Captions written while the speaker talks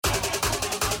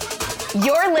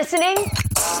You're listening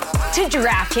to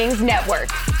DraftKings Network.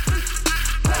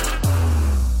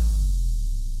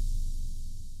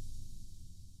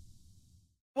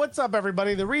 What's up,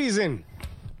 everybody? The reason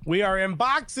we are in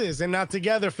boxes and not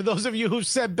together, for those of you who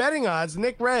said betting odds,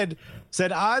 Nick Red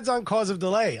said odds on cause of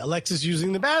delay. Alexis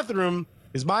using the bathroom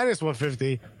is minus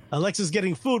 150. Alexis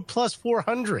getting food plus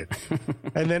 400.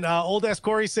 And then old ass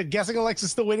Corey said, guessing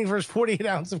Alexis still waiting for his 48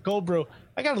 ounce of cold brew.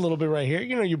 I got a little bit right here.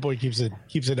 You know, your boy keeps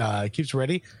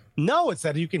ready. No, it's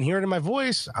that you can hear it in my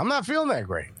voice. I'm not feeling that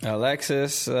great.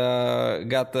 Alexis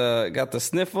got the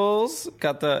sniffles,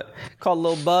 caught a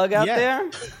little bug out there.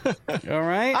 All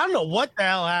right. I don't know what the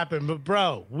hell happened, but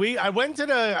bro, I went to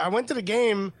the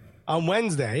game on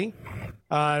Wednesday.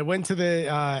 I went to the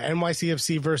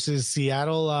NYCFC versus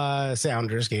Seattle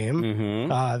Sounders game,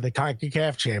 the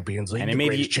CONCACAF Champions League, and the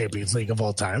greatest Champions League of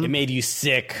all time. It made you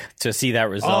sick to see that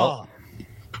result. Oh,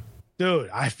 dude,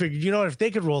 I figured, you know, if they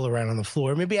could roll around on the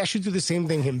floor, maybe I should do the same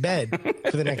thing in bed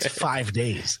for the next 5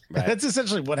 days. Right. That's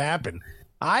essentially what happened.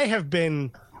 I have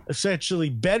been essentially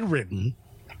bedridden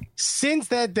since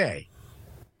that day,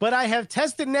 but I have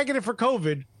tested negative for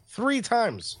COVID 3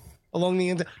 times along the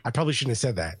end. I probably shouldn't have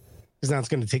said that, because now it's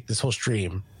going to take this whole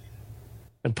stream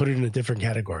and put it in a different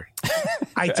category.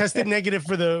 I tested negative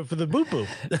for the boop boop.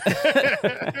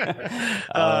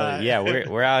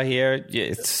 We're out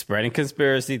here spreading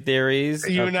conspiracy theories.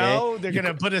 You know, they're going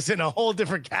to put us in a whole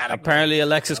different category. Apparently,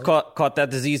 Alexis caught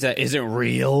that disease that isn't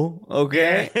real.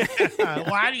 Okay,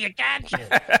 why do you catch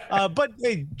it? But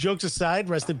hey, jokes aside,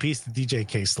 rest in peace to DJ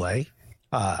K Slay,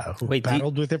 who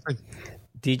battled with it for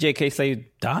DJ K Slay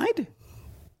died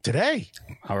today.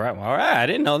 All right. I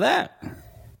didn't know that.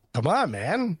 Come on,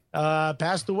 man.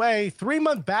 Passed away.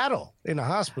 3-month battle in a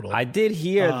hospital. I did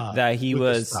hear that he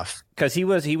was, because he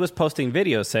was posting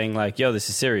videos saying like, yo, this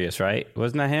is serious, right?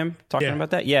 Wasn't that him talking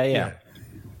about that? Yeah.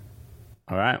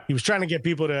 All right. He was trying to get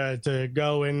people to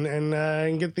go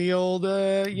and get the old,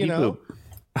 boop.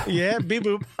 Yeah, beep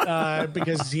boop,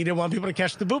 because he didn't want people to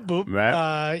catch the boop boop.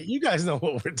 Right. You guys know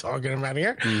what we're talking about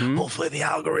here. Mm-hmm. Hopefully the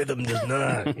algorithm does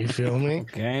not. You feel me?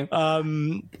 Okay.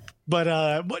 But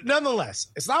nonetheless,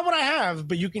 it's not what I have,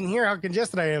 but you can hear how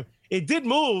congested I am. It did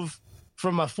move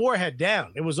from my forehead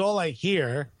down. It was all like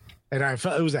here, and I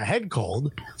felt it was a head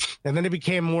cold, and then it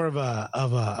became more of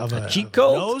a cheek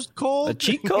cold, nose cold, a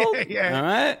cheek cold. Yeah, all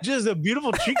right, just a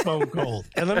beautiful cheekbone cold.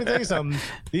 And let me tell you something: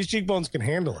 these cheekbones can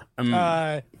handle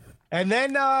it. And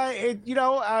then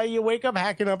you wake up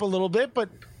hacking up a little bit, but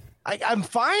I'm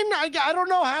fine. I don't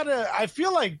know how to. I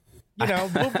feel like,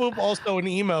 boop boop also an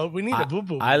emote. We need a boop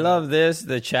boop. I love this.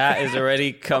 The chat is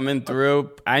already coming through.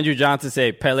 Andrew Johnson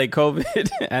said Pele COVID,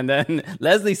 and then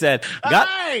Leslie said,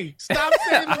 "Hey, stop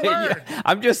saying the word."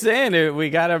 I'm just saying it.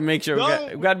 We gotta make sure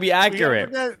we gotta be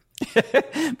accurate.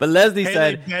 But Leslie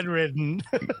said bedridden.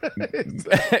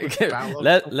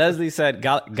 Leslie said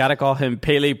gotta call him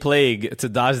Pele Plague to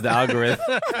dodge the algorithm.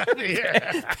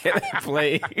 Pele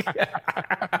Plague.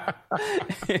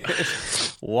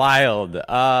 Wild.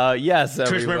 Yes.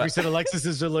 Trish Murphy said Alexis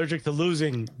is allergic to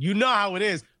losing. You know how it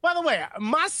is. By the way,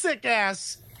 my sick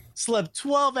ass slept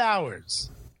 12 hours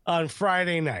on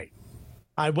Friday night.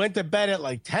 I went to bed at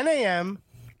like 10 a.m.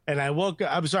 and I woke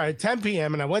up, at 10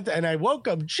 p.m. and I woke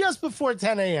up just before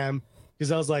 10 a.m.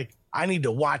 because I was like, I need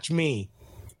to watch a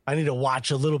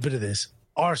little bit of this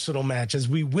Arsenal match as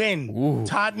we win. Ooh.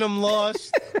 Tottenham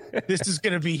lost. This is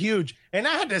going to be huge. And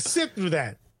I had to sit through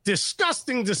that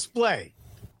disgusting display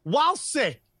while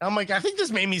sick. I'm like, I think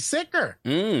this made me sicker.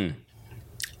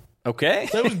 Okay.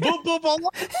 So it was boop boop all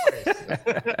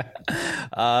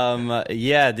over.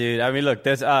 Yeah, dude. I mean, look,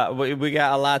 there's we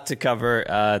got a lot to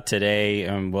cover today,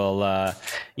 and we'll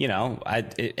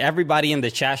everybody in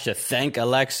the chat should thank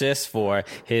Alexis for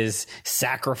his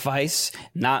sacrifice,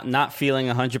 not feeling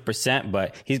 100%,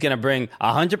 but he's gonna bring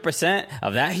 100%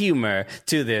 of that humor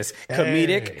to this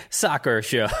comedic soccer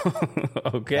show.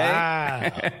 Okay.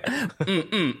 Wow.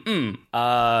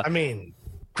 I mean,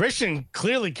 Christian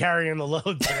clearly carrying the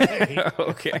load today.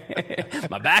 Okay.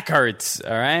 My back hurts.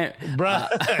 All right. Bro,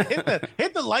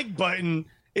 hit the like button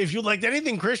if you liked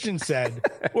anything Christian said,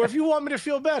 or if you want me to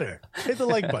feel better, hit the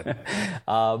like button.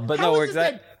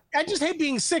 I just hate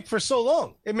being sick for so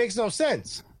long. It makes no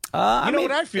sense. You know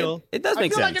what I feel? It does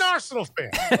make sense. I feel like an Arsenal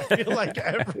fan. I feel like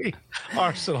every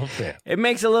Arsenal fan. It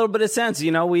makes a little bit of sense.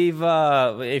 You know, we've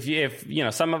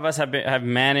if some of us have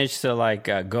managed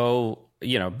to go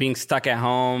being stuck at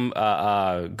home,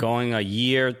 going a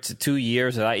year to 2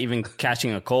 years without even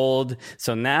catching a cold.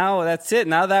 So now that's it.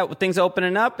 Now that things are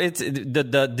opening up, it's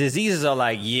the diseases are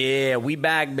like, yeah, we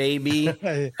back, baby.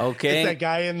 Okay. It's the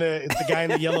guy in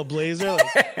the yellow blazer.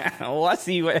 Like, what's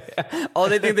he? Oh,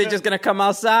 they think they're just gonna come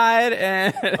outside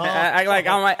and act like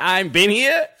I'm been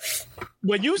here.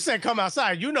 When you said come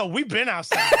outside, we've been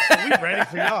outside. So we ready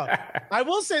for y'all. I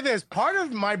will say this. Part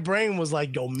of my brain was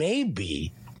like, yo,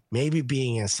 maybe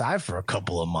being inside for a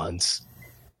couple of months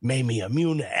made me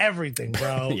immune to everything,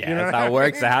 bro. Yeah, that's how it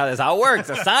works. That's how it works.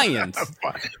 It's science.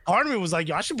 Part of me was like,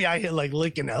 yo, I should be out here like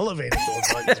licking elevator door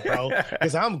buttons, bro,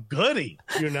 because I'm goody,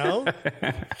 No,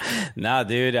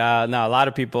 dude. No, a lot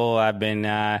of people have been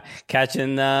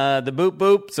catching the boop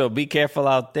boop. So be careful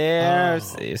out there.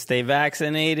 Stay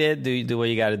vaccinated. Do what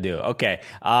you got to do. Okay.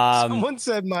 Someone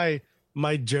said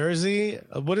my jersey,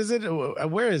 what is it?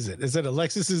 Where is it? Is it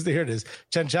Alexis's? Here it is.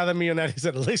 Chanchada Millonari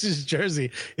said Alexis's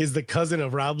jersey is the cousin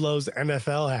of Rob Lowe's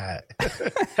NFL hat.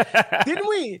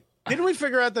 Didn't we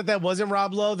figure out that wasn't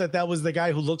Rob Lowe? That was the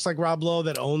guy who looks like Rob Lowe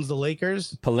that owns the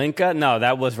Lakers? Pelinka? No,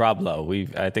 that was Rob Lowe.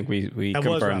 I think we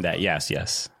confirmed that.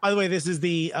 Yes. By the way, this is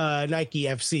the Nike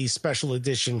FC special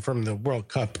edition from the World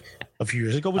Cup a few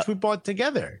years ago, which we bought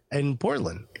together in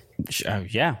Portland.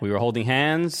 Yeah, we were holding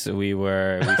hands. We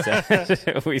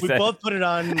said we both put it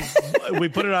on. We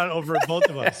put it on over both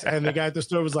of us, and the guy at the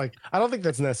store was like, "I don't think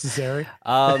that's necessary."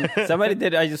 Somebody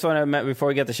did. I just want to before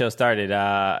we get the show started.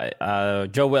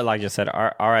 Joe Whitlock just said,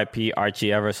 "R.I.P. Archie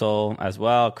Eversole" as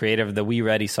well. Creator of the "We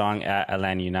Ready" song at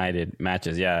Atlanta United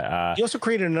matches. Yeah, he also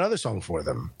created another song for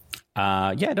them.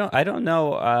 I don't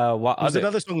know what it was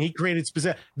another song he created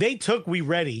specific. They took "We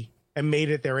Ready" and made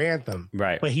it their anthem.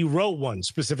 Right. But he wrote one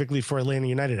specifically for Atlanta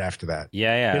United after that.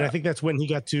 Yeah. And I think that's when he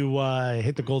got to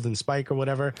hit the golden spike or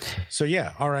whatever. So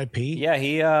yeah, R.I.P. Yeah,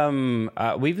 he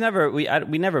we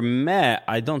never met.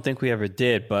 I don't think we ever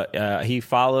did, but he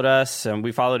followed us and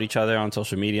we followed each other on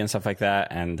social media and stuff like that.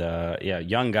 And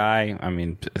young guy. I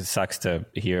mean, it sucks to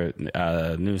hear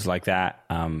news like that.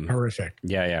 Horrific.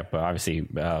 Yeah, but obviously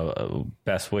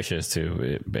best wishes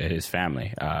to his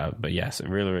family. But yes,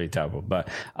 really, really terrible. But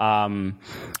same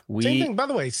thing, by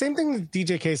the way, same thing with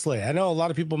DJ K Slay. I know a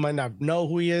lot of people might not know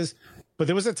who he is, but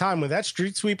there was a time when that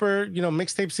Street Sweeper,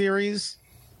 mixtape series,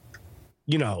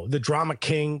 the Drama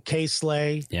King, K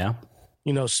Slay,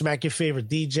 smack your favorite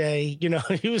DJ,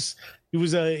 he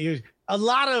was a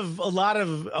lot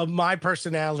of my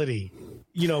personality,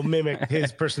 mimicked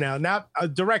his personality, not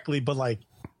directly, but like,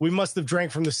 we must have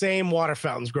drank from the same water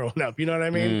fountains growing up. You know what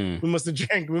I mean? We must have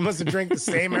drank the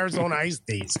same Arizona iced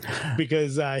teas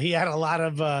because he had a lot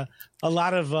of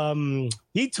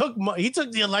he took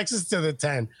the Alexis to the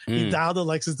 10. He dialed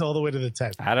Alexis all the way to the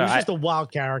 10. He was just a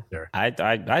wild character. I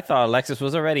thought Alexis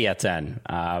was already at 10.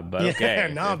 But okay.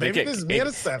 Yeah, no, maybe this is me at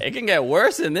a 7. It can get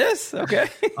worse than this. Okay.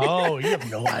 Oh, you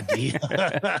have no idea.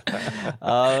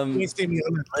 You see me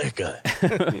on the liquor.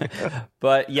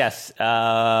 But yes,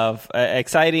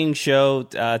 exciting show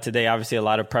today. Obviously, a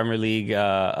lot of Premier League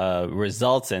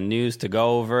results and news to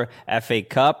go over. FA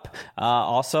Cup.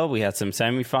 Also, we had some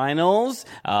semifinals.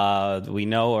 We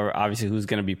know, obviously, who's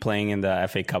going to be playing in the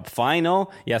FA Cup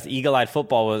final. Yes, Eagle Eyed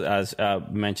Football was, as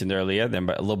mentioned earlier, they're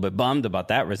a little bit bummed about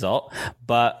that result.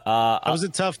 But that was a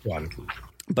tough one.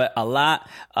 But a lot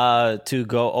to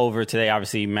go over today.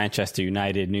 Obviously, Manchester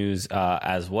United news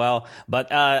as well.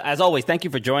 But as always, thank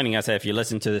you for joining us. If you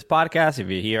listen to this podcast, if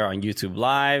you're here on YouTube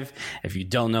Live, if you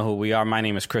don't know who we are, my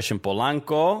name is Christian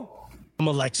Polanco. I'm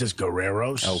Alexis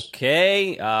Guerreros.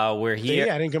 Okay, we're here.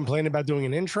 Yeah, I didn't complain about doing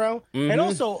an intro. And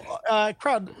also,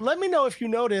 crowd, let me know if you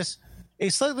notice a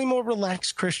slightly more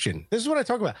relaxed Christian. This is what I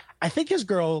talk about. I think his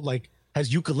girl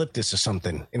has eucalyptus or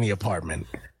something in the apartment.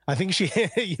 I think she,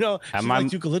 she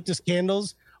likes eucalyptus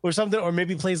candles or something, or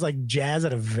maybe plays like jazz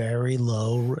at a very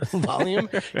low volume.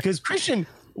 Because Christian,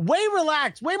 way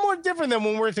relaxed, way more different than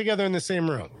when we're together in the same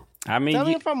room. I mean, tell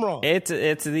me if I'm wrong. It's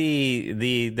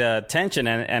the tension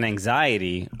and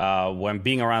anxiety when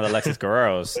being around Alexis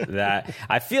Guerreros that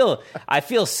I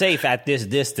feel safe at this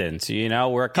distance.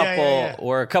 We're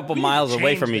a couple miles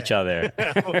away from each other.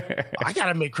 I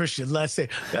gotta make Christian less safe.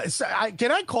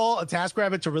 Can I call a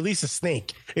TaskRabbit to release a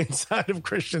snake inside of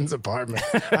Christian's apartment?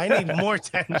 I need more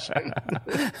tension.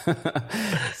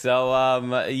 So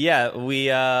we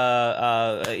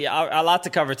a lot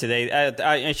to cover today.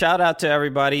 And shout out to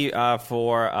everybody.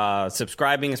 for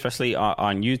subscribing, especially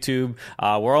on YouTube.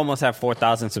 We're almost at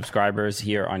 4,000 subscribers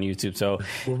here on YouTube, so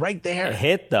we're right there.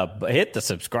 Hit the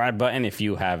subscribe button if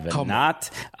you have not.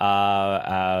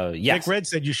 Yes. Nick Red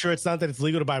said, "You sure it's not that it's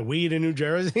legal to buy weed in New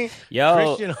Jersey?"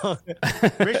 Yo,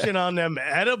 Christian on them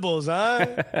edibles, huh?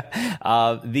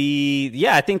 I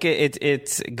think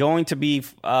it's going to be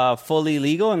fully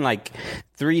legal in like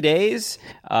 3 days.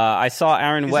 I saw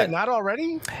Aaron West. Is it not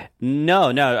already?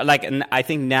 No. Like, I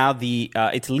think now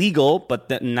it's legal,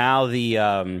 but now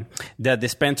the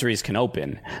dispensaries can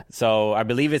open. So I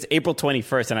believe it's April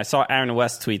 21st, and I saw Aaron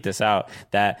West tweet this out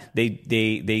that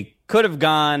they could have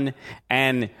gone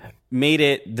and made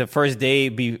it the first day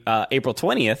be April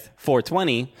 20th,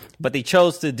 4/20, but they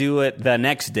chose to do it the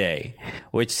next day,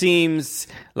 which seems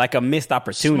like a missed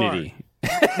opportunity. Smart.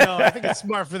 No, I think it's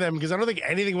smart for them because I don't think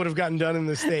anything would have gotten done in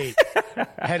the state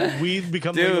had weed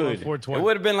become legal on 4/20. It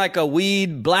would have been like a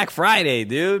weed Black Friday,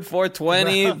 dude.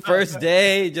 4/20, first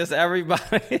day, just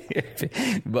everybody.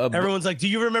 Everyone's like, "Do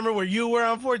you remember where you were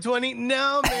on 4/20?"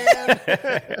 No, man.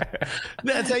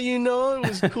 That's how you know it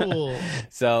was cool.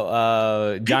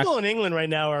 So, people in England right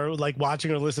now are like watching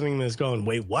or listening to this, going,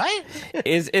 "Wait, what?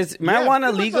 Is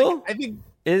marijuana legal?" Like, I think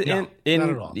in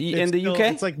the UK.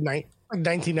 It's like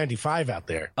 1995 out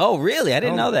there. Oh, really? I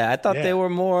didn't know that. I thought they were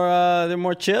they're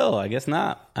more chill. I guess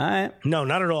not. All right. No,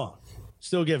 not at all.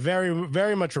 Still get very,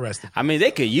 very much arrested. I mean,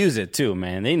 they could use it too,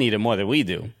 man. They need it more than we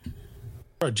do.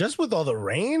 Bro, just with all the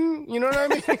rain, you know what I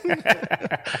mean?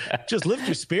 Just lift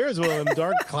your spirits with them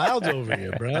dark clouds over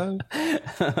you, bro.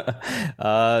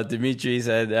 Dimitri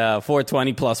said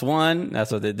 420 plus 1.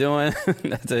 That's what they're doing.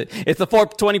 That's it. It's the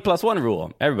 420 plus 1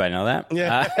 rule. Everybody know that.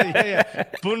 Yeah.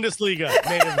 Bundesliga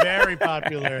made it very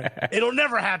popular. It'll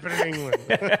never happen in England.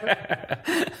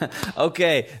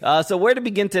 Okay, so where to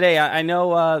begin today? I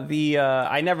know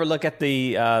I never look at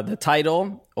the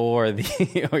title or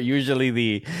usually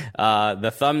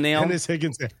the thumbnail. Dennis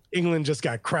Higgins said England just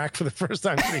got cracked for the first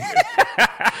time.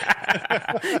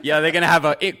 Yeah, they're gonna have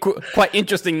a quite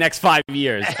interesting next 5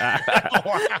 years.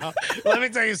 Wow! Let me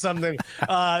tell you something.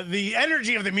 The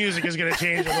energy of the music is gonna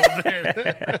change a little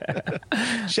bit.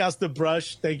 Shouts to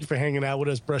Brush. Thank you for hanging out with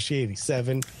us,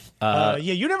 Brushy87.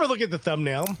 You never look at the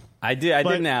thumbnail. I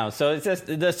did now. So it says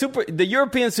the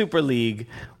European Super League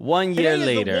 1 year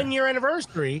later. The 1 year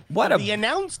anniversary. The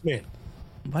announcement.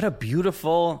 What a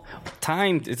beautiful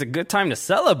time. It's a good time to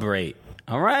celebrate.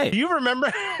 All right. Do you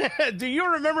remember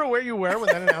where you were when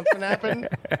that announcement happened?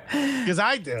 Because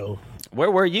I do.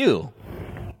 Where were you?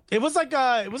 It was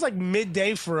like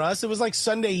midday for us. It was like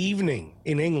Sunday evening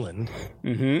in England,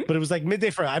 but it was like midday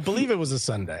for. I believe it was a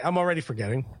Sunday. I'm already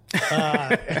forgetting.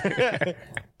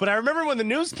 But I remember when the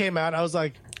news came out, I was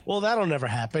like, "Well, that'll never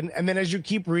happen." And then as you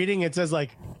keep reading, it says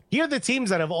like, "Here are the teams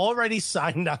that have already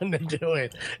signed on to do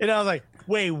it." And I was like,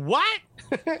 "Wait, what?"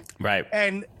 Right.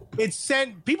 And it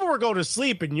sent people were going to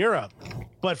sleep in Europe,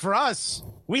 but for us,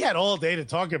 we had all day to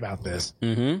talk about this.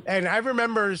 And I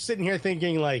remember sitting here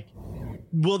thinking like,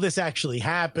 will this actually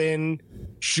happen?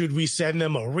 Should we send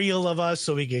them a reel of us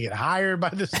so we can get hired by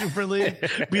the Super League?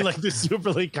 Be like the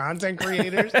Super League content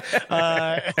creators?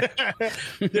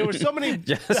 There were so many.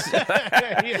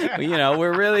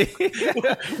 We're really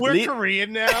we're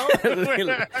Korean now.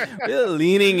 We're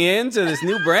leaning into this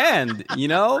new brand.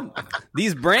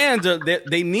 These brands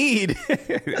they need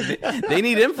they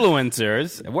need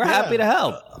influencers. We're happy to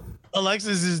help.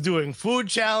 Alexis is doing food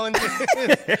challenges.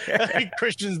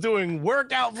 Christian's doing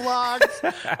workout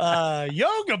vlogs.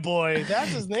 Yoga Boy,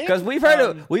 that's his name. Because we've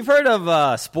heard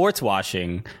of sports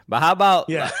washing, but how about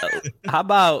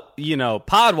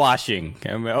pod washing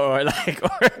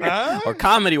or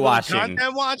comedy washing,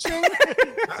 content watching?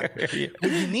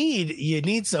 You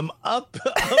need some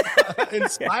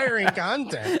inspiring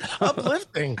content,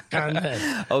 uplifting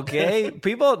content. Okay,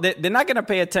 people they're not going to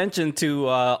pay attention to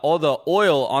all the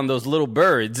oil on those little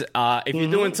birds if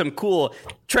you're doing some cool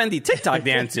trendy TikTok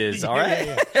dances. All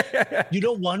right. Yeah.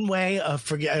 One way of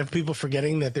people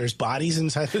forgetting that there's bodies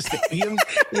inside the stadium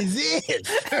is it.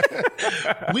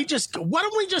 Why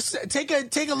don't we just take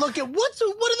a look at what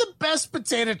are the best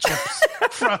potato chips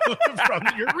from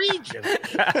your region?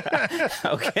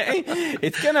 Okay,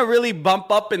 it's gonna really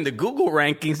bump up in the Google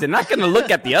rankings. They're not gonna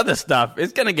look at the other stuff.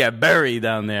 It's gonna get buried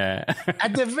down there.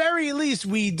 At the very least,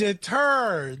 we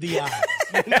deter the eyes.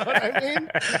 You know what I mean?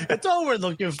 That's all we're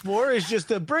looking for is just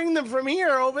to bring them from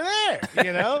here over there.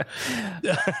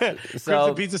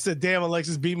 So Pizza said, "Damn,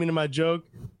 Alexis beat me to my joke."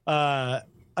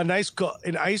 An ice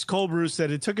cold brew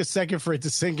said it took a second for it to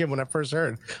sink in when I first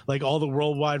heard like all the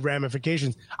worldwide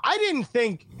ramifications. I didn't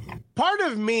think part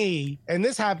of me, and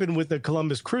this happened with the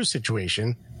Columbus Crew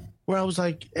situation, where I was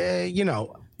like,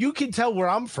 you can tell where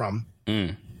I'm from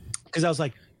because I was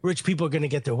like, rich people are going to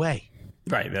get their way.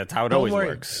 Right. That's how it Don't always worry.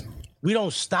 works. We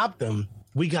don't stop them.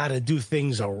 We got to do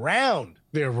things around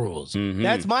their rules.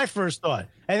 That's my first thought.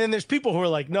 And then there's people who are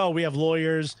like, no, we have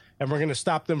lawyers and we're going to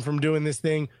stop them from doing this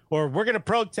thing, or we're going to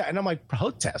protest. And I'm like,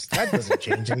 protest? That doesn't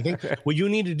change anything. What you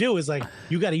need to do is like,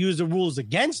 you got to use the rules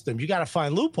against them. You got to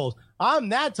find loopholes. I'm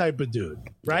that type of dude,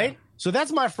 right? Yeah. So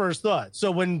that's my first thought.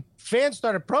 So when fans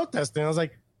started protesting, I was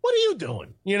like, what are you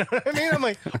doing? You know what I mean? I'm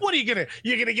like, what are you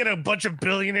you're going to get a bunch of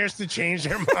billionaires to change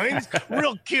their minds?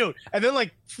 Real cute. And then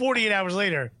like 48 hours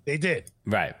later, they did.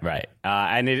 Right.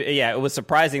 And it was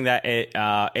surprising that it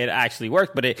actually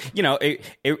worked, but it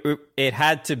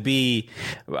had to be,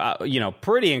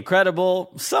 pretty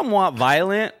incredible, somewhat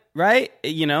violent. Right,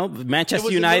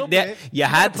 Manchester United. You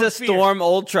had to storm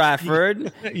Old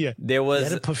Trafford. Yeah, there was you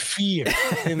had to put fear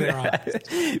in their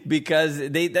eyes because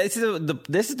this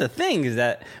is the thing is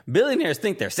that billionaires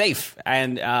think they're safe,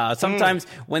 and sometimes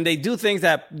when they do things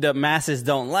that the masses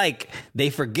don't like, they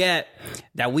forget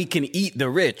that we can eat the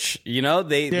rich. They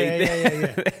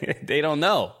don't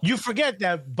know. You forget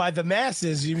that by the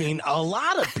masses you mean a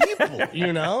lot of people.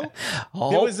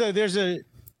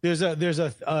 There's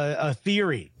a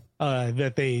theory.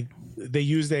 That they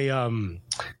used they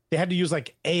had to use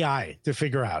like AI to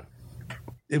figure out.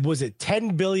 It was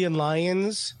 10 billion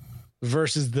lions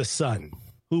versus the sun.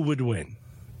 Who would win?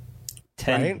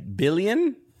 10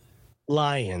 billion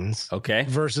lions. Okay.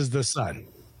 Versus the sun.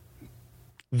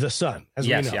 The sun. As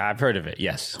yes. We know. Yeah, I've heard of it.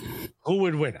 Yes. Who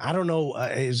would win? I don't know.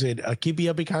 Is it a keepy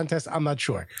uppy contest? I'm not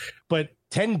sure. But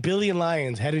 10 billion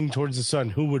lions heading towards the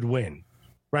sun. Who would win?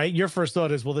 Right? Your first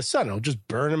thought is, well, the sun will just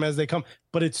burn them as they come.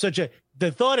 But it's the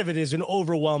thought of it is an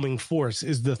overwhelming force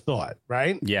is the thought,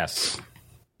 right? Yes.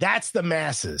 That's the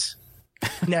masses.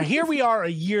 Now, here we are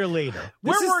a year later.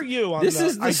 Where were you on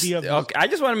the idea of this? Okay, I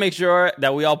just want to make sure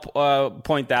that we all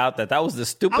point out that was the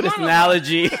stupidest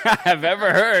analogy I've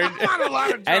ever heard.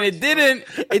 And it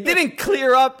didn't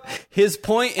clear up his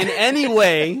point in any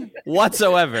way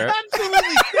whatsoever.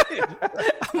 Absolutely did.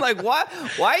 I'm like, why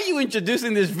are you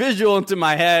introducing this visual into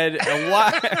my head? And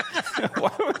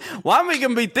why am I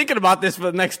going to be thinking about this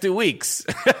for the next 2 weeks?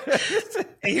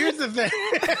 Here's the thing.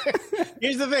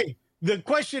 The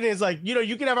question is like,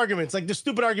 you can have arguments like the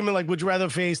stupid argument, like, would you rather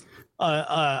face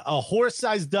a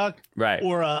horse-sized duck right.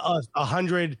 or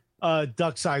 100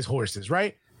 duck-sized horses,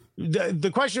 right?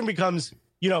 The question becomes,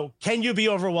 can you be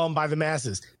overwhelmed by the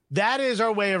masses? That is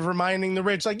our way of reminding the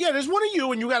rich, like, yeah, there's one of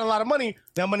you and you got a lot of money.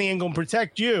 That money ain't going to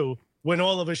protect you when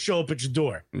all of us show up at your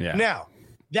door. Yeah. Now,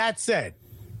 that said,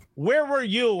 where were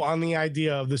you on the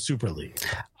idea of the Super League?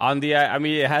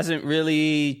 It hasn't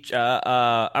really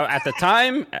at the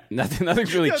time.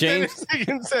 Nothing's really changed.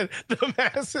 Dennis said the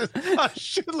masses a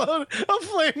shitload of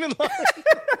flaming lions.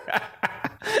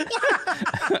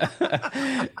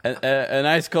 A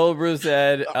nice cold brew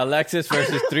said Alexis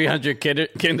versus 300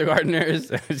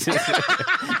 kindergartners.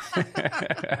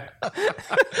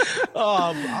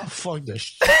 I'll fuck this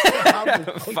shit.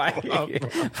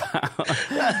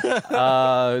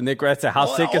 Nick Red said, how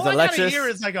sick is Alexis? All I gotta hear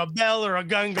is like a bell or a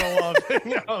gun go off.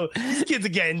 These kids are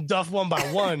getting duffed one by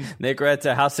one. Nick Red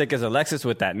said, how sick is Alexis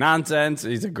with that nonsense?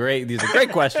 These are great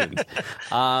questions.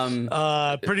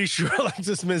 Pretty sure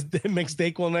Alexis mixed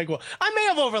Dayquil and NyQuil. I may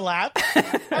have overlapped.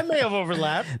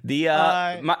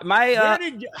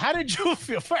 How did you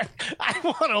feel? I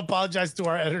want to apologize to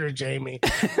our editor, Jamie.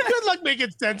 Good luck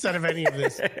making sense out of any of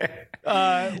this.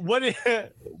 Where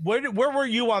were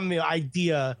you on the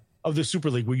idea of the Super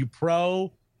League? Were you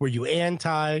pro? Were you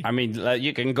anti? I mean,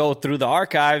 you can go through the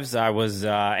archives. I was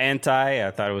anti.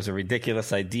 I thought it was a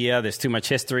ridiculous idea. There's too much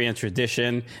history and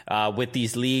tradition with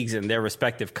these leagues in their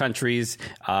respective countries.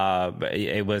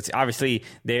 It was obviously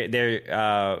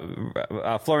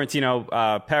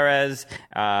Florentino Perez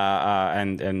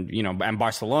and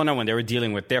Barcelona when they were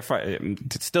dealing with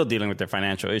still dealing with their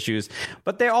financial issues,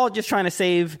 but they're all just trying to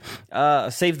save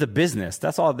the business.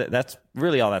 That's all. That's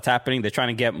really all that's happening. They're trying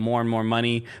to get more and more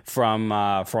money from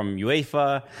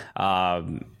UEFA,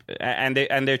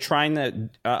 and they're trying to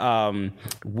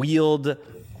wield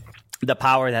the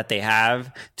power that they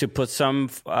have to put some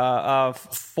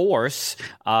force,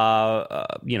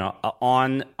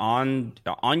 on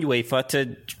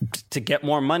UEFA to get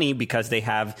more money because they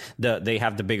have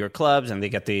the bigger clubs and they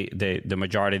get the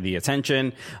majority of the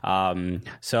attention.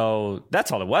 So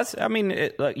that's all it was. I mean,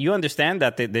 you understand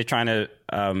that they're trying to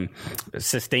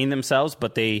sustain themselves,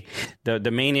 but the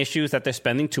main issue is that they're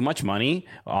spending too much money,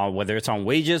 whether it's on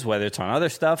wages, whether it's on other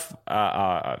stuff.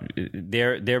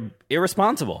 They're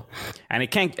irresponsible, and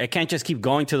it can't just keep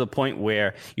going to the point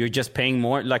where you're just paying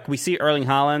more. Like we see Erling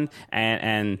Haaland,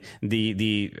 and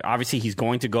the obviously he's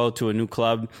going to go to a new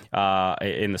club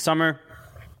in the summer.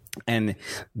 And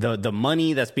the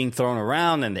money that's being thrown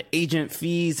around and the agent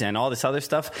fees and all this other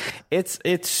stuff, it's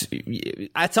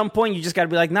at some point you just got to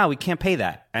be like, no, we can't pay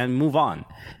that, and move on,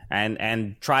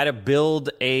 and try to build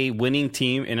a winning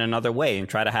team in another way, and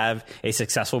try to have a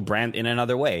successful brand in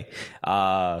another way.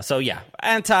 So yeah,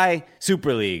 anti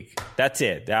Super League. That's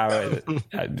it. I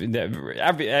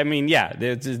mean, yeah,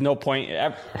 there's no point.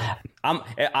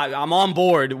 I'm on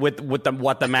board with what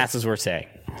the masses were saying.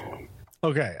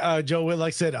 Okay, Joe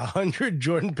Whitlock said 100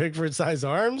 Jordan Pickford size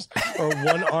arms or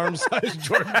one arm size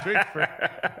Jordan Pickford.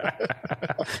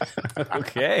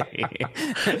 Okay.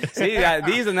 See,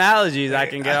 these analogies I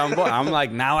can get on board. I'm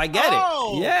like, now I get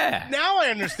it. Yeah. Now I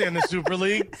understand the Super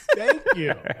League. Thank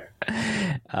you.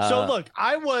 So look,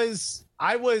 I was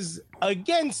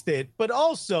against it, but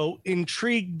also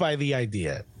intrigued by the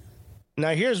idea.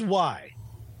 Now here's why.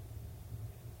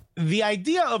 The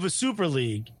idea of a Super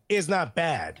League is not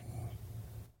bad.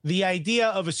 The idea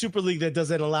of a Super League that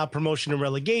doesn't allow promotion and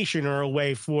relegation, or a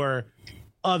way for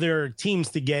other teams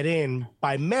to get in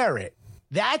by merit,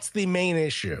 that's the main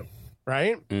issue,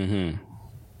 right? Mm-hmm.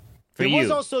 For there you. was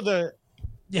also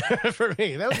for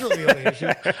me, that was really the only issue.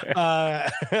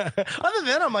 Other than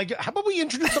that, I'm like, how about we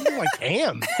introduce something like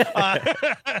ham?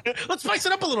 Let's spice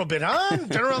it up a little bit, huh?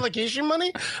 General allocation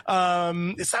money?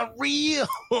 It's not real.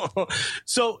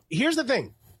 So here's the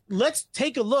thing. Let's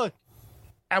take a look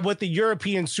at what the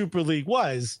European Super League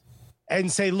was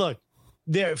and say, look,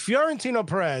 Fiorentino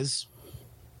Perez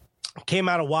came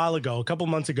out a couple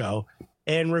months ago,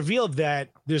 and revealed that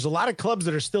there's a lot of clubs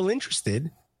that are still interested.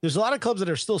 There's a lot of clubs that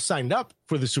are still signed up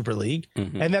for the Super League,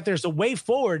 and that there's a way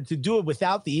forward to do it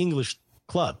without the English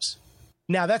clubs.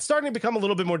 Now, that's starting to become a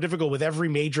little bit more difficult with every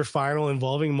major final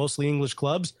involving mostly English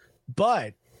clubs,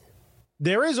 but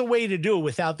there is a way to do it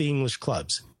without the English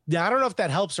clubs. Now, I don't know if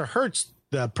that helps or hurts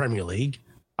the Premier League.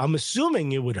 I'm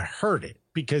assuming it would hurt it,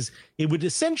 because it would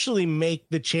essentially make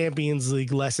the Champions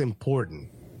League less important.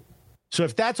 So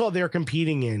if that's all they're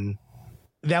competing in,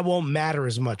 that won't matter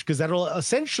as much, because that'll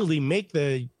essentially make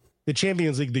the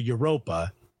Champions League the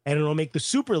Europa, and it'll make the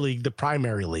Super League the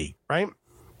primary league, right?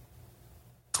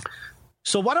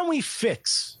 So why don't we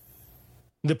fix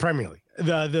the Premier League,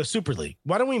 the Super League?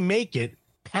 Why don't we make it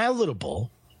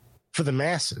palatable for the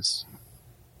masses?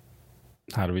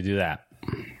 How do we do that?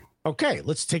 Okay,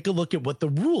 let's take a look at what the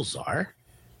rules are,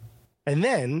 and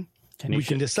then we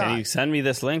can decide. Can you send me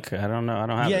this link? I don't know. I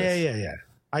don't have this. Yeah.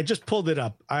 I just pulled it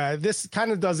up. This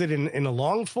kind of does it in a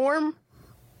long form.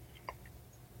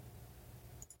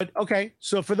 But okay,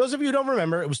 so for those of you who don't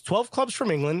remember, it was 12 clubs from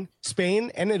England,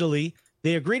 Spain, and Italy.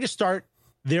 They agreed to start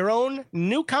their own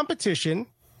new competition,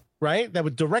 right, that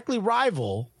would directly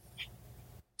rival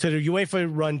to the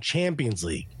UEFA-run Champions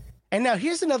League. And now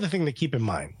here's another thing to keep in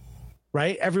mind.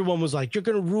 Right? Everyone was like, you're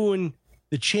going to ruin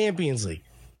the Champions League.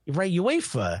 Right?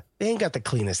 UEFA, they ain't got the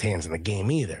cleanest hands in the game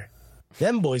either.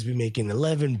 Them boys be making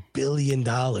 $11 billion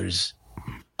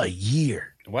a year.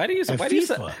 Why do you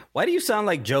sound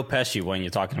like Joe Pesci when you're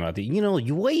talking about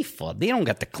UEFA? They don't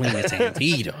got the cleanest hands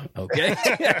either. Okay,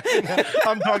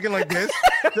 I'm talking like this.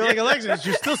 They're like, Alexis,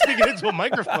 you're still speaking into a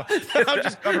microphone. I'm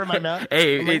just covering my mouth.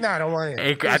 Hey, like, no, I don't want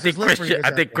it. I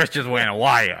think Christian's wearing a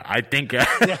wire. I think. Yeah,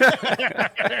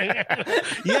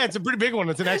 it's a pretty big one.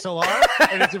 It's an XLR,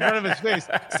 and it's in front of his face.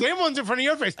 Same one's in front of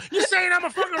your face. You saying I'm a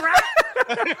fucking rat?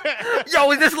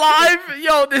 Yo, is this live?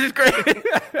 Yo, this is great.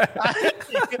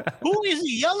 Who is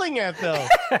he yelling at, though?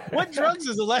 What drugs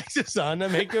is Alexis on to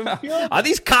make him feel? Are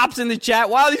these cops in the chat?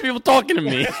 Why are these people talking to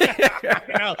me? I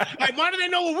know. Like, why do they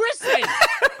know what we're saying?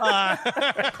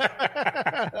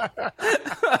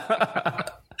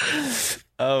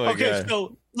 Oh my okay, God.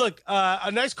 so look,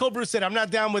 a nice cold brew said, I'm not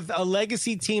down with a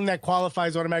legacy team that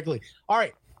qualifies automatically. All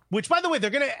right. Which, by the way, they're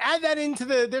going to add that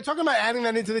they're talking about adding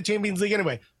that into the Champions League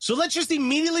anyway. So let's just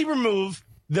immediately remove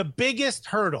the biggest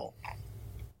hurdle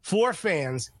for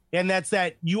fans, and that's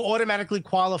that you automatically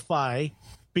qualify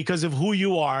because of who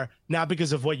you are, not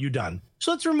because of what you've done.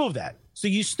 So let's remove that. So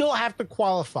you still have to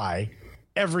qualify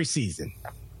every season.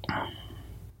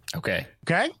 Okay.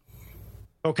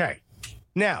 Okay.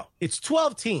 Now, it's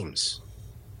 12 teams.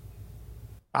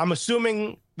 I'm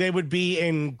assuming they would be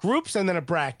in groups and then a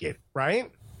bracket,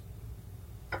 right?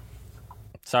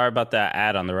 Sorry about that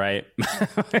ad on the right.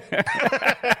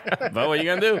 But what are you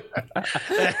going to do?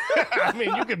 I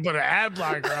mean, you could put an ad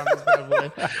blocker on this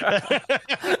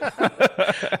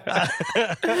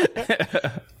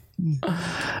guy.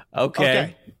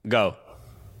 Okay. Go.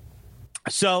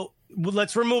 So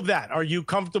let's remove that. Are you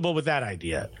comfortable with that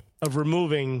idea of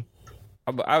removing?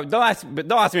 Don't ask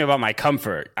me about my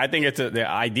comfort. I think the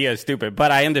idea is stupid,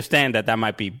 but I understand that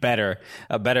might be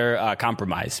a better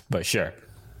compromise. But sure.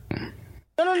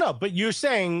 No. But you're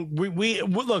saying we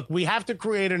look. We have to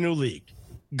create a new league.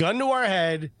 Gun to our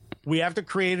head. We have to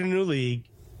create a new league.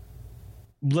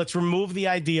 Let's remove the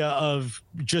idea of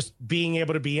just being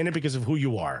able to be in it because of who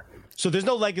you are. So there's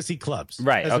no legacy clubs,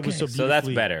 right? Okay, so that's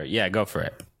better. Yeah, go for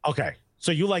it. Okay,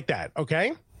 so you like that?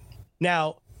 Okay.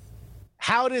 Now,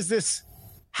 how does this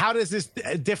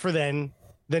differ than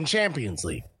Champions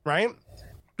League, right?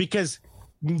 Because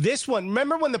this one,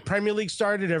 remember when the Premier League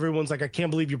started? Everyone's like, I can't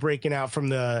believe you're breaking out from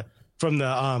the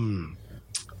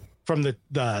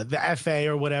FA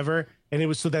or whatever, and it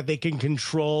was so that they can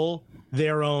control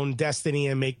their own destiny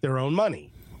and make their own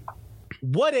money.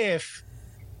 What if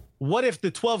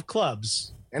the 12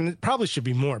 clubs, and it probably should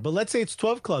be more, but let's say it's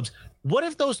 12 clubs. What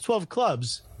if those 12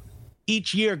 clubs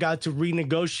each year got to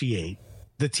renegotiate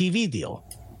the TV deal?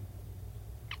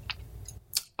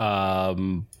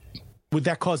 Would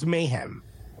that cause mayhem?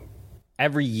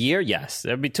 Every year, yes.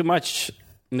 There'd be too much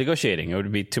negotiating. It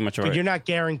would be too much. But you're not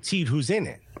guaranteed who's in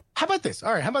it. How about this?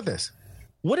 All right, how about this?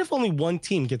 What if only one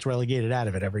team gets relegated out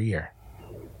of it every year?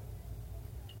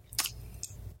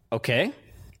 Okay.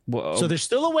 Well, so there's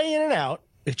still a way in and out.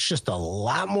 It's just a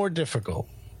lot more difficult.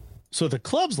 So the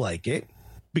clubs like it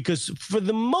because for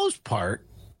the most part,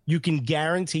 you can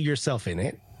guarantee yourself in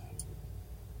it.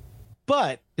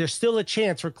 But there's still a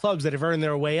chance for clubs that have earned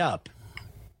their way up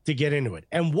to get into it.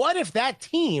 And what if that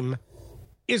team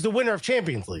is the winner of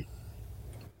Champions League?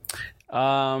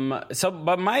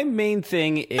 But my main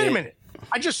thing is... Wait a minute.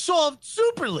 I just solved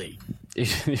Super League. You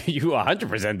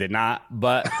 100% did not,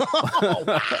 but... Oh,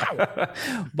 wow.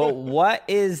 But what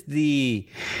is the...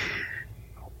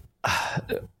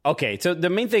 Okay, so the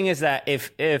main thing is that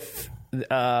if is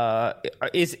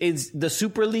the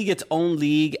Super League its own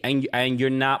league and you're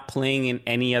not playing in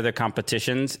any other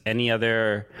competitions, any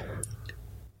other...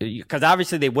 Because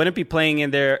obviously they wouldn't be playing in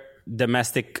their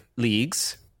domestic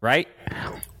leagues, right?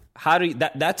 How do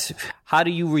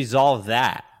you resolve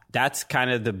that? That's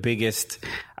kind of the biggest,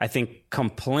 I think,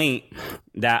 complaint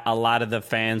that a lot of the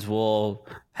fans will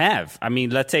have. I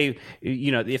mean, let's say,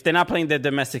 if they're not playing the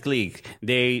domestic league,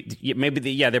 they're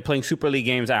playing Super League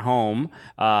games at home,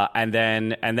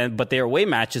 but their away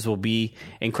matches will be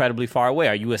incredibly far away.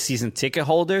 Are you a season ticket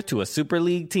holder to a Super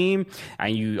League team?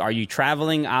 And are you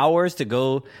traveling hours to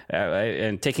go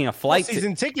and taking a flight?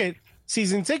 Well,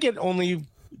 season ticket only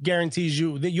guarantees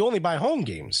you that you only buy home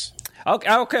games.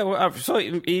 Okay. Well, so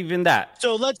even that.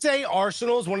 So let's say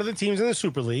Arsenal is one of the teams in the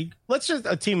Super League. Let's just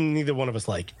a team neither one of us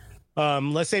like.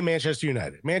 Let's say Manchester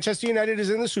United. Manchester United is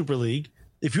in the Super League.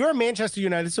 If you're a Manchester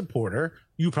United supporter,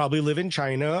 you probably live in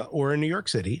China or in New York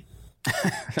City.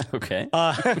 Okay.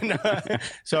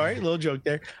 Sorry, little joke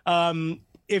there.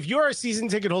 If you're a season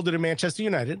ticket holder to Manchester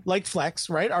United, like Flex,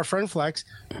 right? Our friend Flex,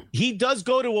 he does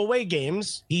go to away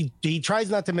games. He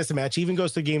tries not to miss a match. He even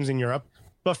goes to games in Europe.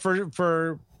 But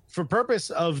for purpose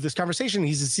of this conversation,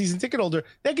 he's a season ticket holder.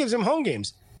 That gives him home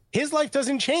games. His life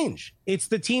doesn't change. It's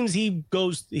the teams he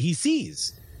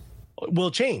sees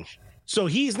will change. So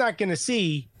he's not going to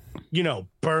see,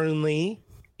 Burnley.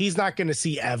 He's not going to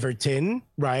see Everton,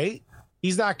 right?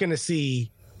 He's not going to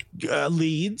see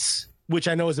Leeds, which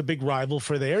I know is a big rival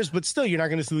for theirs, but still, you're not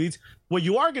going to see Leeds. What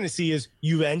you are going to see is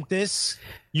Juventus.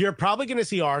 You're probably going to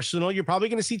see Arsenal. You're probably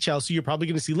going to see Chelsea. You're probably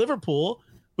going to see Liverpool,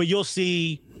 but you'll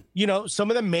see,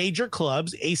 some of the major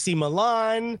clubs, AC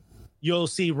Milan. You'll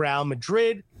see Real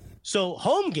Madrid. So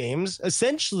home games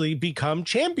essentially become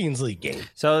Champions League games.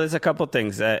 So there's a couple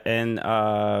things. And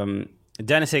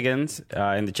Dennis Higgins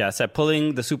in the chat said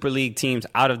pulling the Super League teams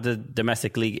out of the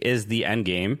domestic league is the end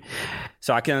game.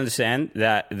 So I can understand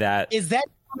that. Is that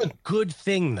not a good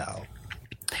thing, though?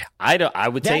 I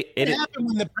would say it happened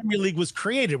when the Premier League was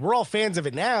created. We're all fans of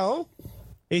it now.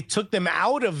 It took them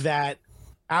out of that,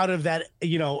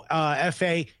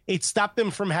 FA. It stopped them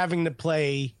from having to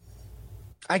play.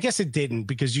 I guess it didn't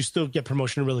because you still get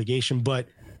promotion and relegation. But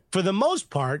for the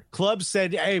most part, clubs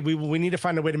said, hey, we need to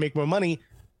find a way to make more money.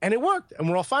 And it worked. And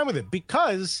we're all fine with it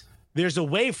because there's a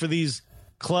way for these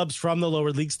clubs from the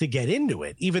lower leagues to get into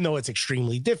it, even though it's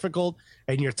extremely difficult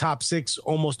and your top six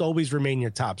almost always remain your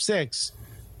top six.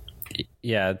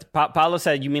 Yeah, Paulo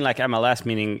said you mean like MLS,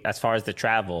 meaning as far as the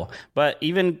travel. But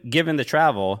even given the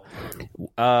travel,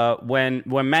 when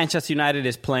Manchester United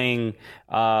is playing,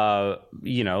 a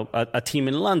team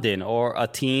in London or a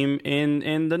team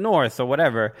in the north or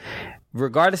whatever,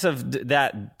 regardless of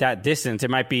that distance,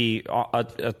 it might be a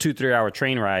 2-3 hour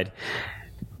train ride.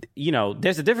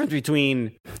 There's a difference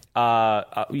between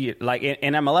like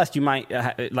in MLS, you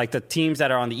might like the teams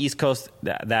that are on the East Coast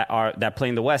that play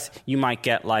in the West, you might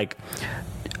get like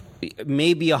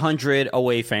maybe 100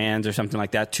 away fans or something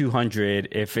like that, 200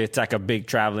 if it's like a big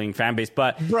traveling fan base.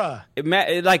 But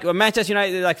like Manchester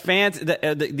United, like fans,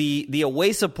 the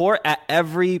away support at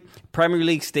every Premier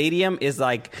League stadium is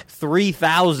like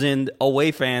 3,000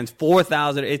 away fans,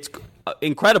 4,000. It's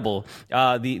incredible,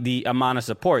 the amount of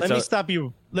support.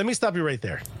 Let me stop you right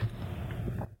there.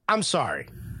 I'm sorry.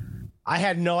 I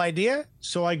had no idea,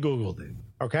 so I Googled it.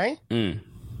 Okay?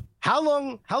 How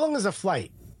long is a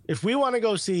flight? If we want to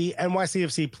go see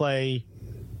NYCFC play,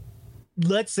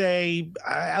 let's say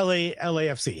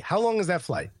LAFC, how long is that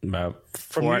flight? About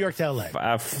from New York to LA?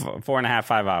 4.5,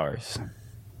 5 hours.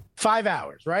 5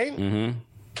 hours, right?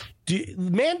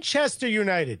 Mm-hmm. Manchester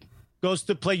United goes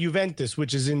to play Juventus,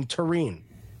 which is in Turin,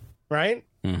 right?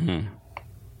 Mm-hmm.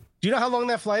 Do you know how long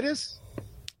that flight is?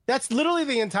 That's literally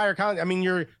the entire continent. I mean,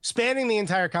 you're spanning the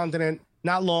entire continent,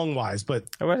 not long-wise, but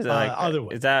what is that,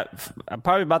 otherwise. Is that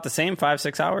probably about the same,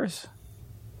 5-6 hours?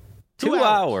 2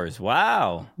 hours.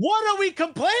 Wow. What are we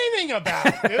complaining about,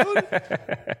 dude?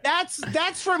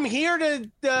 That's from here to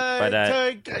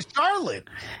Charlotte.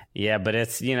 Yeah, but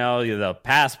it's, the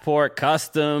passport,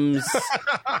 customs.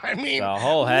 I mean, the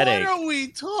whole headache. What are we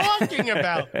talking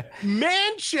about?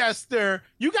 Manchester,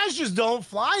 you guys just don't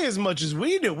fly as much as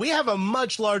we do. We have a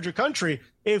much larger country.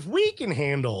 If we can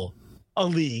handle a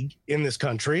league in this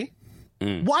country,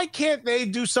 why can't they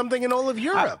do something in all of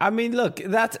Europe? I mean, look,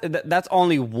 that's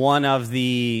only one of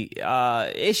the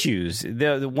issues.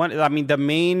 The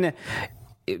main.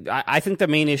 I think the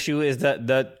main issue is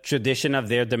the tradition of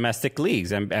their domestic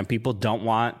leagues, and people don't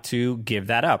want to give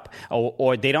that up,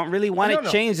 or they don't really want it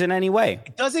changed in any way.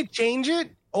 Does it change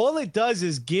it? All it does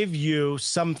is give you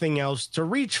something else to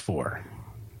reach for.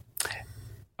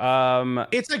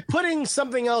 It's like putting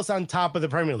something else on top of the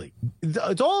Premier League.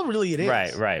 It's all really it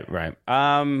is. Right.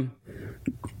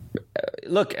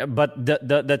 Look, but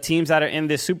the teams that are in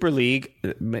this Super League,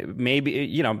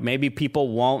 maybe people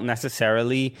won't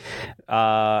necessarily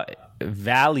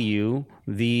value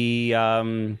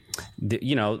their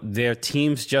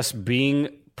teams just being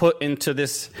put into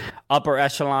this upper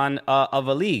echelon of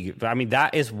a league. I mean,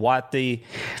 that's what the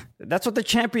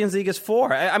Champions League is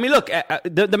for. I mean, look,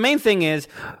 the main thing is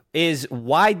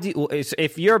why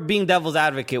if you're being devil's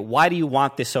advocate, why do you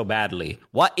want this so badly?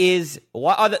 What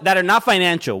are that are not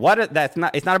financial? It's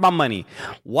not about money.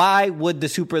 Why would the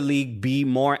Super League be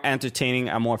more entertaining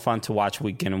and more fun to watch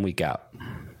week in and week out?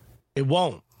 It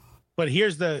won't. But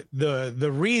here's the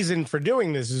reason for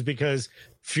doing this is because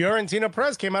Fiorentina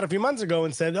Perez came out a few months ago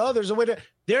and said, there's a way to...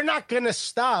 They're not going to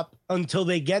stop until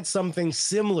they get something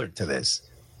similar to this.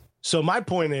 So my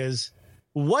point is,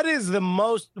 what is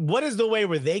the way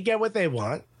where they get what they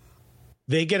want?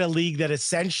 They get a league that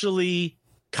essentially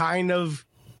kind of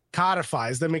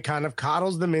codifies them. It kind of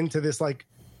coddles them into this like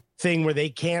thing where they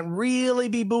can't really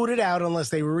be booted out unless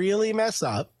they really mess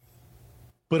up,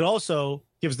 but also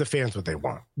gives the fans what they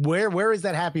want. Where is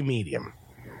that happy medium?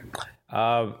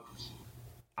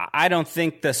 I don't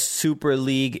think the Super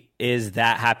League is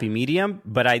that happy medium,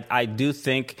 but I do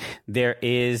think there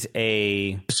is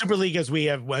a Super League as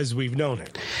we've known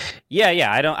it.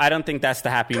 Yeah. I don't think that's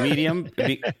the happy medium.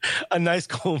 A nice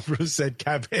cold brew said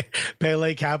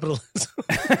Pele capitalism.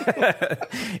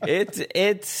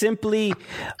 It's simply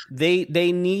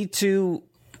they need to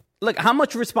look. How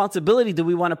much responsibility do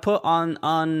we want to put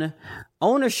on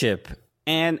ownership?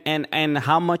 And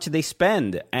how much they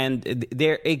spend, and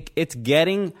it's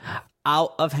getting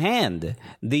out of hand.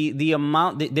 The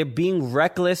amount they're being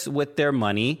reckless with their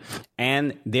money,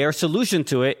 and their solution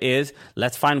to it is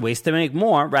let's find ways to make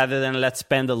more rather than let's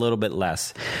spend a little bit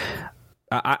less.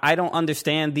 I don't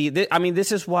understand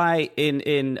this is why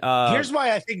here's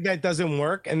why I think that doesn't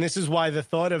work, and this is why the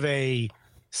thought of a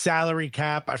salary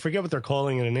cap, I forget what they're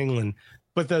calling it in England,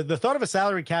 but the thought of a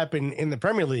salary cap in the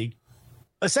Premier League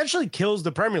essentially kills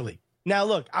the Premier League. Now,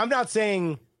 look, I'm not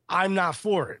saying I'm not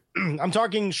for it. I'm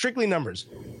talking strictly numbers.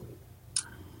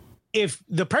 If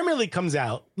the Premier League comes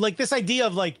out, like this idea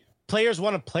of like players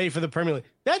want to play for the Premier League,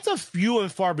 that's a few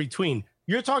and far between.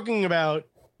 You're talking about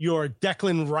your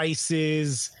Declan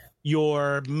Rice's,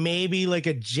 your maybe like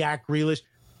a Jack Grealish.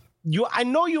 I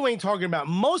know you ain't talking about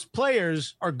most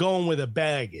players are going where the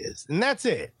bag is, and that's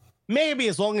it. maybe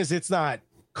as long as it's not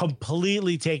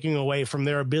completely taking away from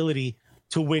their ability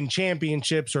to win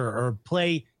championships or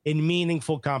play in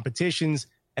meaningful competitions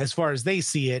as far as they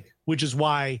see it, which is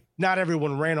why not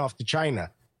everyone ran off to China.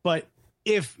 But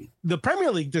if the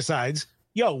Premier League decides,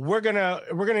 yo, we're gonna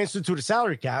institute a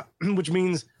salary cap, which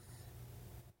means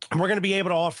we're gonna be able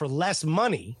to offer less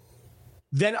money,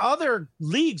 then other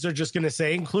leagues are just gonna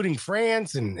say, including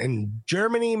France and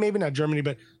Germany, maybe not Germany,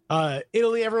 but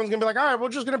Italy, everyone's gonna be like, all right, we're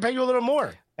just gonna pay you a little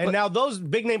more. And now those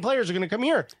big name players are gonna come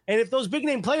here. And if those big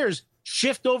name players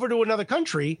shift over to another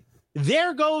country,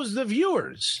 there goes the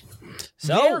viewers.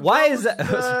 So why is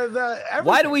that?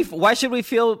 Why should we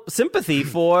feel sympathy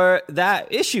for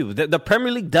that issue? The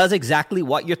Premier League does exactly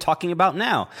what you're talking about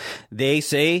now. They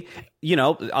say, you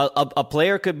know, a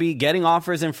player could be getting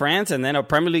offers in France, and then a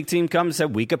Premier League team comes and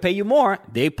said, we could pay you more.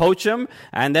 They poach them,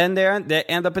 and then they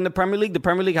end up in the Premier League. The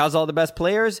Premier League has all the best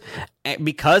players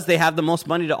because they have the most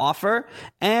money to offer,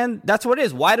 and that's what it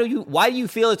is. Why do you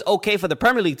feel it's okay for the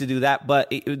Premier League to do that,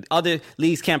 but other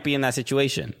leagues can't be in that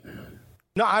situation?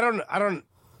 No, I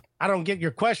don't get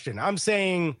your question. I'm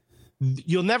saying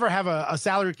you'll never have a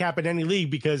salary cap in any league,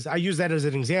 because I use that as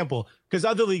an example, because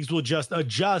other leagues will just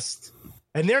adjust,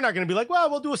 and they're not going to be like, well,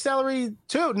 we'll do a salary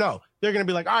too. No, they're going to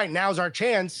be like, all right, now's our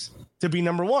chance to be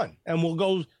number one, and we'll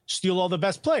go steal all the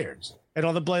best players, and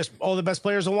all the best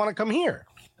players will want to come here.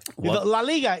 Well, La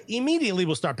Liga immediately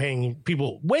will start paying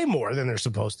people way more than they're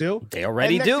supposed to. They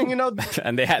already do, you know,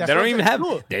 and they don't even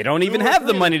have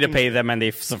the money to pay them, and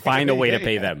they find a way to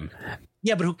pay them.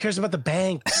 Yeah, but who cares about the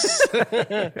banks?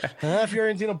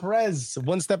 Fiorentino Perez,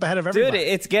 one step ahead of everybody. Dude,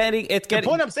 it's getting. The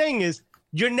point I'm saying is,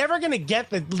 you're never going to get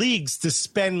the leagues to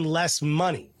spend less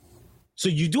money, so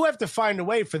you do have to find a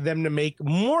way for them to make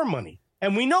more money.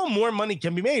 And we know more money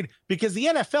can be made because the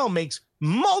NFL makes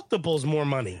multiples more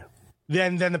money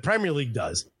than the Premier League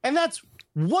does. And that's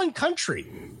one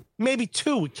country, maybe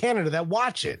two with Canada, that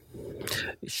watch it.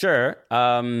 Sure.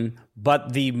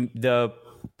 But the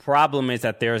problem is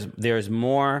that there's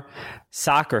more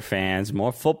soccer fans,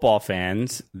 more football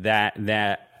fans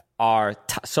that are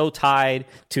so tied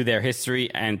to their history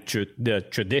and the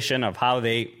tradition of how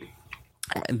they've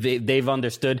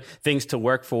understood things to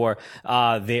work for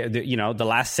the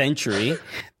last century,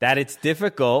 that it's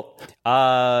difficult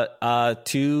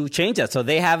to change that. So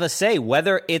they have a say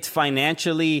whether it's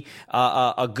financially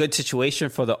a good situation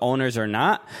for the owners or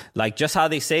not. Like just how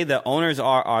they say the owners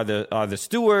are the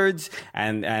stewards,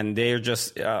 and they're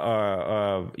just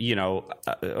not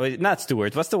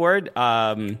stewards. What's the word?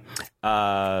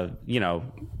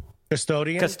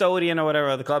 Custodian or whatever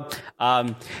of the club.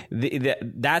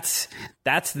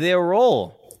 That's their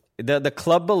role. The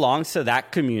club belongs to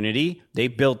that community. They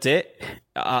built it.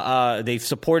 They've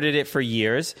supported it for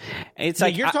years. It's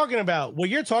like what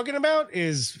you're talking about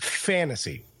is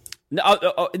fantasy.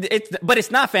 But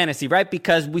it's not fantasy, right?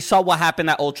 Because we saw what happened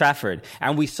at Old Trafford,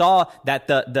 and we saw that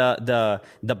the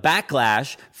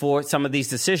backlash for some of these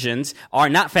decisions are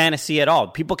not fantasy at all.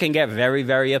 People can get very,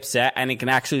 very upset, and it can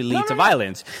actually lead to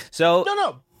violence. So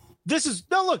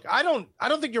look, I don't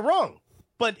think you're wrong,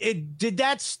 but did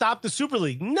that stop the Super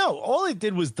League? No, all it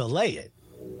did was delay it.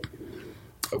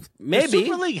 Maybe the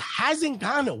Super League hasn't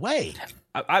gone away.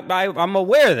 I'm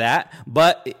aware of that,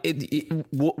 but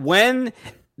when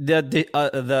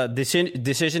the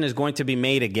decision is going to be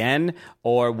made again,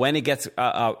 or when it gets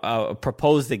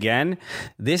proposed again,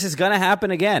 this is going to happen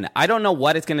again. I don't know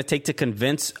what it's going to take to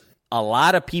convince a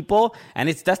lot of people, and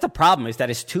that's the problem, is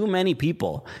that it's too many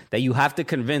people that you have to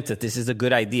convince that this is a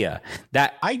good idea.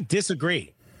 That I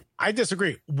disagree.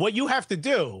 What you have to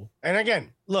do, and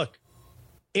again, look,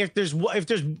 if there's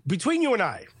between you and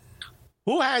I,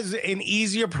 who has an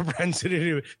easier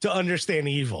propensity to understand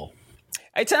evil?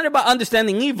 It's not about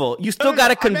understanding evil. You still got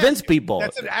to convince people.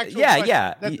 That's an actual question.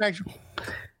 Yeah. That's an actual.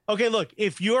 Okay, look,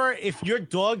 if your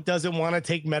dog doesn't want to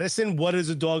take medicine, what is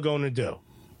a dog going to do?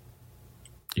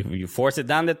 You force it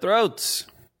down their throats.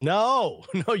 No,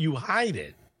 you hide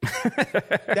it.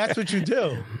 That's what you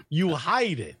do. You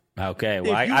hide it. Okay,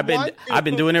 well, I've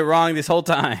been doing it wrong this whole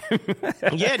time.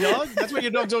 Yeah, dog. That's what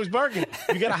your dog's always barking.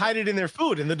 You got to hide it in their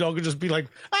food, and the dog will just be like,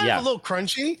 a little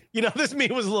crunchy. You know, this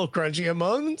meat was a little crunchy at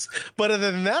moments, but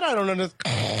other than that, I don't know.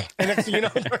 And next thing you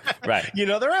know, right? You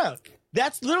know, they're out.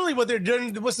 That's literally what they're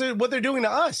doing. What they're doing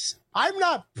to us. I'm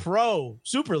not pro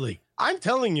Super League. I'm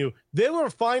telling you, they will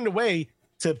find a way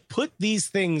to put these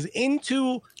things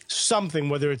into something,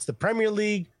 whether it's the Premier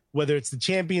League, whether it's the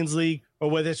Champions League, or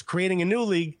whether it's creating a new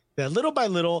league that little by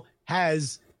little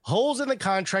has holes in the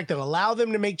contract that allow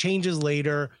them to make changes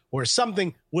later or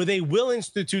something where they will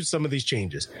institute some of these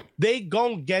changes. They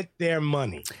gonna get their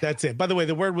money. That's it. By the way,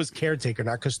 the word was caretaker,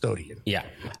 not custodian. Yeah.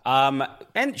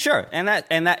 And sure. And that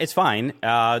it's fine.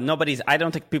 I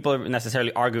don't think people are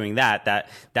necessarily arguing that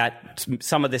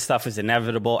some of this stuff is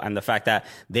inevitable, and the fact that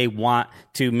they want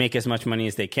to make as much money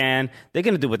as they can, they're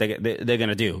going to do what they're going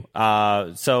to do.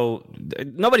 So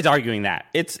nobody's arguing that.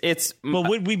 But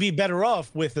would we be better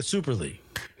off with the Super League?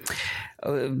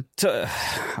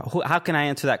 How can I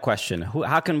answer that question?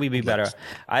 How can we be better?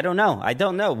 I don't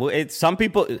know. Some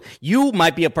people, you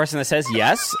might be a person that says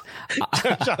yes.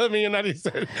 Jonathan Ioannidis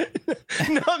said,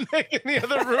 not making the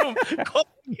other room called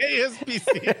ASPC.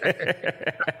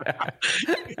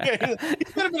 He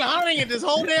could have been honoring it this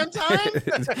whole damn time.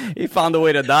 He found a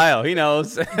way to dial. He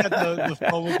knows. The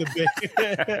phone with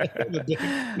the big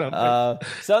number.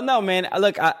 So no, man.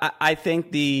 Look, I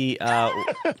think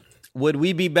would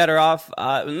we be better off?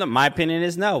 My opinion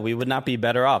is no, we would not be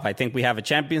better off. I think we have a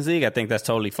Champions League. I think that's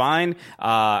totally fine.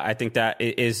 I think that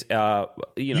is,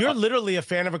 You're literally a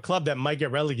fan of a club that might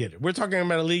get relegated. We're talking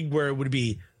about a league where it would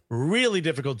be really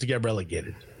difficult to get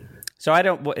relegated. So I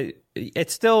don't.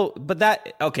 It's still, but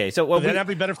that okay. So would that not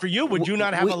be better for you? Would you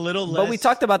not have a little less? But we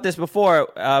talked about this before.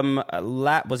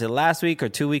 Was it last week or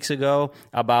 2 weeks ago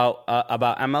about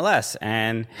MLS?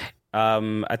 And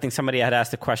I think somebody had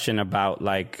asked a question about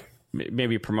like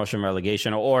maybe promotion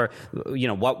relegation, or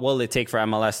what will it take for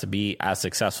MLS to be as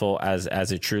successful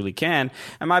as it truly can.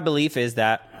 And my belief is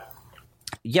that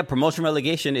promotion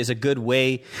relegation is a good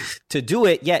way to do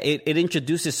it. It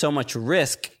introduces so much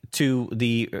risk to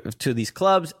these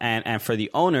clubs and for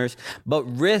the owners, but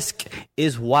risk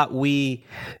is what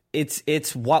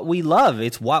it's what we love,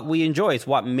 it's what we enjoy, it's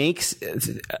what makes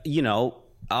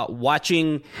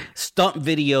watching stunt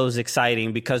videos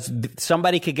exciting, because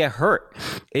somebody could get hurt.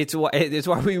 It's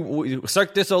why we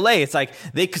Cirque du Soleil. It's like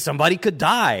somebody could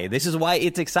die. This is why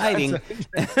it's exciting. You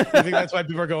think that's why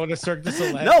people are going to Cirque du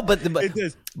Soleil? No, but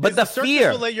the Cirque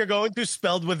fear. du Soleil you're going to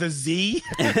spelled with a Z.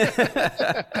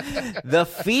 The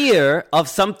fear of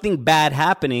something bad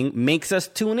happening makes us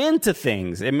tune into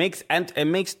things. It makes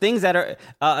things that are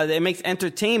it makes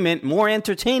entertainment more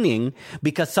entertaining,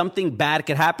 because something bad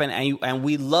could happen, and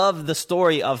we love the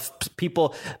story of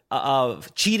people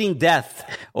of cheating death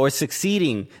or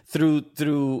succeeding through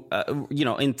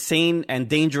insane and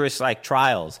dangerous like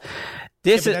trials.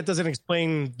 But that doesn't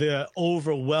explain the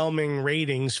overwhelming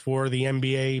ratings for the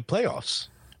NBA playoffs.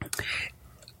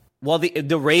 Well,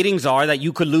 the ratings are that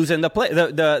you could lose in the play.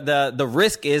 The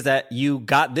risk is that you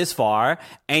got this far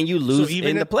and you lose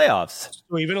in the playoffs.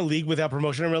 So even a league without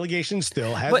promotion and relegation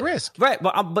still has risk, right?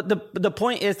 But the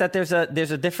point is that there's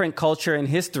a different culture and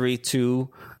history to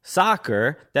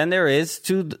soccer than there is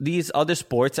to these other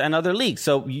sports and other leagues.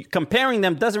 So comparing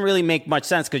them doesn't really make much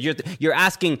sense, because you're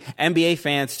asking NBA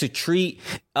fans to treat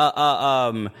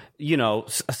soccer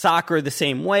the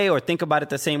same way or think about it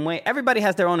the same way. Everybody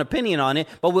has their own opinion on it,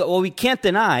 but what we can't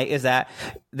deny is that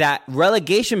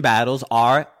relegation battles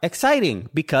are exciting,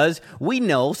 because we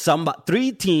know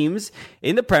 3 teams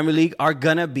in the Premier League are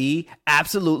gonna be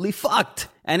absolutely fucked,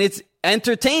 and it's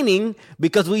entertaining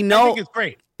because we know. I think it's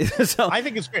great. I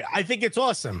think it's great. I think it's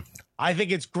awesome. I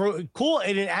think it's cool,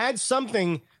 and it adds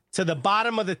something to the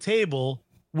bottom of the table,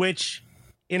 which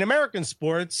in American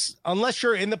sports, unless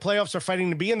you're in the playoffs or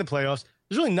fighting to be in the playoffs,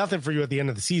 there's really nothing for you at the end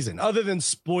of the season other than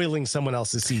spoiling someone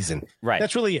else's season. Right.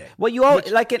 That's really it. Well, you all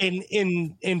like it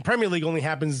in Premier League only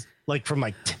happens like from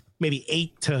like maybe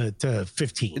 8 to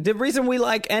 15. The reason we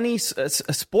like any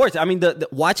sports, I mean, the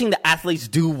watching the athletes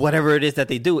do whatever it is that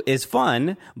they do is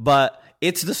fun, but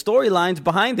it's the storylines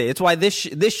behind it. It's why this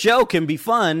show can be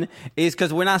fun, is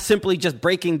because we're not simply just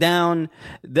breaking down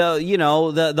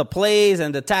the plays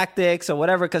and the tactics or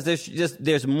whatever, because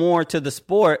there's more to the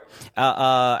sport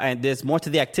and there's more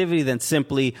to the activity than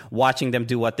simply watching them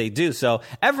do what they do. So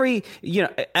every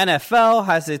NFL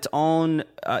has its own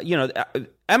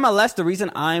MLS. The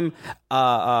reason I'm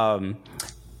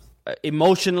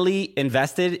emotionally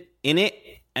invested in it,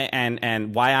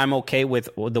 and why I'm okay with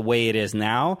the way it is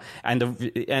now, and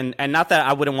not that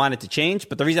I wouldn't want it to change,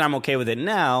 but the reason I'm okay with it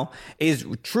now is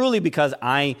truly because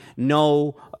I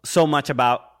know so much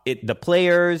about the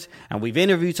players, and we've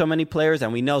interviewed so many players,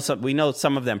 and we know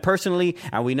some of them personally,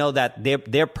 and we know that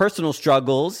their personal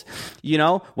struggles.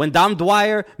 When Dom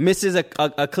Dwyer misses a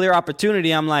clear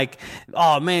opportunity, I'm like,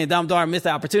 oh man, Dom Dwyer missed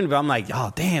the opportunity. But I'm like,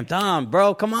 oh damn, Dom,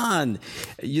 bro, come on,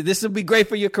 this would be great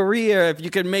for your career if you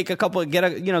could make get a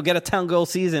 10-goal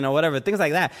season or whatever, things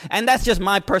like that. And that's just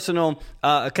my personal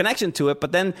connection to it.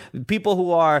 But then people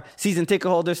who are season ticket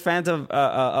holders, fans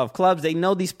of clubs, they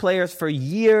know these players for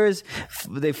years.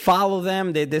 They they follow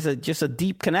them. There's just a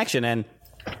deep connection, and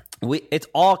it's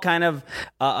all kind of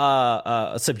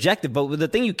subjective. But the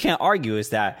thing you can't argue is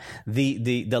that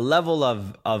the level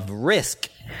of risk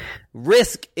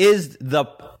is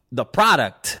the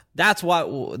product. That's what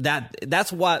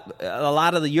a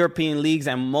lot of the European leagues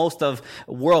and most of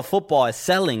world football is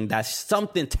selling. That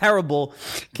something terrible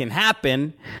can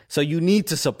happen, so you need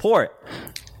to support.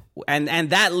 And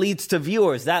that leads to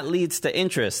viewers. That leads to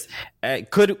interest.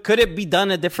 Could it be done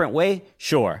a different way?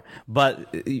 Sure, but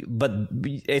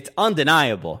it's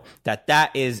undeniable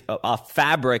that is a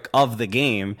fabric of the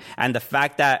game, and the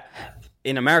fact that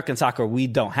in American soccer we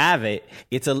don't have it,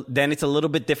 it's a little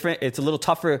bit different. It's a little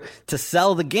tougher to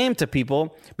sell the game to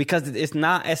people because it's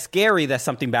not as scary that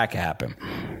something bad can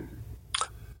happen.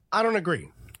 I don't agree,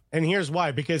 and here's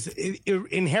why: because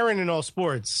inherent in all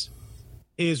sports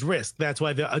is risk. That's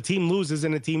why a team loses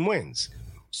and a team wins.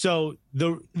 So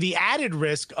the added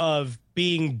risk of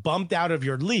being bumped out of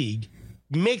your league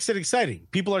makes it exciting.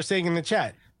 People are saying in the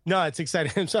chat, no, it's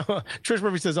exciting. So Trish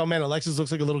Murphy says, oh man, Alexis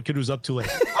looks like a little kid who's up too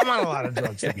late. I'm on a lot of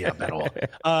drugs to be up at all.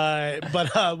 But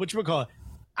whatchamacallit,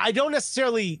 I don't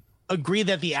necessarily agree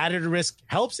that the added risk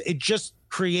helps. It just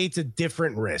creates a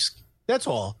different risk. That's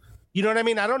all. You know what I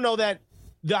mean? I don't know that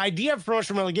the idea of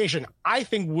promotion relegation, I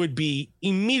think, would be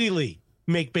immediately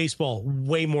make baseball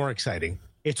way more exciting.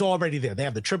 It's already there. They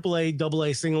have the AAA,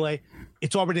 AA, single A.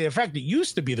 It's already there. In fact, it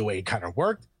used to be the way it kind of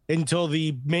worked until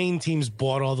the main teams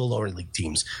bought all the lower league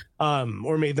teams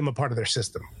or made them a part of their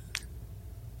system.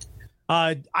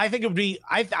 I think it would be,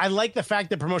 I like the fact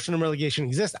that promotion and relegation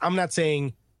exists. I'm not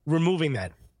saying removing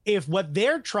that. If what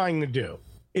they're trying to do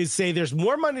is say there's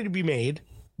more money to be made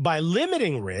by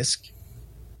limiting risk,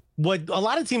 what a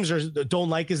lot of teams don't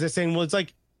like is they're saying, well, it's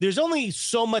like, there's only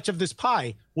so much of this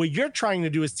pie. What you're trying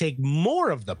to do is take more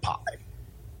of the pie.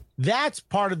 That's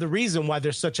part of the reason why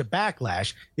there's such a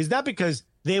backlash, is not because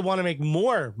they want to make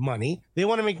more money. They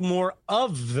want to make more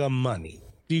of the money.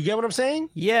 Do you get what I'm saying?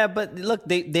 Yeah, but look,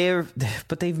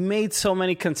 they've made so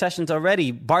many concessions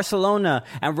already. Barcelona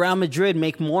and Real Madrid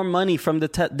make more money from the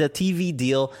TV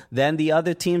deal than the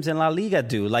other teams in La Liga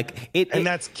do. And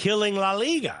that's killing La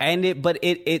Liga. And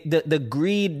the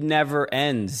greed never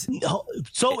ends.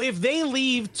 So if they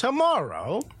leave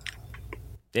tomorrow,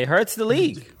 it hurts the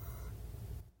league.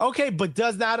 Okay, but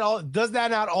does that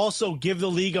not also give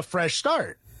the league a fresh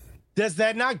start? Does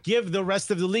that not give the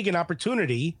rest of the league an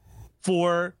opportunity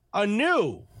for a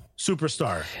new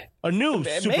superstar, a new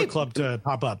super club to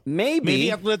pop up? Maybe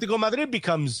Atletico Madrid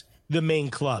becomes the main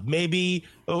club. Maybe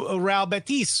Real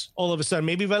Betis all of a sudden.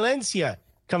 Maybe Valencia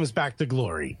comes back to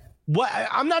glory.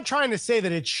 I'm not trying to say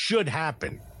that it should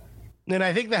happen, and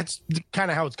I think that's kind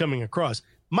of how it's coming across.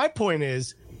 My point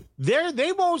is,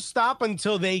 they won't stop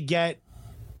until they get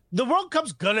the World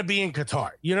Cup's gonna be in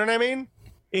Qatar. You know what I mean?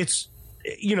 It's,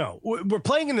 we're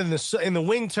playing in the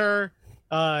winter.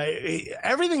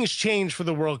 Everything has changed for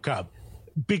the World Cup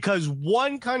because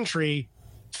one country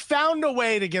found a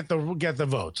way to get the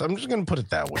votes. I'm just going to put it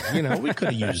that way. We could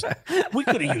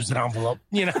have used an envelope.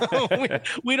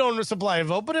 We don't supply a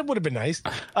vote, but it would have been nice.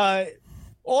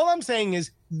 All I'm saying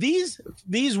is these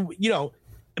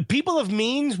people of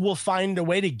means will find a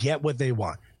way to get what they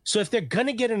want. So if they're going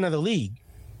to get another league,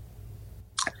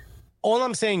 all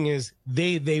I'm saying is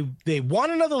they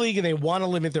want another league and they want to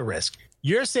limit the risk.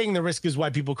 You're saying the risk is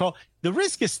why people call. The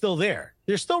risk is still there.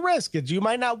 There's still risk. You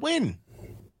might not win.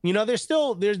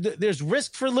 There's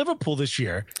risk for Liverpool this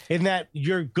year in that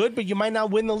you're good, but you might not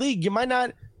win the league. You might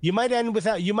not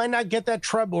get that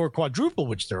treble or quadruple,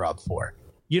 which they're up for.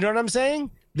 You know what I'm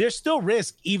saying? There's still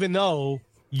risk, even though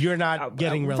you're not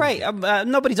getting relegated. Right.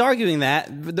 Nobody's arguing that.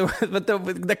 But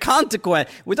the consequence,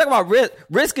 we're talking about risk.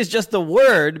 Risk is just the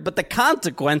word, but the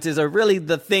consequences are really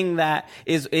the thing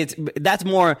that's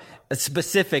more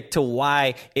specific to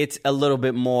why it's a little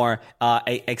bit more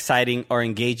exciting or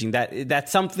engaging. That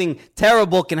something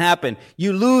terrible can happen.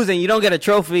 You lose and you don't get a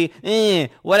trophy.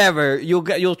 Whatever.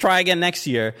 You'll try again next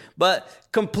year. But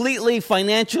completely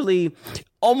financially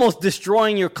almost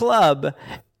destroying your club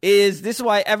this is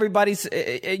why everybody's,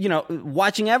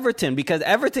 watching Everton, because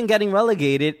Everton getting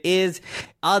relegated is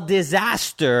a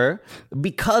disaster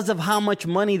because of how much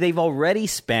money they've already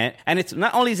spent. And it's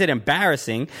not only is it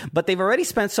embarrassing, but they've already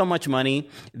spent so much money.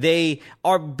 They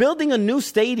are building a new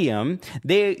stadium.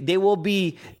 They will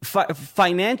be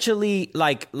financially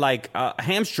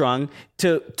hamstrung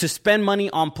to spend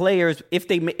money on players if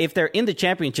they're in the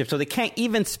championship. So they can't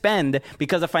even spend,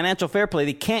 because of financial fair play,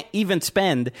 they can't even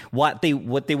spend what they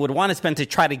would want to spend to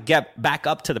try to get back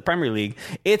up to the Premier League.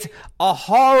 It's a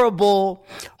horrible,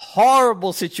 horrible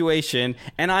terrible situation,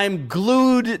 and I'm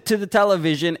glued to the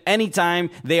television anytime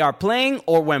they are playing,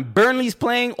 or when Burnley's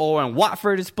playing, or when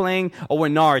Watford is playing, or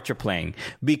when Norwich are playing.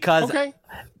 Because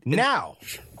now,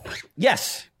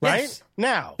 yes, right yes.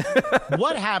 now,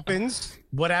 what happens?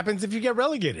 What happens if you get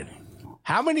relegated?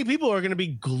 How many people are going to be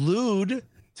glued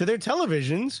to their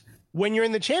televisions when you're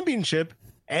in the Championship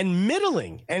and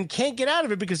middling and can't get out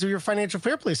of it because of your financial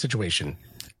fair play situation?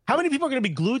 How many people are going to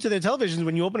be glued to their televisions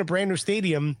when you open a brand new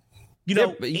stadium?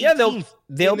 They'll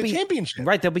be Championship.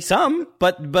 Right. There'll be some,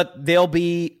 but there'll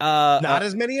be not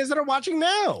as many as that are watching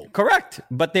now. Correct,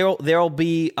 but there'll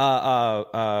be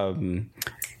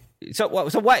So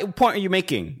what point are you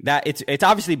making? That it's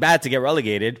obviously bad to get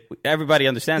relegated. Everybody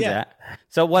understands that.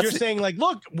 So you're saying, like,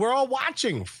 look, we're all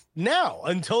watching now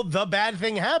until the bad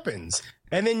thing happens,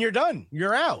 and then you're done.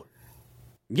 You're out.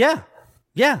 Yeah.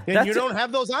 And you don't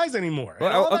have those eyes anymore.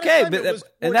 Well, okay,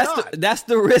 and that's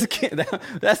the risk.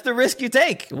 That's the risk you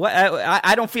take.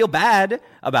 I don't feel bad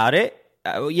about it.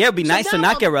 It'd be nice to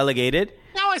not get relegated.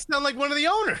 Now I sound like one of the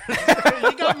owners.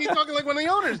 You got me talking like one of the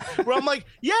owners. Where I'm like,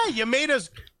 yeah, you made us.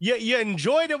 You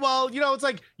enjoyed it. Well, it's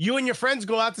like you and your friends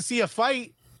go out to see a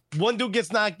fight. One dude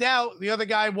gets knocked out. The other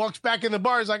guy walks back in the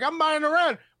bar. He's like, I'm buying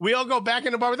around. We all go back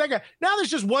in the bar with that guy. Now there's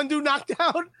just one dude knocked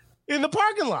out in the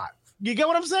parking lot. You get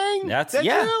what I'm saying? That's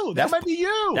you. That might be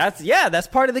you. That's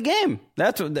part of the game.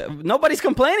 Nobody's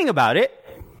complaining about it.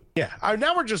 Yeah.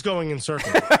 Now we're just going in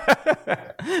circles.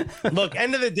 Look,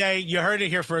 end of the day, you heard it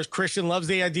here first. Christian loves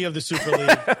the idea of the Super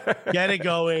League. Get it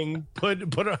going.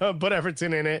 Put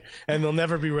Everton in it, and they'll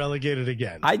never be relegated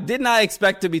again. I did not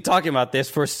expect to be talking about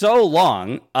this for so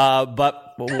long, but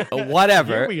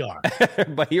whatever. Here we are.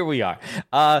 But here we are.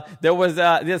 There was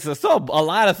there's a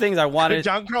lot of things I wanted.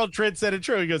 John Carl Tritt said it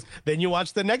true. He goes, then you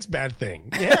watch the next bad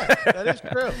thing. Yeah, that is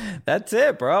true. That's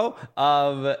it, bro.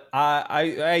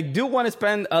 I do want to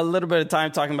spend a little bit of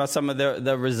time talking about some of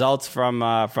the results from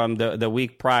the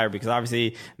week prior, because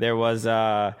obviously there was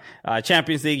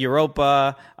Champions League,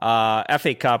 Europa,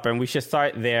 FA Cup, and we should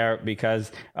start there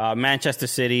because Manchester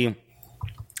City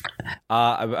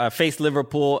faced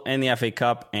Liverpool in the FA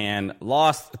Cup and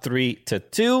lost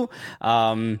 3-2.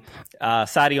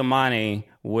 Sadio Mane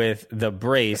with the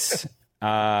brace.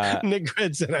 Nick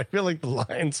Red said, I feel like the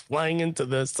lines flying into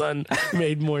the sun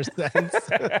made more sense.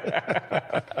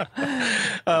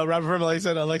 Robert Vermeulen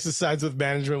said, Alexis sides with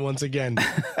management once again.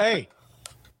 Hey,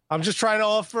 I'm just trying to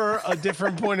offer a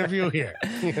different point of view here,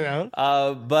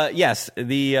 But yes,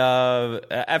 the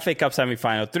FA Cup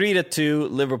semifinal,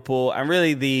 3-2 Liverpool, and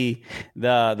really the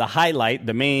highlight,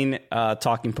 the main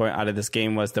talking point out of this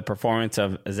game was the performance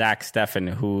of Zach Steffen,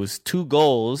 whose 2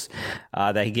 goals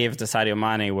that he gave to Sadio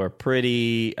Mane were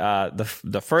pretty.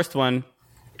 The first one,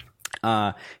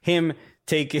 him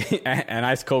taking, and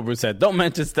Ice Cobra said, "Don't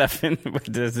mention Steffen,"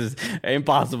 but this is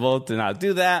impossible to not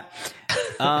do that.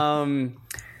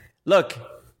 Look,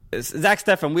 Zach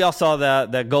Steffen, we all saw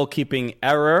the goalkeeping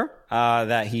error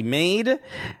that he made.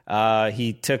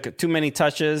 He took too many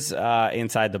touches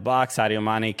inside the box. Sadio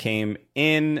Mane came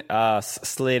in,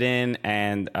 slid in,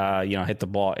 and hit the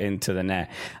ball into the net.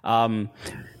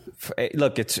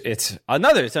 Look, it's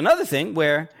another thing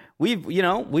where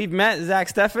we've met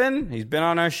Zach Steffen. He's been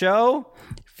on our show.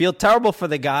 Feel terrible for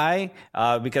the guy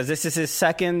because this is his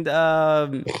second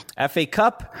FA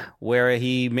Cup where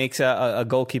he makes a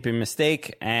goalkeeping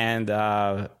mistake and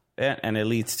it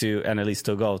leads to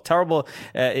a goal. Terrible.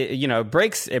 It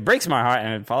breaks my heart,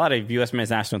 and for a lot of U.S.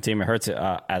 men's national team, it hurts it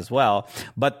as well.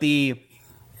 But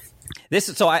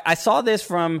I saw this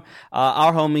from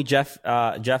our homie Jeff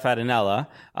Adenella,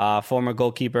 former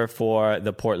goalkeeper for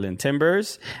the Portland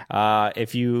Timbers.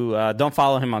 If you don't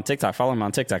follow him on TikTok, follow him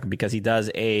on TikTok because he does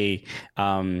a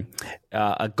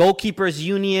goalkeepers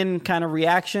union kind of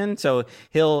reaction. So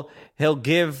he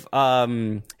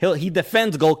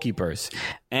defends goalkeepers,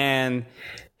 and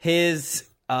his.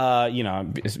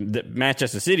 The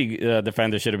Manchester City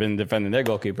defender should have been defending their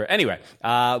goalkeeper anyway.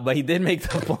 But he did make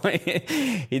the point.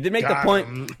 The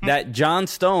point that John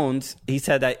Stones. He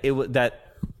said that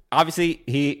that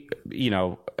obviously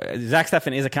Zach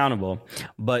Steffen is accountable,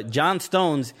 but John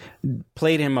Stones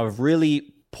played him a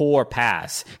really poor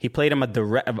pass. He played him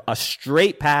a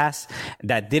straight pass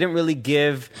that didn't really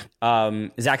give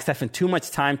Zach Steffen too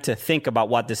much time to think about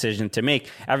what decision to make.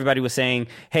 Everybody was saying,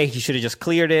 hey, he should have just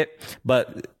cleared it.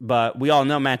 But we all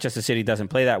know Manchester City doesn't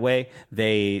play that way.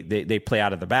 They play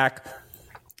out of the back.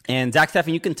 And Zach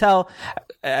Steffen, you can tell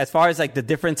as far as like the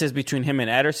differences between him and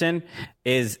Ederson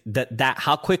is that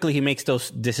how quickly he makes those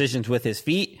decisions with his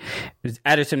feet.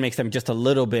 Ederson makes them just a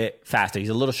little bit faster. He's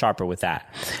a little sharper with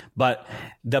that. But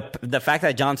the fact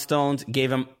that John Stones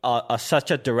gave him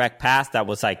such a direct pass that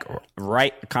was like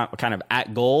right kind of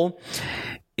at goal,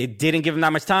 it didn't give him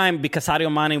that much time because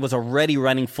Sadio Mane was already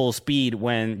running full speed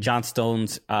when John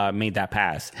Stones made that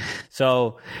pass.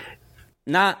 So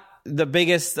not the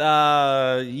biggest,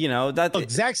 Look,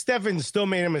 Zach Steffen still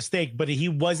made a mistake, but he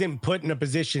wasn't put in a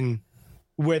position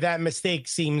where that mistake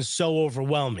seems so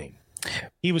overwhelming.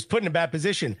 He was put in a bad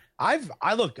position. I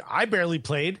barely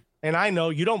played, and I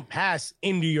know you don't pass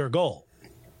into your goal.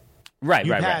 Right,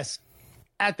 you pass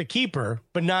at the keeper,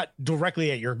 but not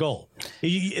directly at your goal.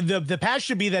 The pass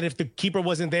should be that if the keeper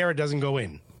wasn't there, it doesn't go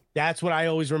in. That's what I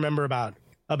always remember about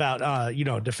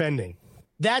defending.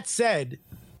 That said,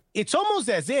 it's almost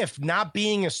as if not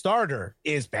being a starter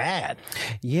is bad.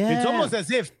 Yeah. It's almost as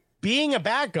if being a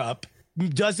backup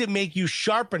doesn't make you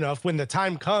sharp enough when the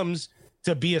time comes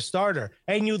to be a starter.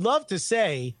 And you'd love to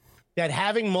say that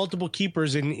having multiple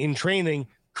keepers in training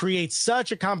creates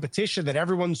such a competition that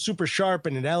everyone's super sharp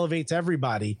and it elevates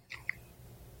everybody.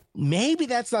 Maybe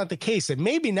that's not the case. And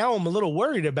maybe now I'm a little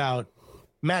worried about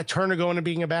Matt Turner going to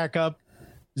being a backup,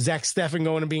 Zach Steffen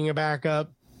going to being a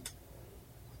backup.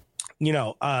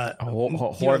 Horvath,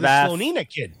 the Slonina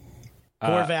kid,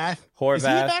 Horvath. Is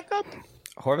he a backup?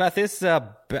 Horvath is.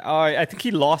 I think he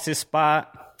lost his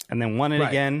spot and then won it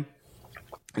again.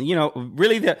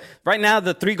 Really, right now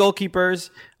the 3 goalkeepers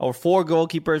or 4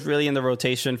 goalkeepers really in the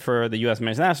rotation for the U.S.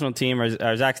 men's national team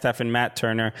are Zach Steffen, Matt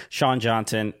Turner, Sean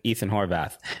Johnson, Ethan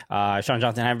Horvath. Sean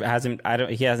Johnson hasn't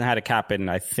had a cap in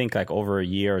I think like over a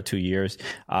year or 2 years.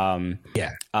 Played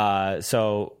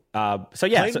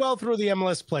well through the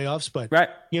MLS playoffs, but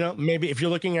maybe if you're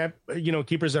looking at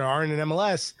keepers that aren't in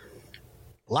MLS,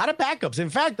 a lot of backups. In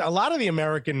fact, a lot of the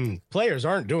American players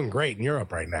aren't doing great in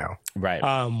Europe right now, right?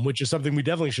 Which is something we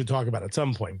definitely should talk about at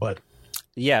some point. But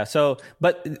this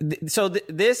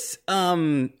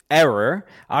error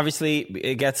obviously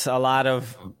it gets a lot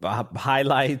of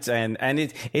highlights, and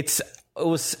it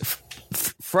was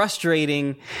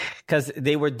frustrating because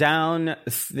they were down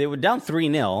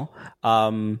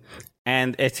 3-0,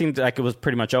 and it seemed like it was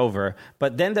pretty much over.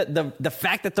 But then the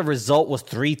fact that the result was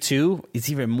 3-2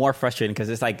 is even more frustrating because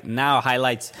it's like now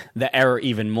highlights the error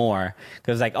even more.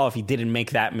 Because like, if he didn't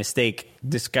make that mistake,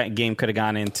 this game could have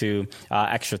gone into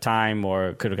extra time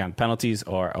or could have gone penalties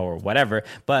or whatever.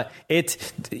 But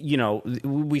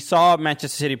we saw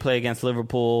Manchester City play against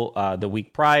Liverpool the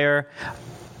week prior.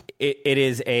 It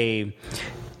is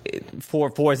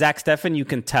for Zach Steffen, you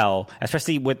can tell,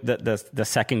 especially with the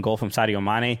second goal from Sadio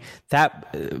Mane,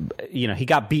 that he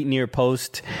got beat near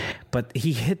post, but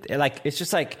he hit it's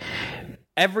just like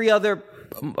every other.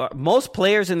 Most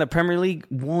players in the Premier League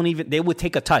they would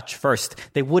take a touch first.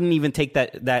 They wouldn't even take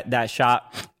that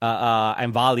shot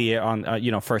and volley it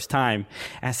on first time.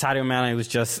 And Sadio Mane was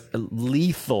just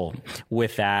lethal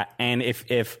with that. And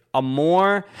if a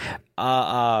more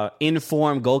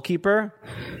informed goalkeeper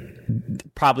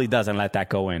probably doesn't let that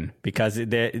go in, because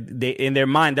they in their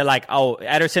mind they're like,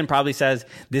 Ederson probably says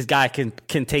this guy can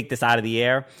take this out of the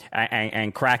air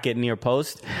and crack it near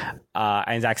post,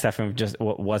 and Zach Steffen just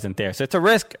wasn't there. So it's a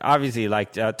risk, obviously,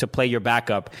 to play your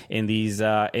backup in these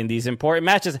important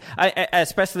matches,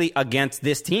 especially against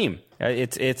this team.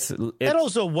 It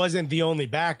also wasn't the only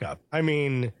backup. I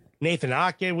mean, Nathan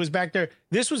Ake was back there.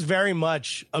 This was very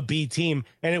much a B team,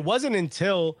 and it wasn't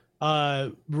until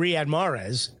Riyad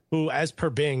Mahrez, who, as per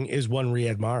Bing, is one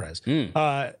Riyad Mahrez.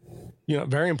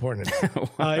 Very important.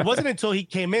 It wasn't until he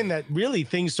came in that really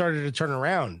things started to turn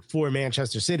around for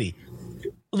Manchester City.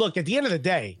 Look, at the end of the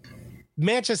day,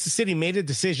 Manchester City made a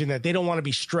decision that they don't want to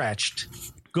be stretched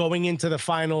going into the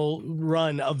final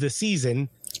run of the season.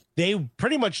 They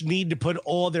pretty much need to put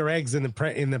all their eggs in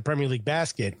the Premier League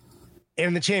basket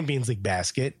and the Champions League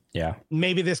basket. Yeah.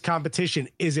 Maybe this competition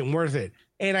isn't worth it.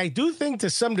 And I do think to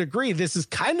some degree, this is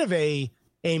kind of a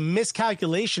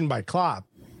miscalculation by Klopp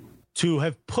to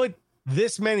have put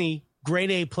this many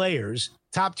grade A players,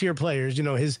 top tier players,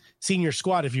 his senior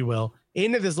squad, if you will,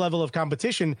 into this level of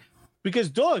competition, because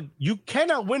Doug, you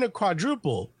cannot win a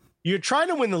quadruple. You're trying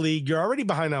to win the league. You're already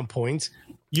behind on points.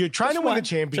 You're trying to win the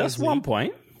Champions League. Just 1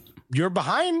 point. You're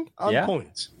behind on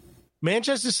points.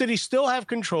 Manchester City still have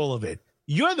control of it.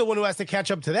 You're the one who has to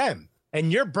catch up to them,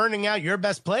 and you're burning out your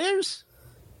best players.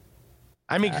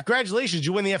 I mean, congratulations.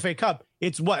 You win the FA Cup.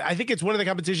 I think it's one of the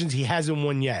competitions he hasn't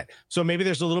won yet. So maybe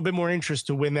there's a little bit more interest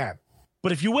to win that.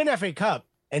 But if you win FA Cup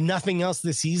and nothing else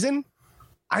this season,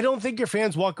 I don't think your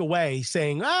fans walk away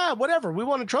saying, whatever, we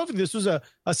won a trophy. This was a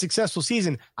successful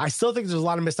season. I still think there's a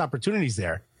lot of missed opportunities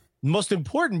there. Most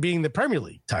important being the Premier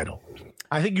League title.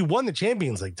 I think you won the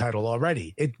Champions League title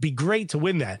already. It'd be great to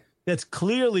win that. That's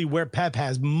clearly where Pep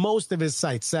has most of his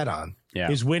sights set on,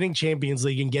 is winning Champions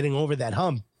League and getting over that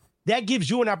hump. That gives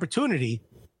you an opportunity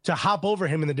to hop over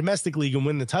him in the domestic league and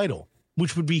win the title,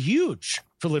 which would be huge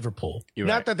for Liverpool.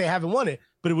 Not that they haven't won it,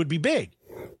 but it would be big.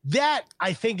 That,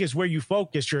 I think, is where you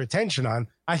focus your attention on.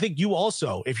 I think you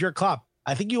also, if you're Klopp,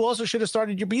 I think you also should have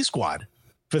started your B squad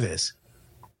for this.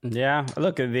 Yeah,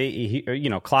 look,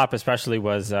 Klopp especially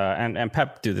was, and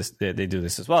Pep do this. They do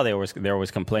this as well. They're always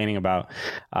complaining about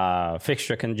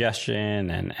fixture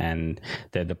congestion and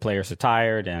the players are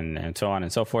tired and so on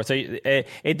and so forth. So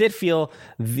it did feel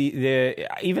the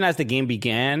even as the game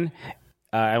began,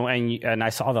 and I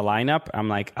saw the lineup, I'm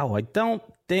like, I don't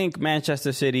think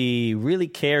Manchester City really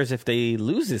cares if they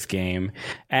lose this game,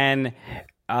 and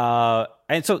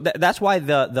so that's why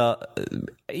the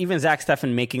even Zach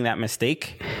Steffen making that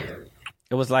mistake,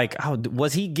 it was like,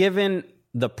 was he given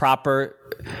the proper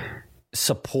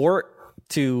support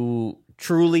to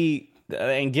truly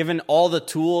and given all the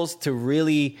tools to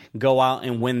really go out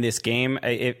and win this game?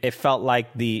 It felt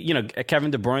like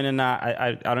Kevin De Bruyne and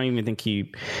I don't even think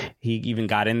he even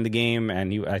got in the game,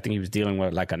 and I think he was dealing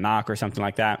with like a knock or something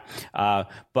like that.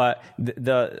 But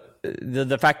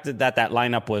the fact that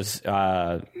lineup was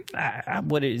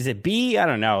what is it, B? I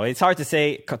don't know. It's hard to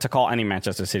say to call any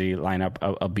Manchester City lineup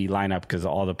a B lineup because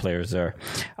all the players are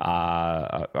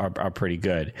pretty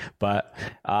good, but.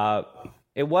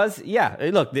 It was,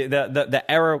 look, the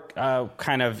error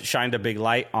kind of shined a big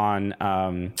light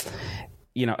on,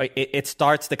 it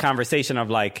starts the conversation of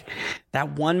like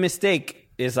that one mistake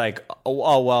is like,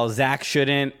 well, Zach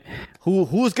shouldn't,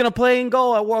 who's going to play and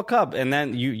go at World Cup? And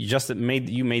then you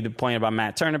made the point about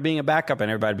Matt Turner being a backup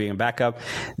and everybody being a backup.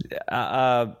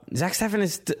 Zach Steffen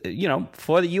is,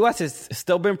 for the U.S. has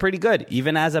still been pretty good,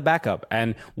 even as a backup.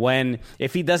 And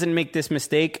if he doesn't make this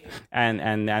mistake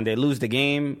and they lose the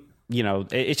game,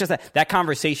 it's just that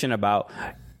conversation about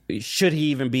should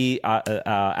he even be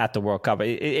at the World Cup.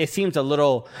 It seems a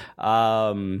little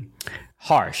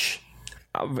harsh.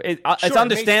 It's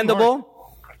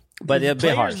understandable, but a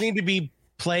bit harsh. Players need to be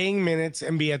playing minutes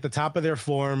and be at the top of their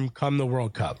form come the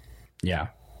World Cup. Yeah.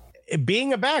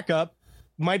 Being a backup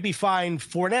might be fine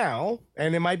for now,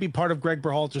 and it might be part of Greg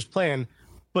Berhalter's plan,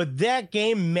 but that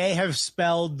game may have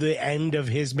spelled the end of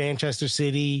his Manchester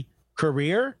City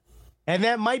career. And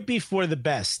that might be for the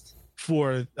best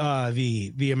for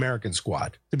the American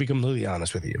squad, to be completely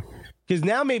honest with you. Because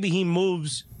now maybe he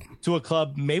moves to a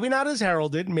club, maybe not as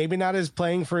heralded, maybe not as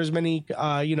playing for as many,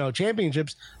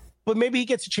 championships, but maybe he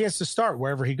gets a chance to start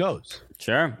wherever he goes.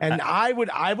 Sure. And I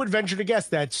would venture to guess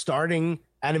that starting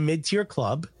at a mid-tier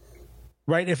club,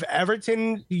 right? If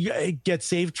Everton gets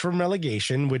saved from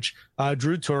relegation, which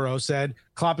Drew Turo said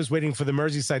Klopp is waiting for the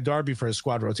Merseyside derby for his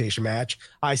squad rotation match.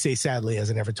 I say sadly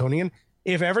as an Evertonian.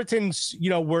 If Everton's,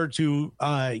 were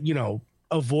to,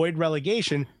 avoid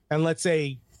relegation, and let's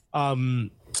say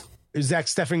Zach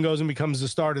Steffen goes and becomes the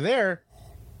starter there,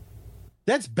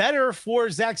 that's better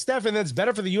for Zach Steffen. That's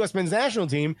better for the U.S. men's national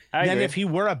team than if he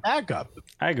were a backup.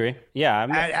 I agree. Yeah,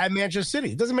 at Manchester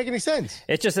City, it doesn't make any sense.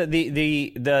 It's just that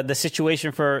the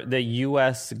situation for the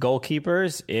U.S.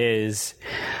 goalkeepers is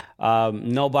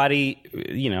nobody,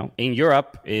 in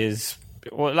Europe is.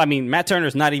 Well, I mean, Matt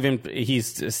Turner's not even,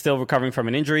 he's still recovering from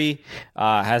an injury,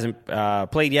 hasn't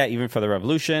played yet, even for the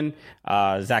Revolution.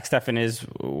 Zach Steffen is,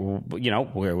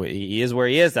 where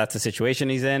he is. That's the situation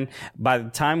he's in. By the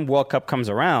time World Cup comes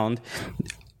around,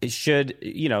 should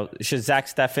Zach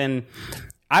Steffen,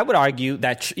 I would argue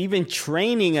that even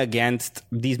training against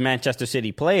these Manchester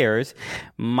City players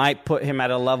might put him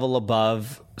at a level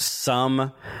above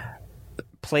some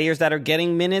players that are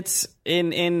getting minutes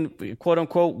in quote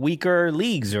unquote weaker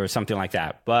leagues or something like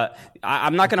that. But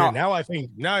I'm not going to. Now I think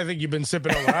you've been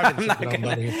sipping on what I've been sipping on,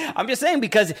 buddy. I'm just saying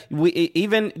because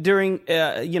even during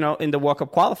in the World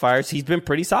Cup qualifiers, he's been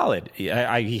pretty solid.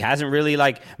 He hasn't really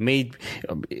made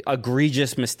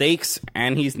egregious mistakes,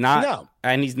 and he's not. No.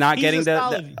 And he's not getting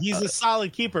he's a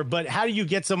solid keeper. But how do you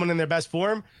get someone in their best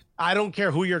form? I don't care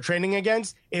who you're training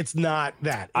against. It's not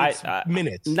that. It's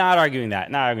minutes. Not arguing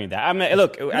that. I mean,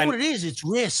 look. You know what it is? It's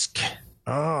risk.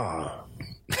 Oh.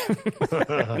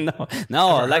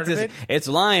 no, Alexis, it's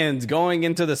lions going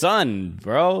into the sun,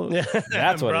 bro.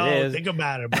 That's what it is. Think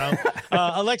about it, bro.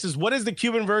 Alexis, what is the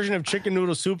Cuban version of chicken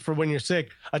noodle soup for when you're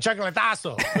sick? A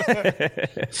chocolatazo.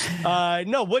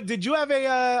 No, what did you have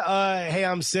hey,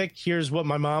 I'm sick. Here's what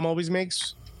my mom always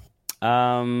makes.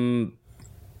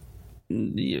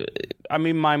 I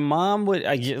mean, my mom would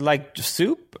like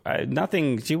soup.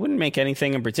 Nothing. She wouldn't make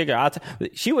anything in particular.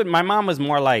 She would. My mom was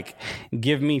more like,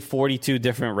 give me 42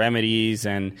 different remedies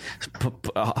and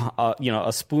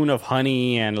a spoon of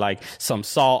honey and like some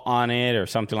salt on it or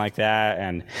something like that.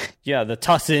 And yeah, the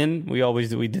tussin. We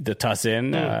did the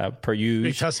tussin per usual.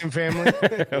 Big tussin family.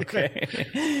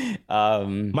 Okay.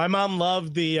 My mom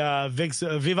loved the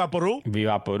Vicks Viva Peru.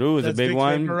 Viva Peru is a big Vicks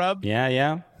one. Vapor Rub.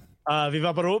 Yeah.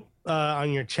 Viva Peru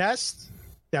on your chest.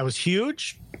 That was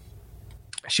huge.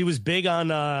 She was big on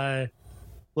hot,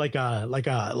 what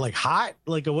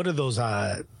are those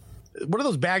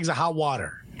bags of hot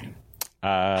water?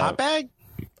 Hot bag?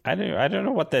 I don't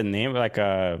know what the name, like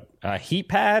a heat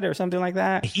pad or something like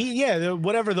that.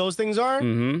 Whatever those things are.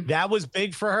 Mm-hmm. That was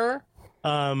big for her.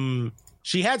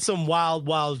 She had some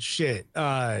wild shit.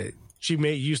 She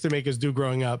used to make us do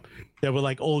growing up that were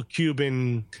like old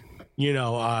Cuban,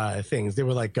 things. They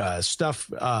were like stuff,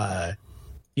 that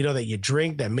you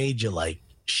drink that made you like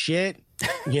shit,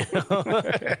 and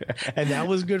that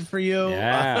was good for you.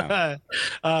 Yeah.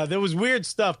 There was weird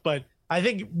stuff, but I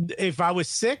think if I was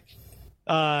sick,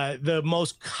 the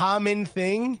most common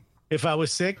thing if I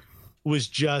was sick was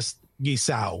just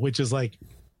guisao, which is like,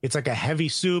 it's like a heavy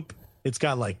soup. It's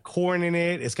got like corn in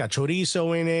it. It's got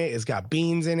chorizo in it. It's got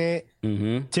beans in it.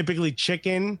 Mm-hmm. Typically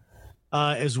chicken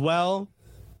as well.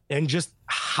 And just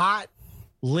hot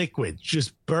liquid.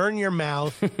 Just burn your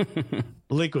mouth.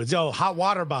 Liquids. Hot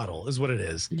water bottle is what it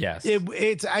is. Yes.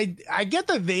 I get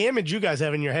the image you guys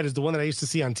have in your head is the one that I used to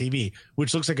see on TV,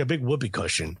 which looks like a big whoopee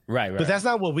cushion. Right. But that's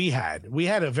not what we had. We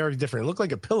had a very different, it looked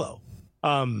like a pillow.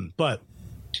 But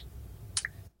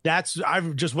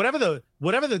I've just whatever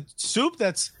the soup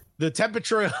that's the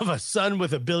temperature of a sun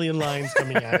with a billion lines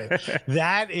coming at it.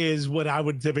 That is what I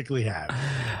would typically have.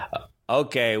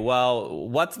 Okay, well,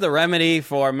 what's the remedy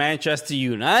for Manchester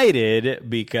United?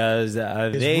 Because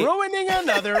it's ruining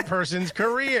another person's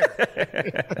career.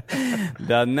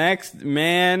 The next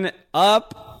man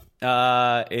up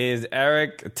is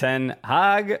Erik ten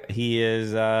Hag. He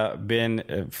has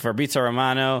been, Fabrizio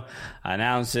Romano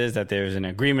announces that there's an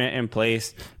agreement in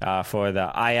place for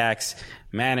the Ajax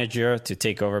manager to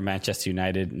take over Manchester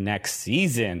United next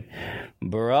season.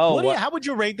 Bro, how would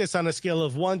you rate this on a scale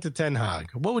of 1 to 10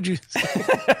 Hag? What would you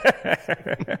say?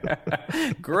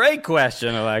 Great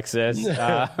question, Alexis.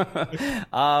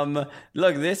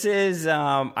 Look, this is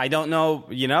I don't know,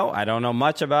 I don't know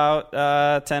much about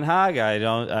Ten Hag.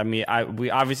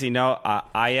 We obviously know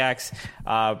Ajax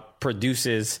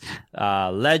produces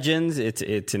legends.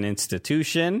 It's an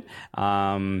institution.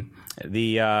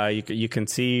 You can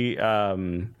see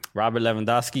Robert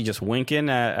Lewandowski just winking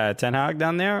at Ten Hag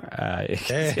down there.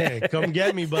 Hey, come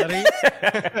get me, buddy.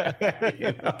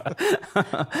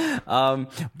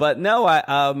 But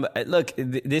no, look,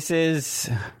 this is.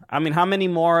 I mean, how many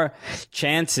more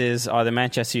chances are the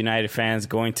Manchester United fans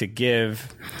going to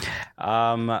give?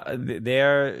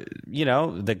 They're,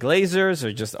 the Glazers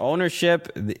or just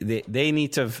ownership. They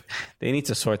need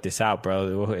to sort this out,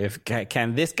 bro.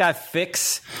 Can this guy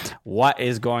fix what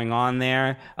is going on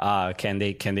there? Can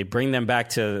they bring them back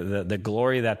to the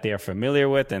glory that they are familiar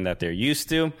with and that they're used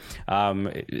to?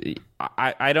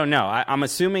 I don't know. I'm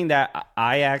assuming that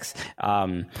Ajax,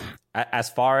 as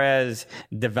far as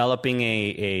developing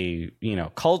a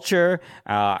culture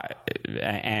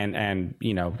and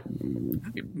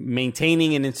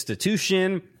maintaining an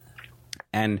institution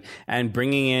and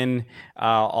bringing in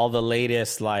all the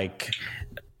latest, like,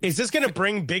 is this going to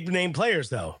bring big name players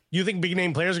though? You think big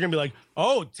name players are going to be like,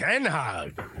 oh, Ten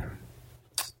Hag?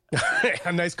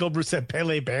 A nice Cobra said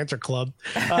Pele Banter Club.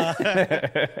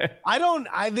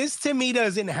 This to me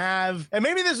doesn't have, and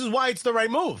maybe this is why it's the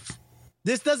right move.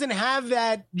 This doesn't have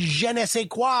that je ne sais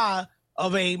quoi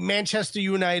of a Manchester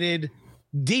United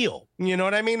deal. You know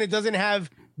what I mean? It doesn't have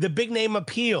the big name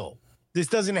appeal. This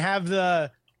doesn't have the,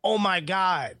 oh my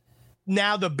God,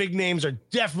 now the big names are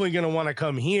definitely going to want to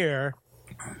come here.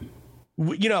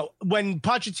 When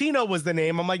Pochettino was the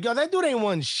name, I'm like, yo, that dude ain't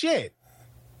won shit.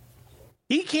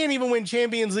 He can't even win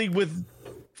Champions League with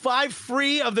 5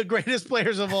 free of the greatest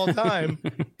players of all time.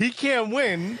 He can't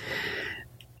win.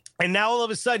 And now all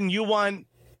of a sudden you want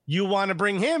to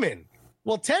bring him in.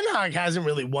 Well, Ten Hag hasn't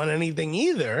really won anything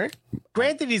either.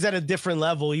 Granted, he's at a different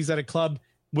level. He's at a club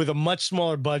with a much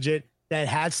smaller budget that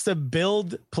has to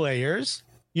build players.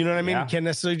 You know what I mean? Yeah. Can't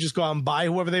necessarily just go out and buy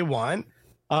whoever they want.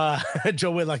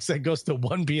 Joe Whitlock said goes to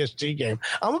one PSG game.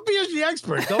 I'm a PSG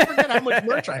expert. Don't forget how much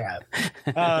merch I have.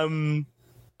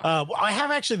 I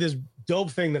have actually this dope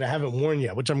thing that I haven't worn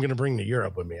yet, which I'm going to bring to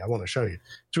Europe with me. I want to show you.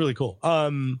 It's really cool.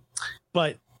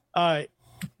 But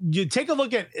you take a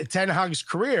look at Ten Hag's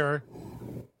career.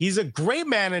 He's a great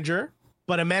manager,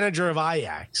 but a manager of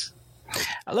Ajax.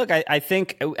 Look, I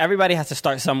think everybody has to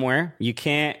start somewhere. You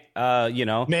can't,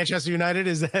 Manchester United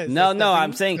is that? No,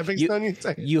 I'm saying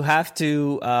you have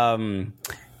to,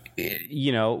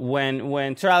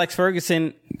 when Sir Alex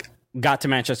Ferguson got to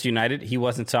Manchester United, he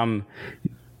wasn't some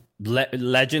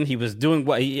legend. He was doing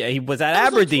what he was at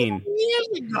Aberdeen. Years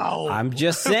ago. I'm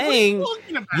just saying,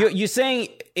 you're saying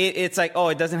it's like, oh,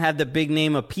 it doesn't have the big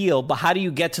name appeal, but how do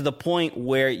you get to the point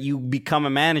where you become a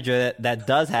manager that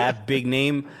does have big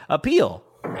name appeal?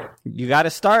 You got to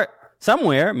start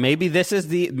somewhere. Maybe this is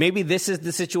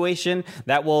the situation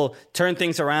that will turn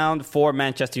things around for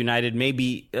Manchester United.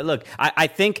 Maybe look, I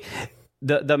think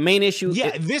the main issue.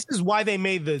 Yeah, this is why they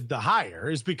made the hire,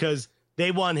 is because they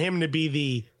want him to be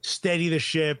the steady the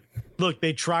ship. Look,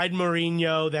 they tried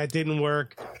Mourinho. That didn't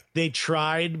work. They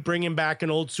tried bringing back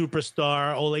an old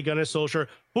superstar, Ole Gunnar Solskjaer,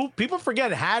 who people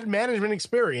forget had management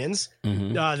experience.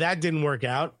 That didn't work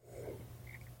out.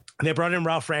 They brought in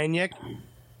Ralph Rangnick.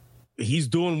 He's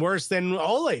doing worse than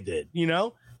Ole did,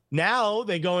 Now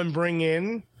they go and bring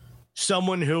in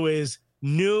someone who is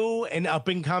new and up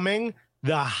and coming,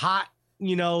 the hot,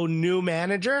 new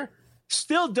manager.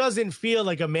 Still doesn't feel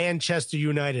like a Manchester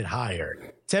United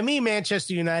hire. To me,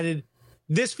 Manchester United,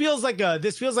 this feels like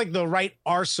the right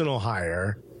Arsenal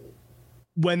hire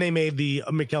when they made the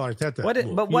Mikel Arteta.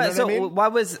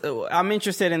 I'm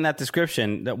interested in that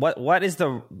description. What was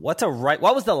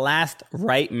the last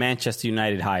right Manchester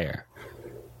United hire?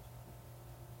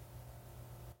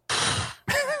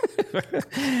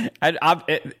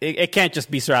 It can't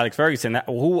just be Sir Alex Ferguson.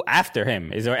 Who after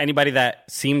him? Is there anybody that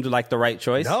seemed like the right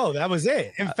choice? No, that was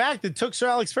it. In fact, it took Sir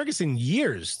Alex Ferguson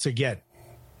years to get.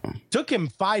 Took him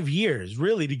 5 years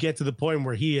really to get to the point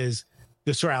where he is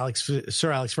the Sir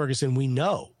Alex Ferguson we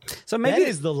know. So maybe that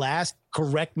is the last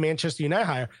correct Manchester United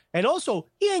hire. And also,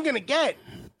 he ain't gonna get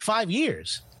 5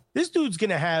 years. This dude's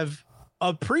gonna have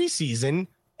a preseason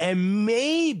and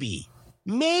maybe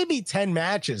 10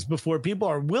 matches before people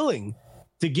are willing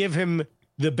to give him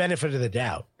the benefit of the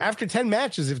doubt. After 10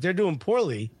 matches, if they're doing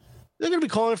poorly, they're going to be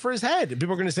calling for his head.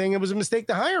 People are going to say it was a mistake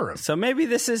to hire him. So maybe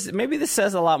this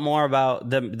says a lot more about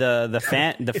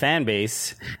the fan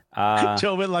base.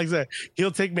 Joe Witt likes that.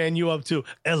 He'll take Man U up to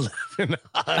 11.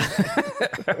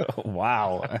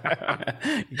 Wow,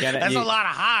 that's a lot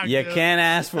of hog. You can't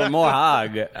ask for more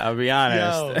hog. I'll be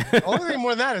honest. The only thing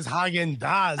more than that is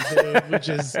Häagen-Dazs, dude, which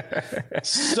is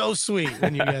so sweet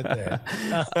when you get there.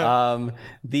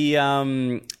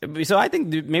 So I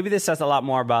think maybe this says a lot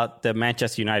more about the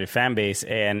Manchester United fan base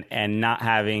and not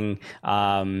having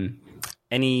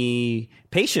any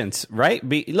patience, right?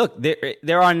 Look,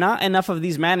 there are not enough of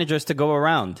these managers to go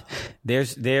around.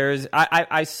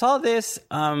 I saw this,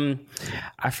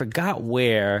 I forgot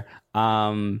where,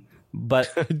 but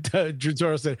Drew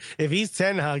Toro said, if he's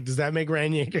 10 hog, does that make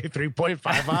Rangnick a 3.5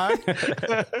 hog?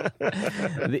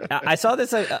 I saw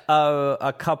this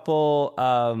a couple,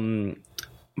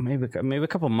 maybe a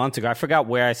couple months ago. I forgot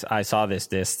where I saw this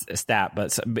stat,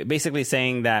 but basically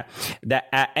saying that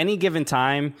at any given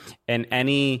time in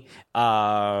any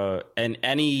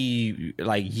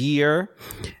like year,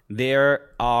 there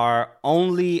are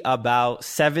only about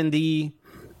 70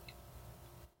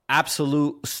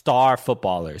 absolute star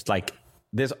footballers. Like,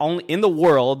 there's only in the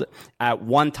world at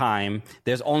one time,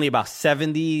 there's only about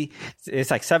 70,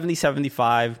 it's like 70,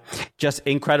 75 just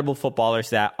incredible footballers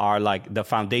that are like the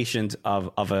foundations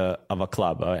of a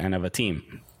club and of a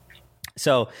team.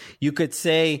 So you could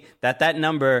say that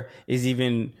number is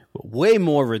even way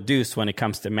more reduced when it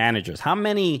comes to managers. How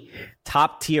many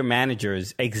top tier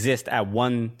managers exist at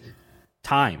one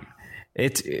time?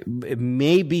 It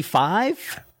may be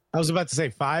 5. I was about to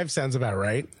say 5 sounds about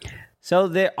right. So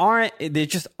there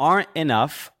just aren't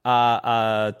enough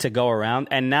to go around,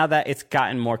 and now that it's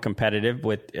gotten more competitive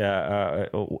within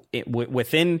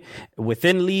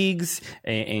leagues,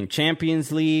 in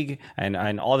Champions League,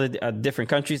 and all the different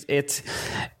countries, it's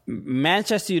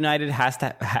Manchester United has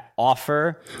to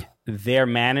offer their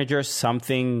managers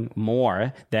something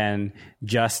more than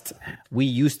just we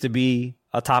used to be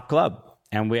a top club.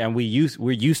 And we're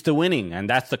used to winning, and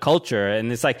that's the culture.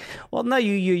 And it's like, well, no,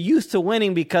 you're used to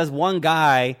winning because one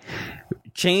guy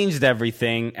changed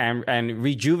everything and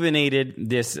rejuvenated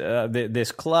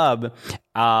this club,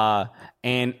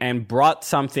 and brought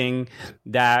something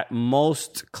that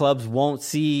most clubs won't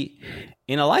see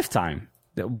in a lifetime.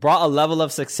 Brought a level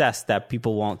of success that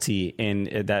people won't see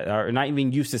that are not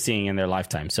even used to seeing in their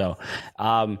lifetime. So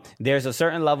there's a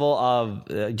certain level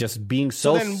of just being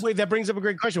so. Then wait, that brings up a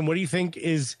great question. What do you think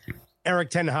is Erik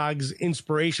ten Hag's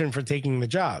inspiration for taking the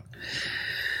job?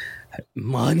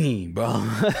 Money, bro.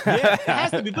 Yeah, it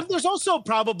has to be. But there's also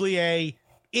probably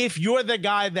if you're the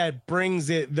guy that brings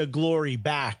the glory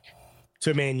back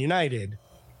to Man United,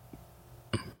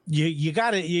 you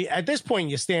got to, at this point,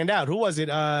 you stand out. Who was it?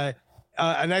 A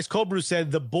nice cold brew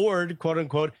said the board, quote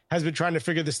unquote, has been trying to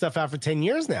figure this stuff out for 10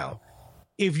 years now.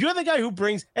 If you're the guy who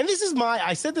brings, and this is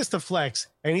I said this to Flex,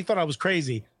 and he thought I was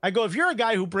crazy. I go, if you're a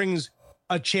guy who brings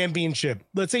a championship,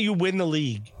 let's say you win the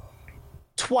league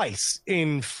twice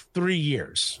in 3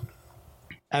 years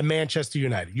at Manchester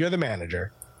United, you're the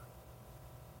manager.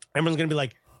 Everyone's going to be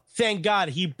like, thank God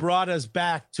he brought us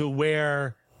back to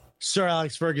where Sir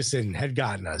Alex Ferguson had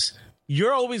gotten us.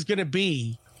 You're always going to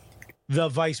be the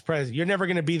vice president. You're never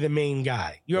going to be the main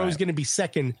guy. You're always going to be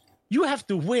second. You have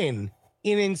to win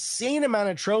an insane amount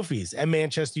of trophies at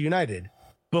Manchester United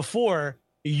before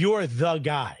you're the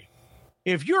guy.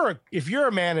 If you're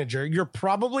a manager, you're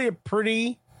probably a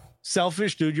pretty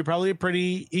selfish dude. You're probably a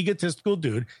pretty egotistical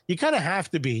dude. You kind of have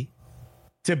to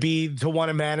want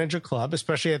to manage a club,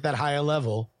 especially at that higher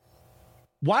level.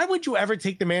 Why would you ever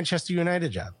take the Manchester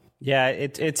United job? Yeah,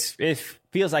 it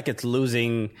feels like it's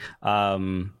losing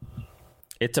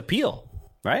its appeal,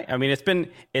 right? I mean,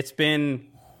 it's been.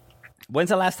 When's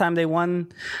the last time they won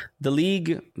the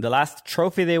league? The last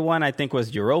trophy they won, I think,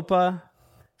 was Europa,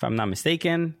 if I'm not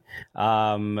mistaken.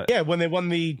 Yeah, when they won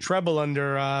the treble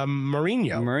under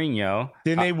Mourinho.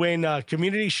 Then they win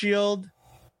Community Shield,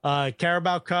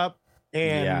 Carabao Cup,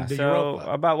 and the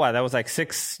Europa. About what? That was like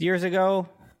 6 years ago,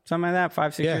 something like that,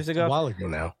 5-6 years ago. A while ago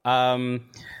now.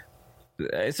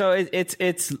 So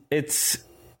it's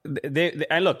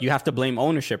and look, you have to blame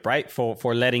ownership, right,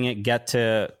 for letting it get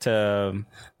to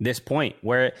this point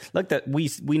where look that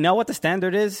we know what the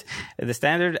standard is. The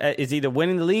standard is either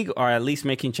winning the league or at least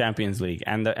making Champions League,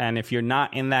 and if you're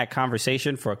not in that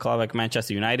conversation for a club like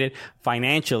Manchester United,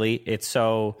 financially it's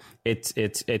so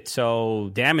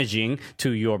damaging to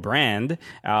your brand,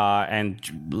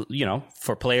 and you know,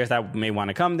 for players that may want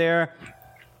to come there.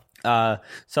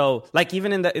 So like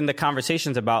even in the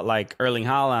conversations about like Erling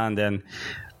Haaland, and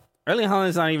Erling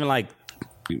Haaland's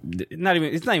it's not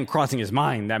even crossing his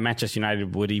mind that Manchester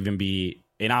United would even be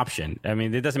an option. I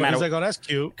mean, it doesn't matter. He's like, oh, that's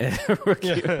cute.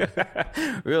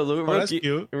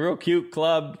 Real cute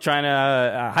club trying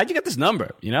to. How'd you get this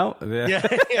number? You know?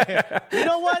 Yeah. You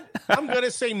know what? I'm gonna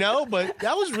say no, but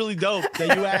that was really dope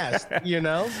that you asked. You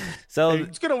know, so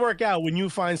it's gonna work out when you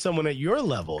find someone at your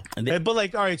level. But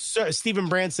like, all right, Stephen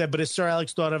Brandt said, but is Sir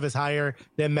Alex thought of as higher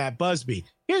than Matt Busby?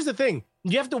 Here's the thing.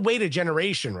 You have to wait a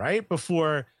generation, right?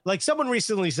 Before, like, someone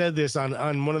recently said this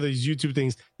on one of these YouTube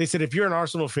things. They said, if you're an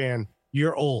Arsenal fan,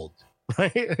 you're old,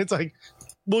 right? It's like,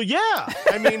 well, yeah.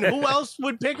 I mean, who else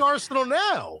would pick Arsenal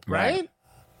now, right?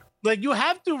 Like, you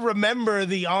have to remember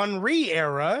the Henry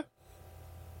era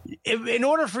in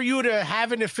order for you to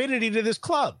have an affinity to this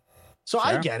club. So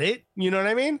sure. I get it. You know what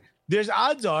I mean? There's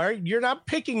odds are you're not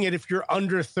picking it if you're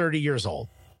under 30 years old,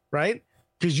 right?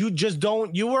 Because you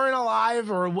weren't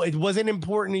alive, or it wasn't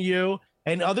important to you.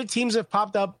 And other teams have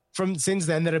popped up from since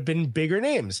then that have been bigger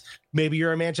names. Maybe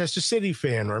you're a Manchester City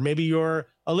fan, or maybe you're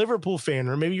a Liverpool fan,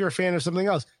 or maybe you're a fan of something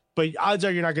else. But odds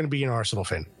are you're not going to be an Arsenal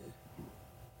fan.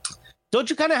 Don't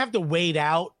you kind of have to wait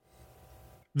out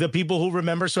the people who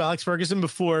remember Sir Alex Ferguson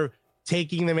before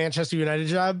taking the Manchester United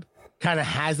job? Kind of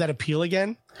has that appeal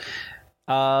again?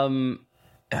 I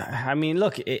mean,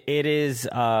 look, it is...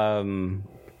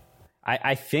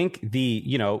 I think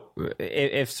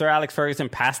if Sir Alex Ferguson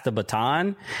passed the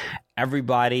baton,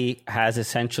 everybody has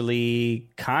essentially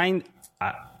kind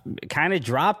of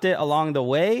dropped it along the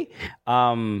way.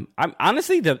 I'm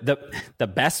honestly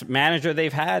the best manager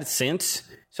they've had since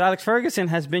Sir Alex Ferguson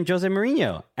has been Jose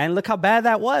Mourinho, and look how bad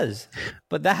that was.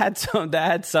 But that had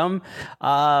some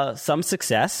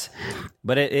success.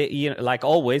 But it like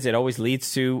always, it always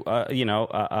leads to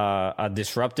a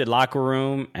disrupted locker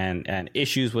room and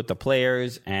issues with the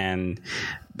players and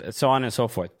so on and so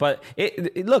forth. But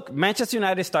look, Manchester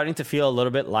United is starting to feel a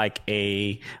little bit like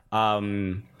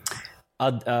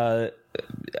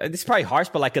it's probably harsh,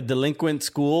 but like a delinquent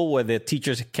school where the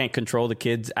teachers can't control the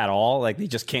kids at all. Like they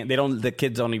just can't. The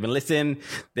kids don't even listen.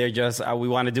 They're just we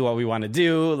want to do what we want to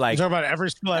do. Like you're talking about every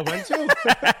school I went to.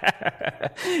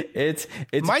 it's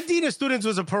my dean of students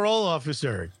was a parole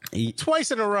officer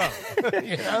twice in a row.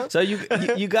 You know? So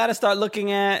you got to start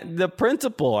looking at the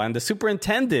principal and the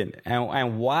superintendent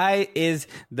and why is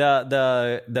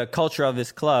the culture of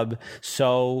this club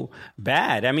so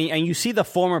bad? I mean, and you see the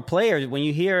former players when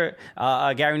you hear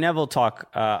Gary Neville talk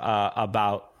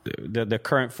about the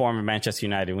current form of Manchester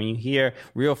United. When you hear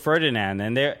Rio Ferdinand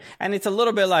and it's a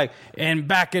little bit like, and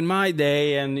back in my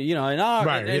day, and in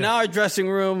our dressing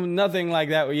room, nothing like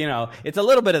that. It's a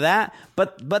little bit of that,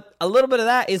 but a little bit of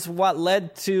that is what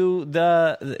led to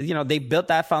they built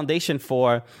that foundation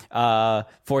for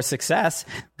success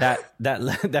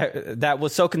that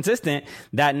was so consistent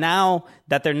that now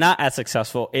that they're not as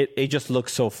successful, it just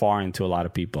looks so foreign to a lot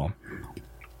of people.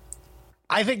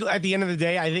 I think at the end of the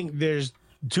day, I think there's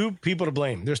two people to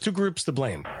blame. There's two groups to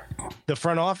blame. The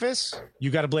front office,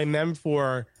 you got to blame them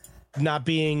for not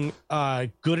being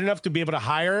good enough to be able to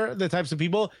hire the types of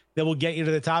people that will get you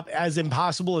to the top, as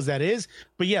impossible as that is.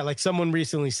 But yeah, like someone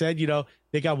recently said,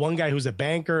 they got one guy who's a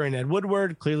banker, and Ed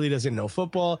Woodward clearly doesn't know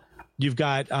football. You've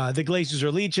got the Glazers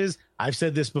or Leeches. I've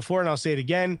said this before, and I'll say it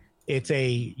again. It's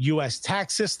a U.S.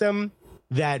 tax system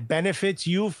that benefits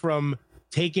you from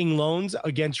taking loans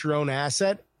against your own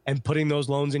asset and putting those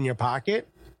loans in your pocket.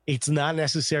 It's not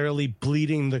necessarily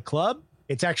bleeding the club.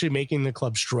 It's actually making the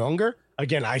club stronger.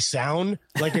 Again, I sound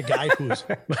like a guy who's,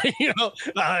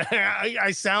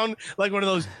 I sound like one of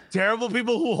those terrible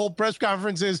people who hold press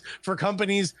conferences for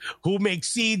companies who make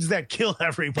seeds that kill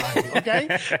everybody.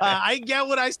 Okay. I get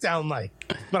what I sound like,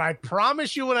 but I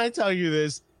promise you when I tell you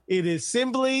this, it is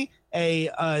simply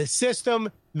a system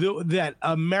that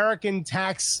American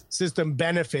tax system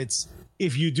benefits.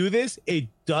 If you do this, it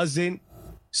doesn't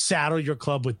saddle your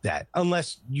club with debt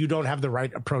unless you don't have the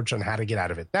right approach on how to get out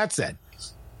of it. That's it.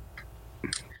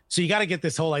 So you got to get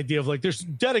this whole idea of like, there's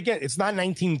debt again. It's not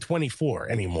 1924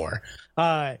 anymore.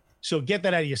 So get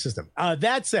that out of your system.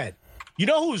 That said,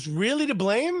 who's really to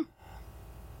blame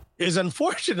is,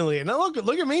 unfortunately, and look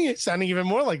at me, it's sounding even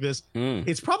more like this.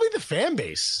 It's probably the fan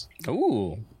base.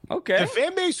 Ooh, okay. The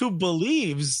fan base who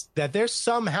believes that they're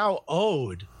somehow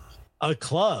owed a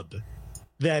club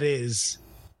that is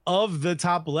of the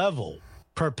top level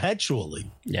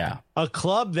perpetually. Yeah. A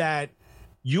club that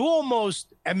you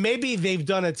almost, and maybe they've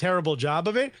done a terrible job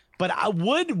of it, but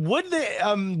would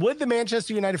the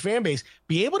Manchester United fan base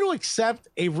be able to accept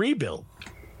a rebuild?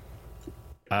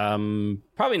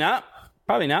 Probably not.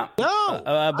 No,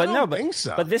 I don't think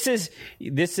so. But this is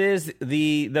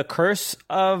the curse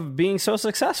of being so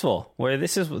successful, where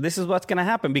this is what's going to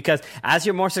happen, because as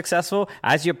you're more successful,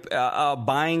 as you're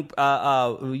buying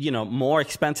more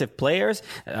expensive players,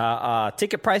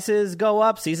 ticket prices go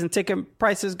up, season ticket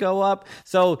prices go up.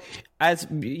 So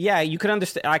you could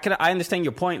understand. I understand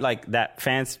your point, like that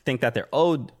fans think that they're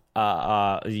owed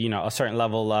a certain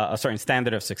level, a certain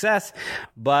standard of success,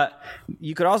 but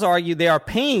you could also argue they are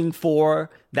paying for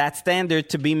that standard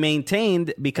to be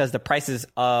maintained because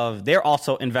they're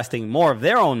also investing more of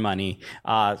their own money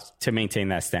to maintain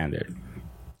that standard.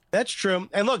 That's true.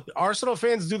 And look, Arsenal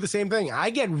fans do the same thing. I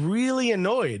get really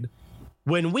annoyed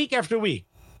when week after week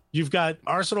you've got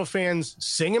Arsenal fans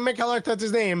singing Mikel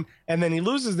Arteta's name, and then he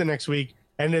loses the next week.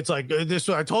 And it's like,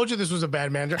 I told you this was a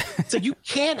bad manager. It's like, you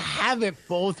can't have it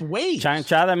both ways. You can't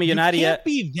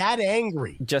be that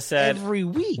angry just said, every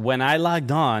week. When I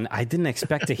logged on, I didn't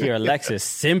expect to hear Alexis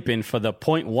simping for the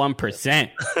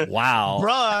 0.1%. Wow.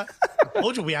 Bruh, I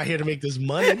told you we out here to make this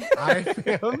money.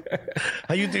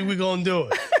 How you think we going to do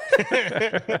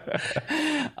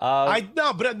it?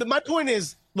 But my point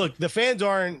is, look, the fans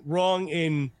aren't wrong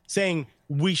in saying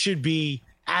we should be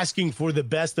asking for the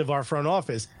best of our front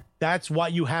office. That's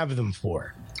what you have them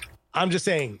for. I'm just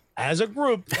saying, as a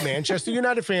group, Manchester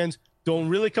United fans don't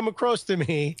really come across to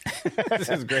me. This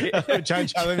is great.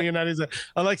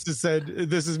 Alexis said,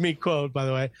 this is me quote, by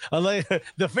the way.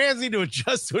 The fans need to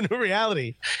adjust to a new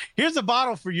reality. Here's a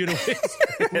bottle for you to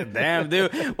win. Damn,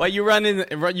 dude. What, you running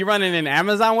an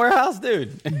Amazon warehouse,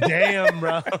 dude? Damn,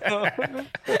 bro.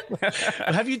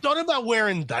 Have you thought about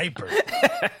wearing diapers?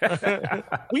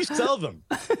 We sell them.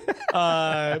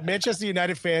 Manchester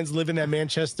United fans live in that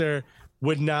Manchester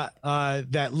would not,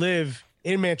 that live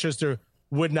in Manchester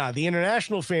would not. The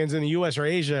international fans in the U.S. or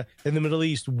Asia and the Middle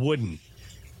East wouldn't.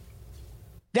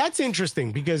 That's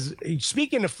interesting because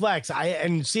speaking of Flex,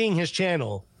 and seeing his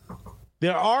channel,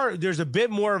 there's a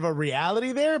bit more of a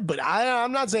reality there, but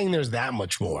I'm not saying there's that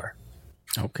much more.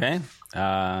 Okay.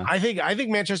 I think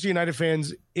Manchester United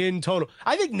fans in total,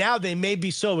 I think now they may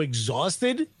be so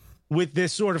exhausted with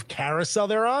this sort of carousel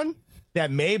they're on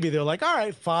that maybe they're like, all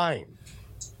right, fine.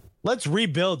 Let's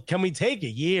rebuild. Can we take a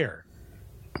year?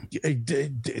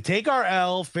 Take our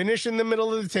L, finish in the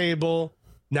middle of the table,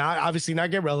 obviously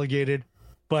not get relegated,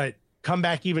 but come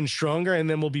back even stronger, and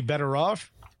then we'll be better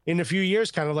off in a few years,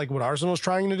 kind of like what Arsenal's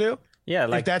trying to do. Yeah,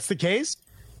 like if that's the case,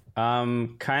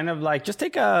 Kind of like just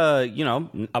take a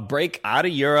break out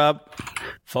of Europe,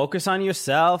 focus on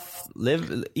yourself,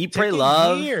 live, eat, pray,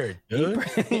 love. Weird, dude.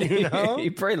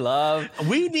 Eat, pray, love.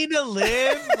 We need to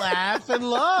live, laugh, and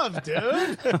love,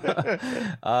 dude.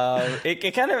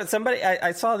 It kind of somebody.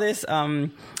 I saw this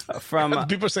from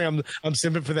people saying I'm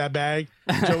simping for that bag.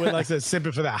 Joe Wood likes to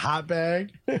simping for that hot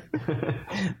bag.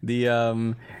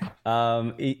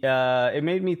 It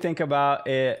made me think about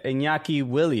Iñaki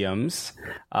Williams.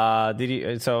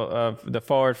 The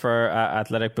forward for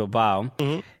Athletic Bilbao.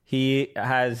 Mm-hmm. He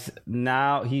has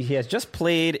just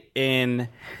played in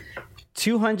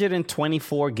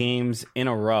 224 games in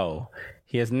a row.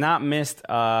 He has not missed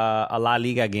a La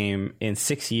Liga game in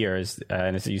 6 years.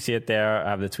 And so you see it there.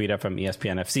 I have the tweet up from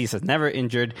ESPN FC. It says, never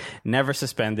injured, never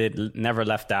suspended, never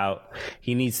left out.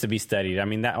 He needs to be studied. I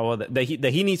mean, that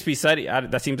he needs to be studied,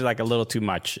 that seems like a little too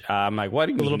much. I'm like, what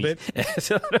do you mean? A little bit.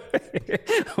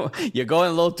 You're going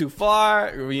a little too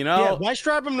far, Yeah, why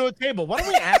strap him to a table? Why don't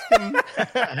we ask him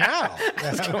how?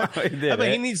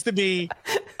 He needs to be,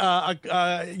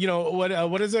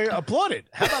 what is it? Applauded.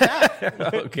 How about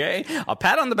that? Okay. A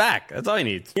pat on the back. That's all he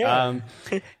needs. Yeah.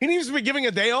 He needs to be giving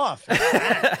a day off.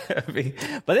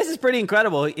 But this is pretty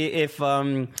incredible. If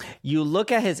you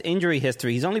look at his injury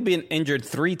history, he's only been injured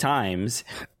 3 times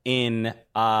and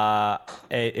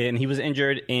he was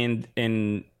injured in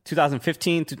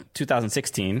 2015 to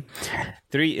 2016.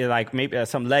 3, like maybe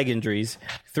some leg injuries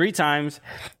 3 times.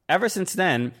 Ever since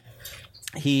then,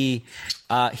 he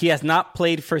has not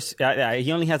played for.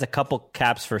 He only has a couple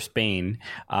caps for Spain,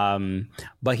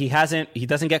 but he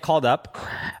doesn't get called up.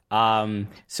 Athletic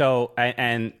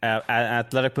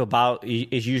Bilbao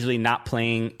is usually not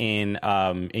playing in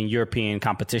European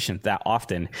competitions that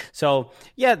often. So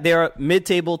yeah, they're a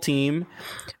mid-table team,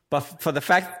 but for the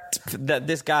fact that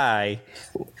this guy.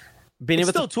 It's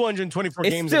still 224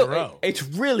 games in a row. It's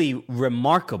really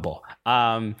remarkable.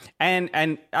 And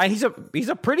he's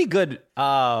a pretty good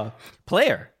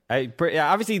player.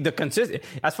 Obviously,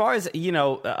 as far as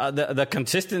the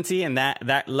consistency and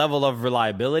that level of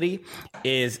reliability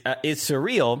is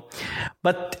surreal.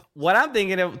 But what I'm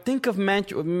thinking of,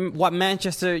 what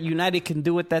Manchester United can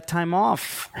do with that time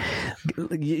off.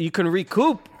 You can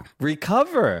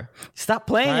recover, stop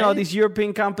playing all these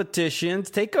European competitions,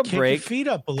 take a break, your feet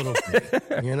up a little bit.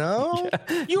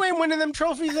 You ain't winning them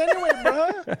trophies anyway, bro.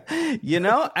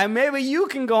 And maybe you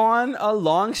can go on a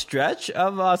long stretch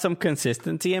of some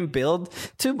consistency and build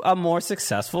to a more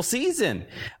successful season.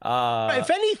 If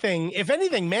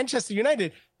anything, Manchester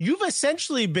United, you've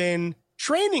essentially been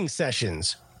training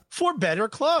sessions for better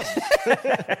clubs.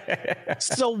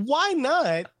 So why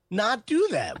not do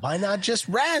that? Why not just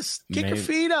rest? Kick your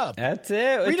feet up. That's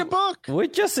it. Read a book. We're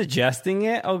just suggesting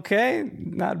it. Okay,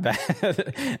 not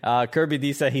bad. Kirby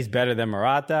D said he's better than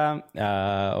Morata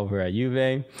over at Juve.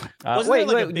 Wait,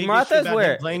 Morata's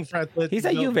where? He's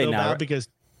at Juve now, because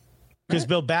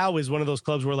Bilbao is one of those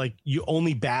clubs where you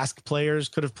only Basque players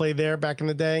could have played there back in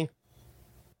the day.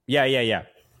 Yeah.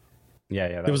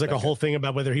 There was a whole thing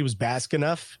about whether he was Basque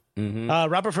enough. Mm-hmm.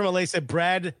 Robert from LA said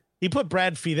he put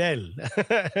Brad Fidel.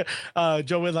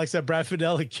 Joe Whitlock said Brad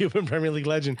Fidel, a Cuban Premier League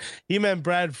legend. He meant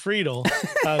Brad Friedel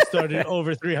started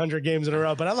over 300 games in a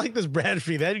row. But I like this Brad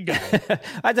Fidel guy.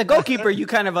 As a goalkeeper, you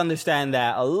kind of understand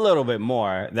that a little bit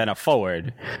more than a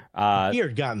forward.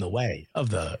 Beard got in the way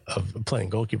of playing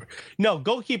goalkeeper. No,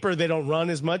 goalkeeper, they don't run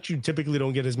as much. You typically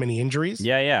don't get as many injuries.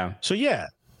 Yeah. So, yeah.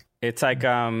 It's like...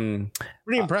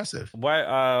 pretty impressive.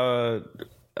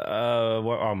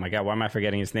 Oh my God! Why am I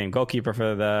forgetting his name? Goalkeeper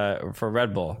for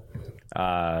Red Bull.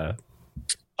 Why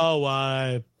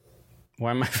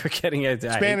am I forgetting it?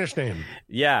 Spanish name.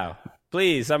 Yeah,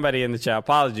 please, somebody in the chat.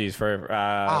 Apologies for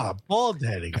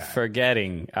bald-headed guy.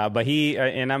 Forgetting. But he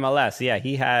in MLS,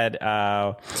 he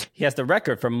has the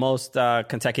record for most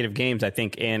consecutive games. I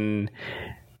think in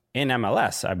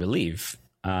MLS, I believe,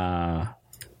 if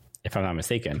I'm not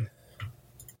mistaken.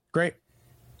 Great.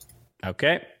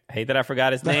 Okay. I hate that I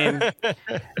forgot his name.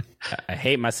 I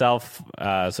hate myself.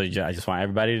 So I just want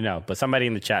everybody to know. But somebody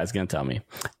in the chat is going to tell me.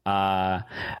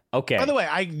 Okay. By the way,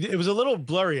 it was a little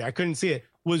blurry. I couldn't see it.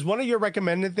 Was one of your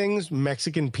recommended things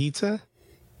Mexican pizza?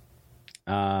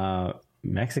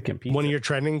 Mexican pizza. One of your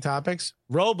trending topics?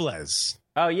 Robles.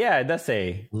 Oh, yeah. It does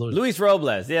say Luis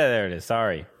Robles. Yeah, there it is.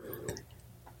 Sorry.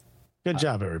 Good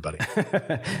job, everybody.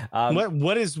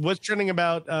 What's trending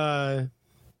about...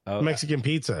 Mexican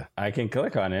pizza. I can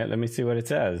click on it. Let me see what it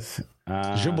says.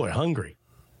 Is your boy hungry?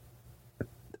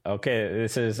 Okay,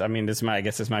 I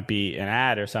guess this might be an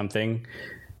ad or something,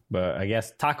 but I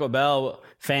guess Taco Bell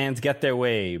fans get their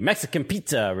way. Mexican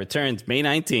pizza returns May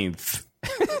 19th.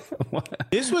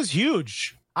 This was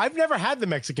huge. I've never had the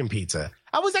Mexican pizza.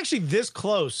 I was actually this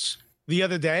close the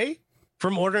other day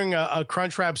from ordering a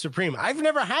Crunchwrap Supreme. I've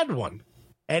never had one.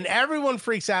 And everyone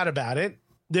freaks out about it.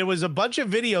 There was a bunch of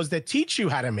videos that teach you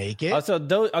how to make it. So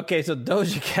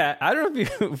Doja Cat, I don't know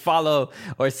if you follow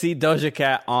or see Doja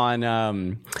Cat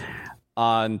on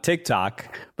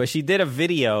TikTok, but she did a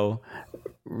video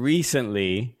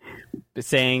recently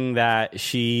saying that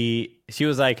she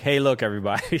was like, hey, look,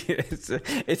 everybody.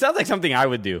 It sounds like something I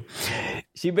would do.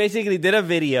 She basically did a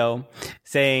video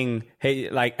saying, hey,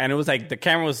 like, and it was like the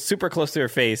camera was super close to her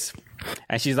face.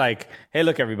 And she's like, hey,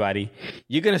 look, everybody,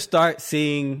 you're going to start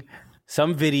seeing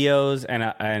some videos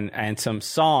and some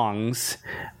songs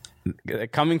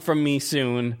coming from me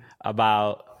soon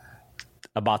about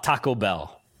Taco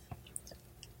Bell.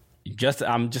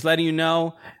 I'm just letting you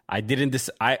know,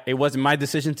 it wasn't my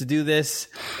decision to do this.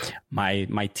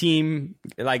 My team,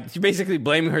 like, she's basically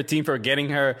blaming her team for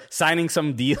signing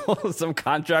some deal, some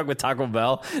contract with Taco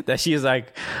Bell that she is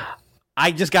like,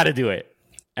 I just got to do it.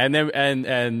 And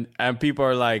then and people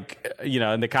are like,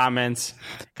 in the comments,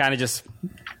 kind of just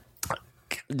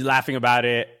laughing about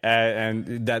it,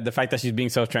 and the fact that she's being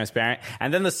so transparent.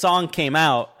 And then the song came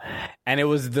out, and it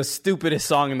was the stupidest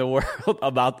song in the world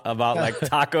about like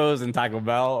tacos and Taco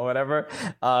Bell or whatever.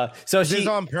 So she's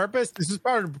on purpose. This is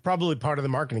probably part of the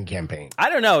marketing campaign. I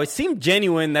don't know. It seemed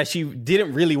genuine that she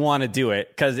didn't really want to do it,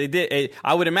 because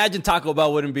I would imagine Taco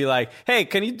Bell wouldn't be like, "Hey,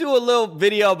 can you do a little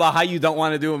video about how you don't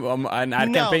want to do an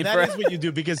ad campaign for it?" That is what you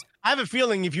do, because I have a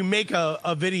feeling if you make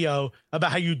a video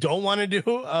about how you don't want to do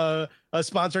a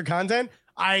sponsored content,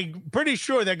 I'm pretty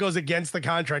sure that goes against the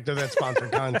contract of that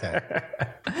sponsored content.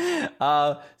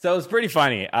 So it's pretty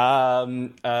funny. You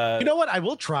know what? I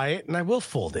will try it and I will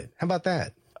fold it. How about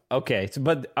that? Okay,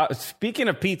 but speaking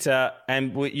of pizza,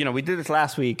 and we did this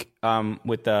last week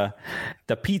with the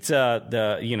pizza,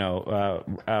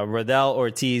 Rodel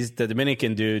Ortiz, the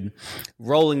Dominican dude,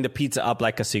 rolling the pizza up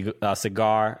like a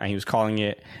cigar, and he was calling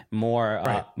it more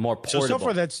portable. So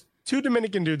far, that's two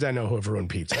Dominican dudes I know who have ruined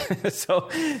pizza.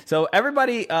 so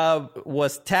everybody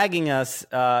was tagging us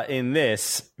in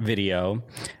this video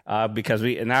because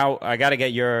I got to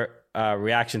get your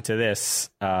reaction to this,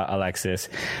 Alexis.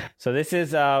 So this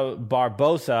is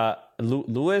Barbosa,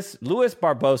 Luis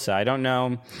Barbosa. I don't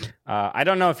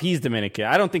know if he's Dominican.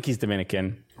 I don't think he's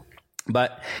Dominican,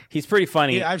 but he's pretty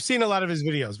funny. Yeah, I've seen a lot of his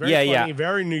videos. Very funny,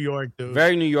 very New York dude.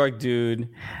 Very New York dude.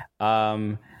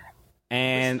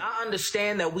 And listen, I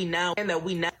understand that we now.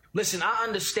 Listen, I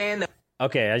understand that.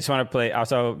 Okay, I just want to play.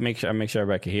 Also, make sure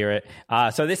everybody can hear it.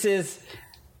 So this is.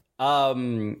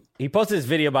 He posted this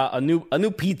video about a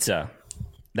new pizza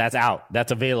that's out,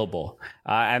 that's available,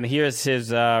 and here's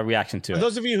his reaction to it. For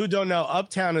those of you who don't know,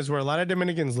 Uptown is where a lot of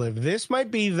Dominicans live. This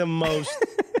might be the most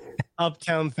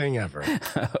Uptown thing ever.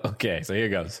 Okay, so here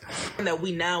goes. That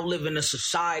we now live in a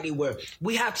society where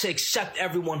we have to accept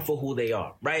everyone for who they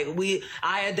are, right?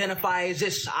 I identify as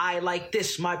this, I like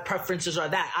this, my preferences are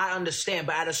that. I understand,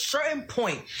 but at a certain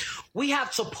point, we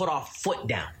have to put our foot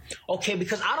down, okay?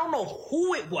 Because I don't know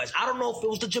who it was. I don't know if it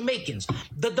was the Jamaicans,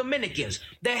 the Dominicans,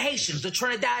 the Haitians, the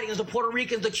Trinidadians, the Puerto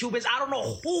Ricans, the Cubans. I don't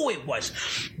know who it was,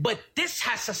 but this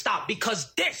has to stop,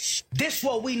 because this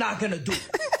what we not gonna do.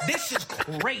 This is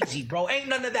crazy, bro. Ain't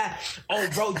none of that, oh,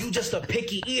 bro, you just a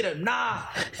picky eater. Nah,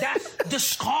 that's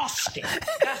disgusting.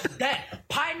 That's that.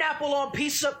 Pineapple on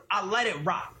pizza, I let it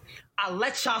rock. I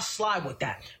let y'all slide with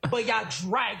that. But y'all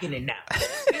dragging it now.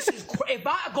 This is if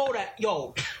I go to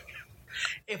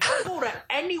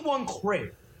anyone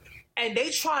crib and they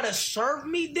try to serve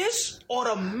me this,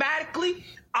 automatically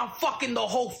I'm fucking the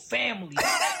whole family.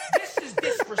 This is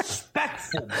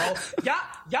disrespectful, bro.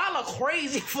 Y'all are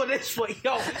crazy for this one,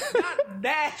 yo. Y'all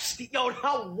nasty, yo.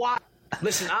 How wild.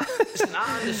 Listen,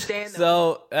 I understand.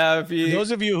 So, for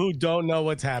those of you who don't know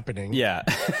what's happening,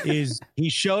 is he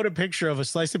showed a picture of a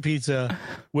slice of pizza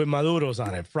with maduros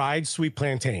on it, fried sweet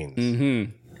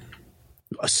plantains,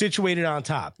 situated on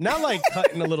top. Not like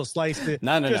cutting a little slice,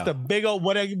 just a big old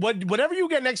whatever you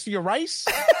get next to your rice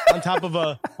on top of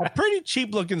a pretty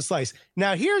cheap looking slice.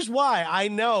 Now, here's why I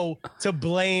know to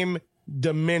blame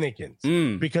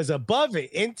Dominicans, because above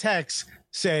it in text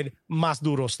said "más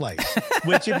duro slice,"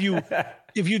 which if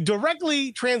you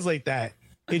directly translate that,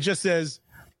 it just says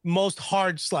most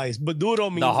hard slice. But duro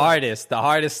means the hardest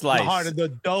slice. The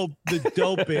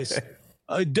dopest.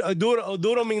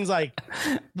 Duro means like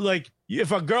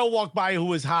if a girl walked by who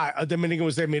was hot, a Dominican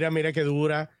would say "mira que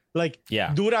dura." Like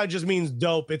dura just means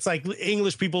dope. It's like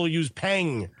English people use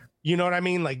peng. You know what I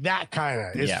mean? Like that kind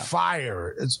of is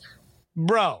fire. It's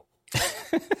bro.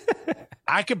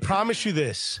 I can promise you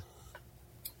this.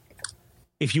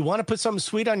 If you want to put something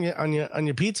sweet on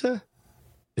your pizza,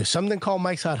 There's something called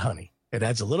Mike's Hot Honey. It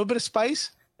adds a little bit of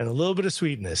spice and a little bit of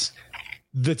sweetness.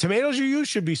 The tomatoes you use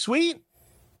should be sweet,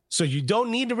 so you don't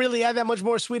need to really add that much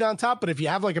more sweet on top. But if you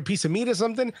have like a piece of meat or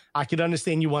something, I could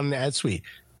understand you wanting to add sweet.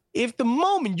 If the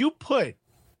moment you put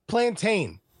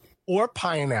plantain or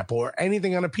pineapple or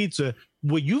anything on a pizza,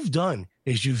 what you've done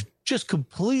is you've just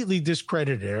completely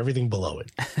discredited everything below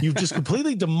it. You've just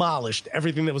completely demolished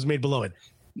everything that was made below it.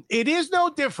 It is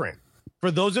no different for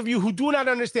those of you who do not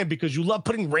understand because you love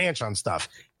putting ranch on stuff.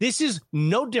 This is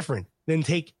no different than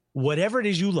take whatever it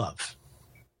is you love.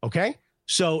 Okay?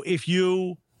 So if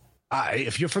you're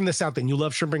from the South and you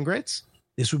love shrimp and grits,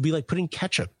 this would be like putting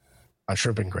ketchup on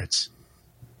shrimp and grits.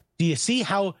 Do you see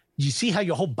how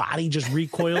your whole body just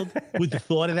recoiled with the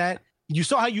thought of that? You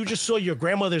saw how you just saw your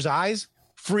grandmother's eyes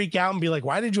freak out and be like,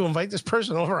 why did you invite this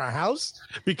person over our house?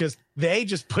 Because they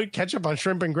just put ketchup on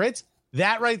shrimp and grits.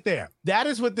 That right there. That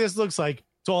is what this looks like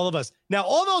to all of us. Now,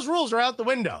 all those rules are out the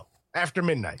window after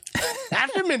midnight.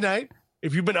 After midnight,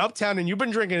 if you've been uptown and you've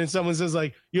been drinking and someone says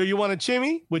like, yo, you want a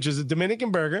chimmy, which is a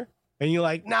Dominican burger, and you're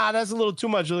like, nah, that's a little too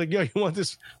much. You're like, yo, you want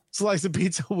this slice of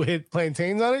pizza with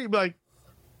plantains on it? You'd be like,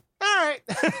 all right.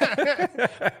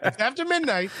 It's after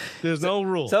midnight. There's no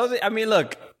rules. So, I mean,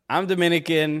 look, I'm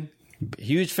Dominican,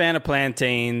 huge fan of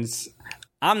plantains.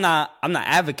 I'm not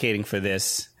advocating for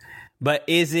this, but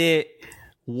is it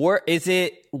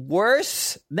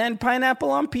worse than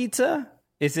pineapple on pizza?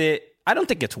 I don't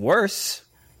think it's worse.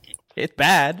 It's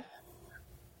bad.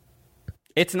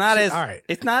 It's not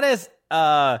as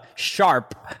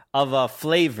sharp of a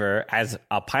flavor as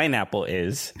a pineapple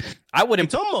is.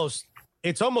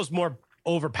 It's almost more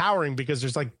overpowering because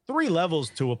there's like 3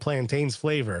 levels to a plantain's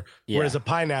flavor, whereas a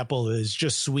pineapple is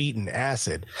just sweet and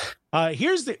acid. All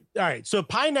right. So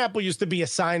pineapple used to be a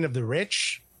sign of the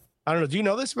rich. I don't know. Do you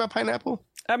know this about pineapple?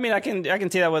 I mean, I can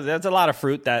see that there's a lot of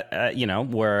fruit that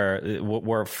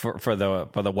were for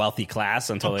the wealthy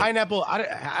class until pineapple.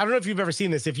 I don't know if you've ever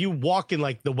seen this. If you walk in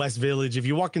like the West Village, if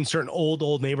you walk in certain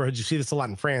old neighborhoods, you see this a lot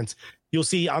in France. You'll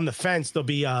see on the fence there'll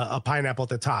be a pineapple at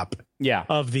the top.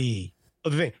 Of the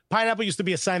thing. Pineapple used to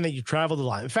be a sign that you traveled a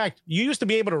lot. In fact, you used to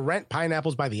be able to rent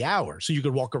pineapples by the hour so you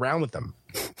could walk around with them.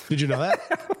 Did you know that?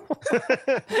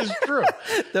 It's true.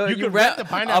 So you could rent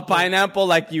a pineapple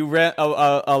like you rent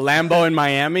a Lambo in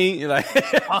Miami. Like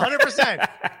 100%.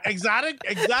 Exotic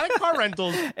car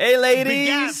rentals. Hey,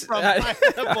 ladies.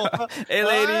 Hey,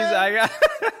 ladies. I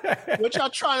got. What y'all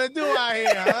trying to do out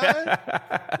here, huh?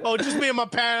 Oh, just me and my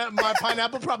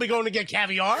pineapple probably going to get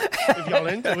caviar if y'all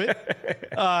into it.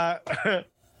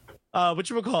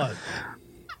 Whatchamacallit?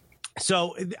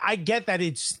 So I get that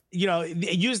it's,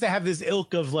 it used to have this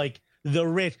ilk of like the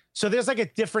rich. So there's like a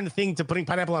different thing to putting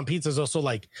pineapple on pizza is also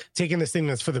like taking this thing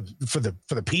that's for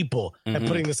the people and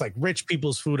putting this like rich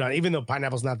people's food on, even though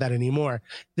pineapple's not that anymore.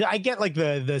 I get like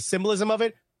the symbolism of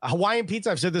it. Hawaiian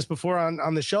pizza, I've said this before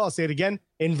on the show. I'll say it again.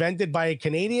 Invented by a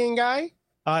Canadian guy,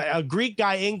 a Greek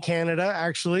guy in Canada,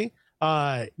 actually.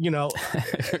 It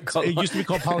used to be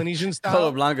called Polynesian style.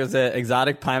 Colo Blanco's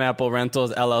Exotic Pineapple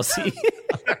Rentals LLC.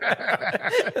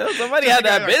 Somebody had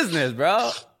that business,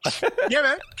 bro. Yeah,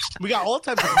 man. We got all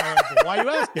types of pineapple. Why are you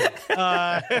asking?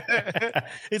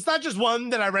 It's not just one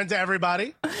that I rent to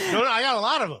everybody. No, I got a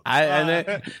lot of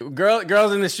them.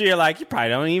 Girls in the street are like, you probably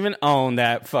don't even own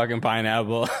that fucking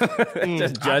pineapple.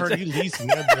 Just I heard you leasing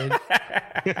that,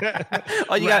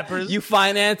 you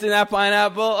financing that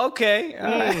pineapple? Okay.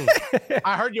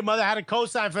 I heard your mother had a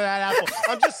cosign for that apple.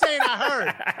 I'm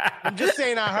just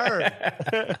saying I heard.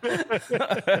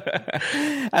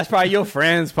 That's probably your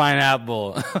friend's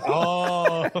pineapple.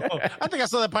 Oh, I think I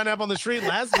saw that pineapple on the street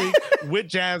last week with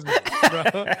Jasmine,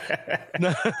 bro.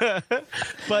 No.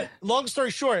 But long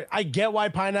story short, I get why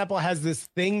pineapple has this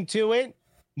thing to it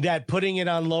that putting it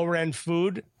on lower end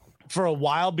food for a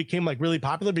while became like really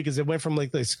popular because it went from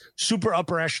like this super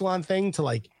upper echelon thing to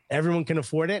like everyone can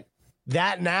afford it.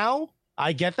 That now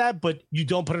I get that, but you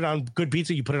don't put it on good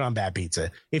pizza. You put it on bad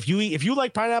pizza. If you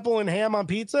like pineapple and ham on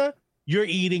pizza, you're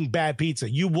eating bad pizza.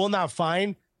 You will not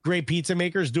find great pizza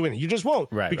makers doing it. You just won't,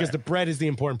 because the bread is the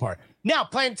important part. Now,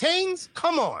 plantains,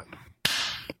 come on.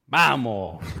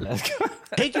 Vamos. Let's go.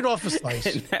 Take it off a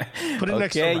slice. Put it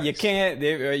next to rice. You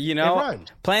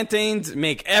can't, plantains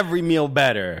make every meal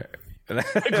better.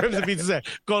 Crimson Pizza said,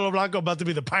 Colo Blanco about to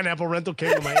be the pineapple rental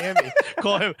king of Miami.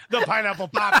 Call him the Pineapple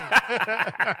Poppy.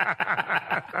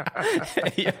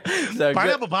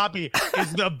 Pineapple Poppy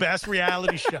is the best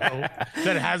reality show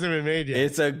that hasn't been made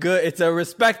yet. It's a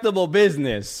respectable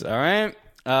business, all right?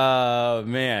 Oh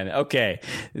man. Okay.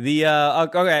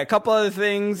 Okay. A couple other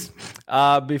things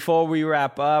before we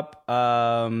wrap up.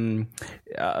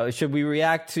 Should we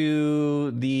react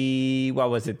to the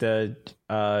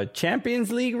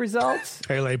Champions League results?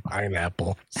 Pele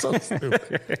pineapple. So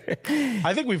stupid.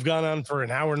 I think we've gone on for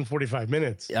an hour and 45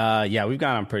 minutes. Yeah, we've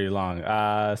gone on pretty long.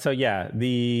 So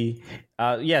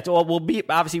we'll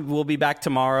be back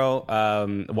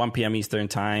tomorrow, 1 p.m. Eastern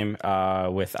time,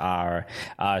 with our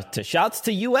shouts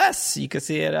to US. You can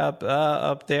see it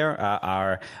up there,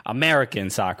 our American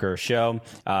soccer show.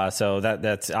 So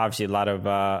that's obviously a lot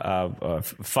of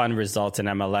fun results in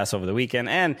MLS over the weekend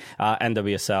and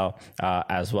NWSL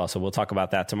as well. So we'll talk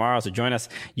about that tomorrow. So join us.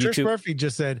 Chris YouTube. Murphy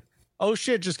just said, "Oh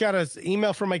shit, just got an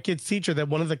email from my kid's teacher that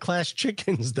one of the class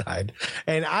chickens died."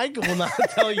 And I will not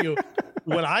tell you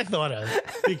what I thought of,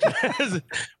 because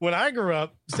when I grew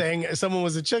up, saying someone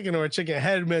was a chicken or a chicken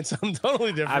head meant something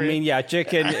totally different. I mean, yeah,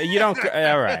 chicken. You don't.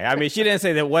 All right. I mean, she didn't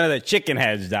say that one of the chicken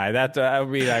heads died. That's I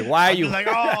would be like, why are you like,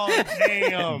 oh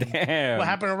damn, damn? What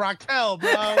happened to Raquel,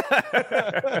 bro?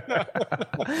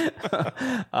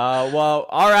 Well,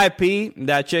 R.I.P.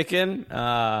 that chicken.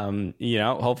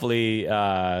 Hopefully,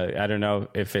 I don't know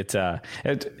if it's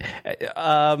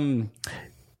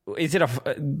is it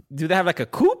do they have like a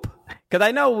coop? Because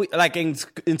I know, like in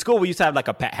school, we used to have like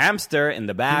a pet hamster in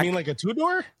the back. You mean like a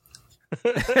two-door?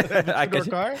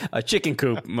 Car? A chicken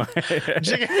coop.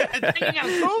 Chicken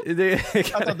coop? I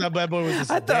thought that bad boy was a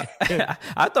sedan.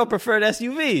 I thought preferred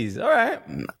SUVs. All right.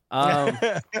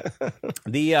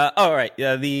 All right.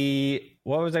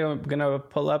 What was I gonna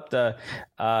pull up? The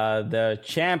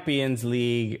Champions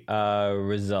League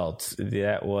results.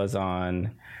 That was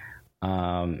on.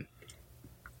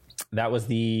 That was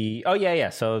the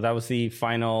So that was the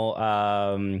final,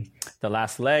 the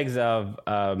last legs of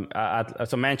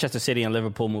so Manchester City and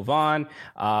Liverpool move on,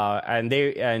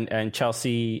 and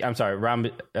Chelsea. I'm sorry, Real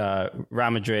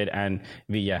Madrid and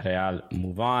Villarreal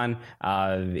move on.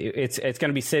 It's going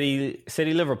to be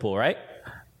City Liverpool, right?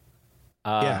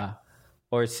 Yeah.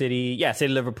 Or City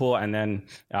Liverpool, and then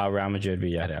Real Madrid,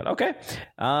 Villarreal. Okay,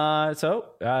 so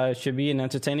should be an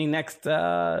entertaining next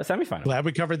semifinal. Glad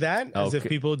we covered that, as if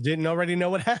people didn't already know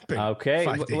what happened. Okay,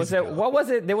 what was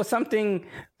it? There was something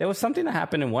that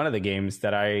happened in one of the games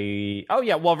that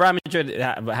Real Madrid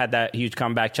had that huge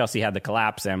comeback. Chelsea had the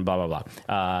collapse, and blah blah blah.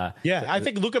 I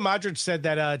think Luka Modric said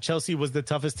that Chelsea was the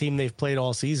toughest team they've played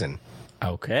all season.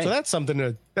 Okay, so that's something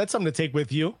to take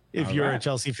with you if you're a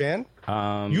Chelsea fan.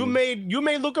 You made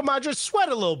Luka Modric sweat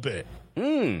a little bit,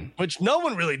 which no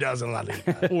one really does in La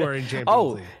Liga or in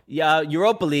Champions League. Yeah,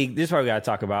 Europa League. This is what we got to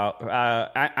talk about.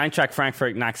 Eintracht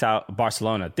Frankfurt knocks out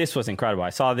Barcelona. This was incredible. I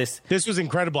saw this. This was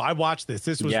incredible. I watched this.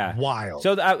 This was wild.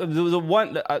 So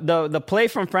the play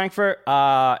from Frankfurt,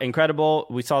 incredible.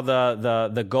 We saw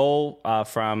the goal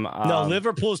from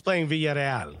Liverpool is playing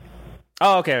Villarreal.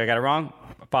 Oh, okay, I got it wrong.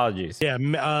 Apologies. Yeah,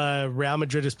 Real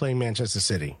Madrid is playing Manchester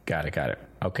City. Got it.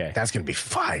 Okay. That's going to be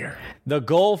fire. The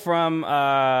goal from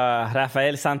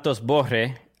Rafael Santos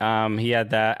Borre, he had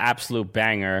the absolute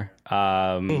banger.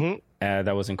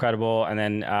 That was incredible. And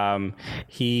then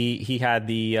he had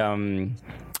the...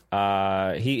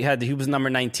 he was number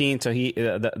 19, so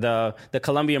the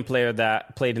Colombian player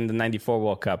that played in the 94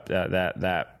 World Cup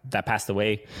that passed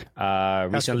away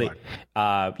recently.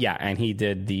 And he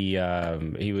did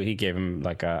he gave him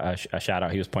like a shout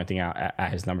out. He was pointing out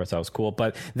at his number, so that was cool.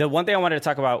 But the one thing I wanted to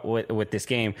talk about with this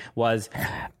game was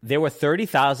there were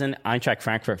 30,000 Eintracht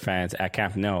Frankfurt fans at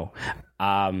Camp Nou.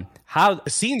 How the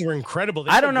scenes were incredible.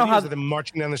 I don't know how them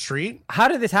marching down the street. How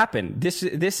did this happen?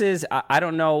 This is I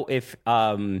don't know if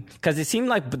because it seemed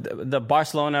like the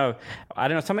Barcelona. I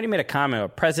don't know. Somebody made a comment, or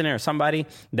president or somebody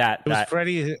that it was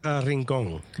Freddy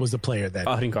Rincon was the player that.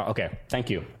 Oh, Rincon. Okay, thank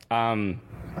you.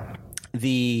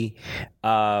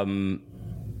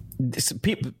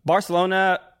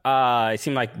 Barcelona. It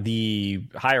seemed like the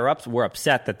higher ups were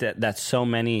upset that so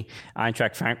many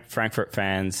Eintracht Frankfurt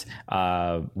fans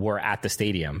were at the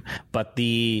stadium, but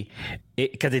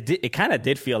because it kind of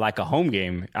did feel like a home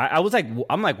game.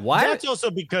 I'm like, why? That's also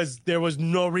because there was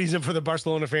no reason for the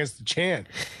Barcelona fans to chant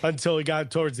until it got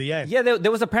towards the end. Yeah,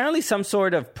 there was apparently some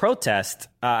sort of protest.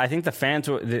 I think the fans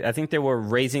they were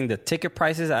raising the ticket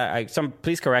prices.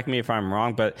 Please correct me if I'm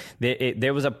wrong, but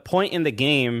there was a point in the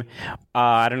game.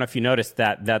 I don't know if you noticed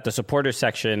that the supporters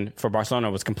section for Barcelona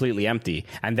was completely empty,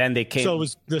 and then they came. So it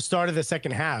was the start of the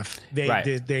second half.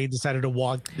 They decided to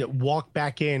walk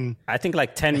back in. I think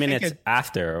like 10 minutes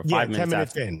after, or 5 minutes 10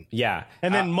 minutes after. in. Yeah.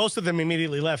 And then most of them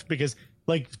immediately left because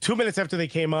like 2 minutes after they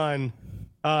came on,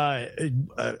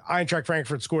 Eintracht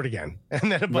Frankfurt scored again,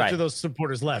 and then a bunch of those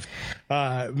supporters left.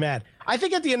 Mad. I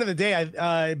think at the end of the day,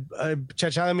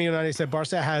 Chachalami United said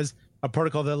Barca has a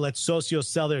protocol that lets socios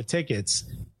sell their tickets,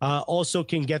 also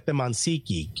can get them on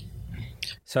SeatGeek.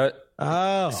 So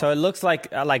it looks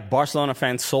like Barcelona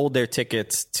fans sold their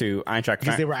tickets to Eintracht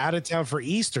because they were out of town for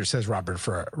Easter, says Robert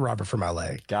from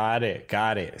LA. Got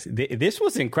it. This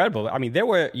was incredible. I mean, there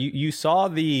were you saw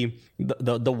the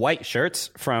white shirts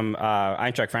from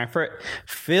Eintracht Frankfurt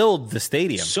filled the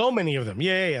stadium. So many of them.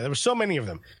 Yeah. There were so many of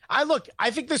them. I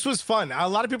think this was fun. A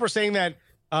lot of people are saying that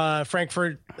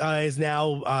Frankfurt is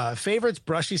now favorites.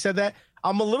 Brushy said that.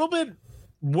 I'm a little bit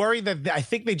worried that I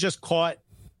think they just caught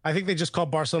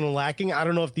Barcelona lacking. I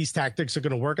don't know if these tactics are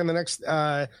going to work in the next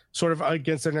sort of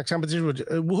against their next competition.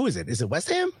 Who is it? Is it West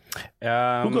Ham?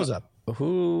 Who goes up?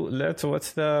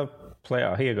 What's the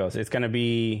playoff? Here it goes. It's going to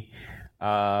be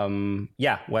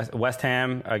West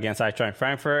Ham against Eintracht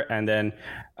Frankfurt, and then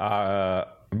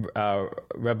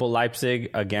Rebel Leipzig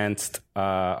against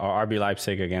or RB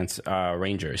Leipzig against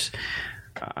Rangers.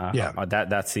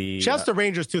 That's the shouts to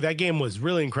Rangers too. That game was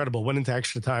really incredible. Went into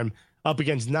extra time up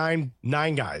against nine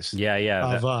guys.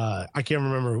 Yeah. I can't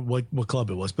remember what club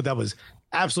it was, but that was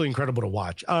absolutely incredible to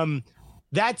watch.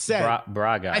 That said,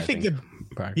 Braga. I think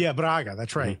Braga. Braga.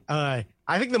 That's right. I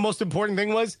think the most important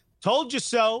thing was told you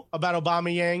so about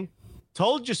Aubameyang.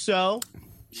 Told you so.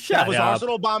 That was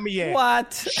Arsenal Aubameyang.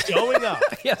 What? Showing up.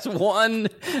 Yes, one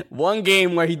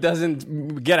game where he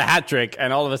doesn't get a hat trick,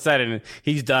 and all of a sudden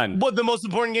he's done. What, the most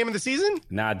important game of the season?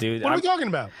 Nah, dude. What are we talking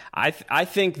about? I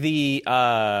think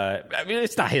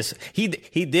it's not his. He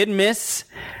did miss.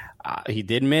 He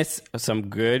did miss some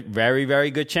good, very,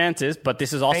 very good chances, but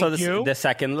this is also the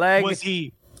second leg. Was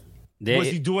he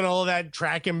doing all of that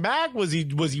tracking back? Was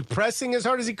he pressing as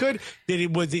hard as he could? Did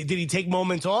he take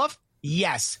moments off?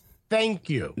 Yes. Thank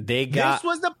you. This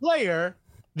was the player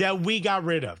that we got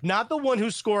rid of, not the one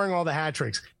who's scoring all the hat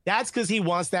tricks. That's because he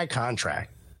wants that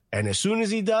contract. And as soon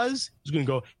as he does, he's going to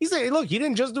go. He's like, look, he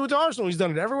didn't just do it to Arsenal. He's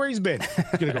done it everywhere he's been.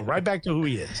 He's going to go right back to who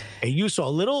he is. And you saw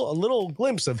a little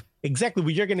glimpse of exactly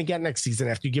what you're going to get next season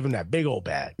after you give him that big old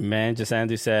bag. Man, just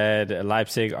Andrew said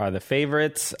Leipzig are the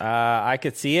favorites. I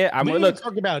could see it. We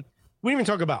didn't even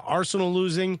talk about Arsenal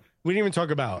losing. We didn't even talk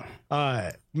about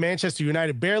Manchester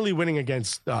United barely winning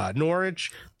against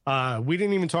Norwich. We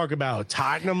didn't even talk about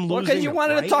Tottenham losing. Well, because you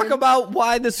wanted to talk about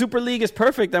why the Super League is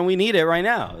perfect and we need it right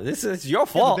now. This is your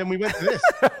fault. Then we went to this.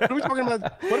 What are we talking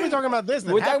about? What are we talking about this?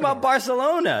 We're talking about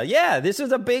Barcelona. Yeah, this is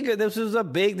newsworthy,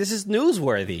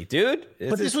 dude.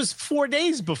 This was 4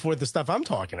 days before the stuff I'm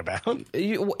talking about.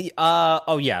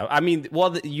 Yeah. I mean,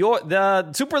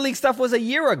 the Super League stuff was a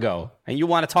year ago, and you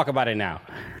want to talk about it now.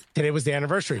 Today was the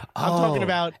anniversary. I'm talking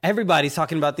about... Everybody's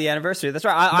talking about the anniversah. That's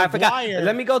right. I forgot.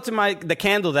 Let me go to the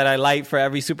candle that I light for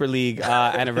every Super League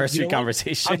anniversary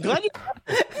conversation. I'm glad you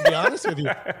to be honest with you.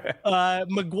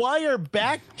 Maguire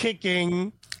back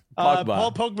kicking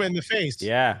Paul Pogba in the face.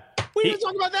 Yeah. We didn't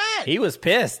talk about that. He was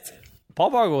pissed.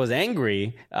 Paul Pogba was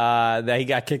angry that he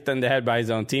got kicked in the head by his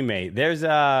own teammate. There's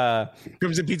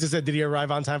Crimson Pizza said, did he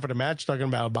arrive on time for the match? Talking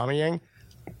about Aubameyang.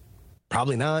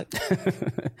 Probably not.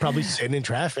 Probably sitting in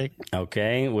traffic.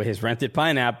 Okay, with his rented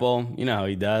pineapple. You know how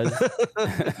he does.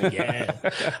 Yeah.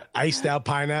 Iced out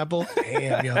pineapple.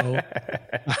 Damn, yo.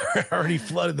 I already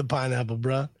flooded the pineapple,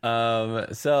 bro.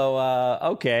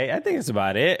 Okay, I think that's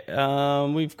about it.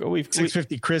 We've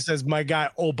 650 Chris says, my guy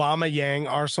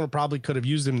Aubameyang, Arsenal probably could have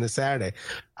used him this Saturday.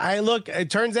 It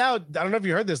turns out, I don't know if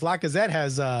you heard this, Lacazette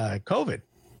has COVID.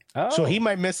 Oh. So he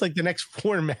might miss like the next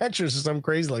 4 matches or something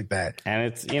crazy like that.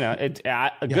 And it's,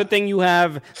 a good thing you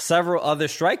have several other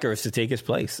strikers to take his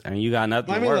place, and you got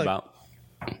nothing to worry about.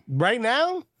 Right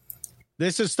now,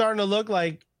 this is starting to look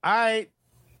like, all right,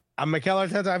 I'm Mikel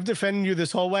Arteta. I've defended you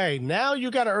this whole way. Now you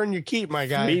got to earn your keep, my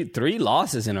guy. Three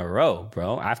losses in a row,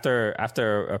 bro. After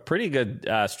a pretty good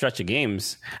stretch of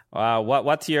games.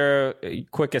 What's your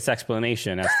quickest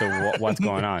explanation as to what's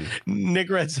going on?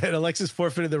 Nick Red said Alexis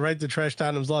forfeited the right to trash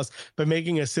Tottenham's loss by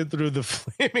making us sit through the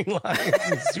flaming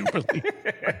Lions in Super League.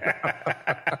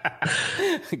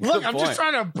 Look, I'm just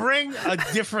trying to bring a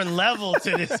different level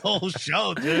to this whole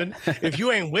show, dude. If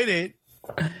you ain't with it.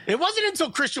 It wasn't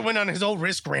until Christian went on his old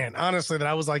risk rant, honestly, that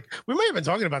I was like, we may have been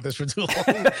talking about this for too long.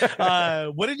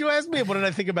 What did you ask me? What did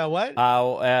I think about what?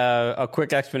 A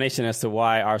quick explanation as to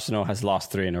why Arsenal has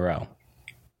lost 3 in a row.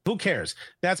 Who cares?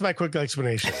 That's my quick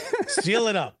explanation. Seal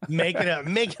it up. Make it a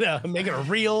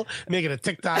reel, make it a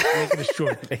TikTok, make it a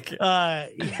short.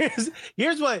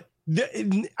 Here's what,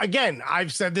 again,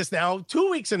 I've said this now 2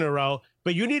 weeks in a row,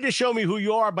 but you need to show me who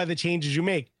you are by the changes you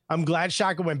make. I'm glad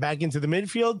Xhaka went back into the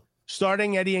midfield.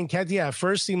 starting Eddie Nketiah at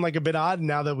first seemed like a bit odd.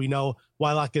 Now that we know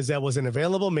why Lacazette wasn't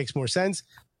available, makes more sense.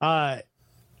 I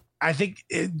think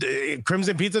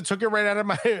Crimson Pizza took it right out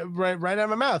of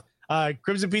my mouth.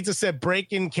 Crimson Pizza said,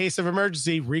 break in case of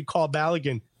emergency, recall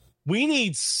Balogun. We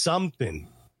need something.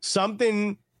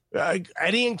 Eddie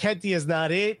Nketiah is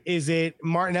not it. Is it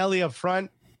Martinelli up front?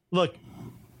 Look,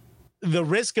 the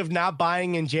risk of not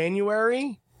buying in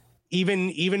January,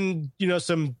 even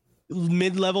some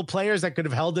mid-level players that could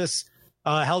have held us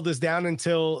down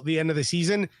until the end of the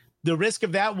season. The risk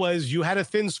of that was you had a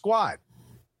thin squad.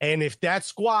 And if that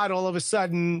squad all of a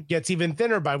sudden gets even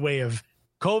thinner by way of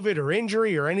COVID or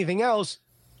injury or anything else,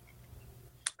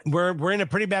 we're in a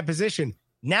pretty bad position.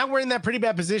 Now we're in that pretty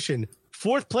bad position.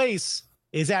 4th place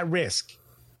is at risk.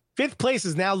 5th place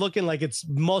is now looking like it's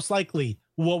most likely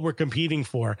what we're competing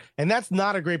for. And that's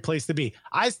not a great place to be.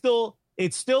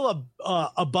 It's still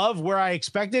above where I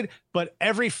expected, but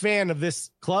every fan of this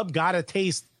club got a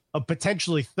taste of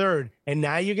potentially 3rd. And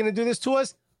now you're going to do this to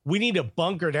us? We need to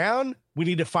bunker down. We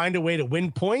need to find a way to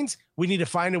win points. We need to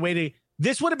find a way to,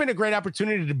 this would have been a great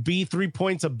opportunity to be 3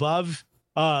 points above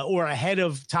or ahead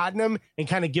of Tottenham and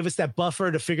kind of give us that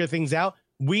buffer to figure things out.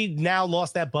 We now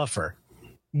lost that buffer.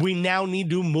 We now need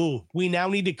to move. We now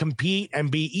need to compete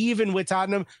and be even with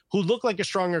Tottenham, who look like a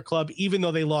stronger club, even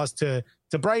though they lost to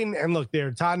Brighton. And look,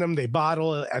 they're Tottenham. They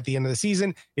bottle at the end of the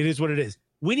season. It is what it is.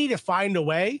 We need to find a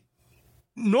way.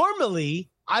 Normally,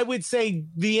 I would say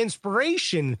the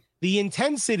inspiration, the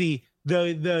intensity,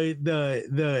 the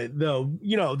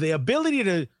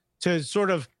ability to sort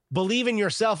of believe in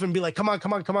yourself and be like, come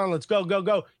on, let's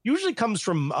go, usually comes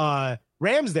from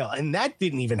Ramsdale, and that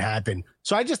didn't even happen.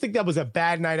 So I just think that was a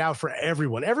bad night out for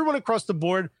everyone. Everyone across the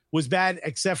board was bad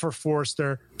except for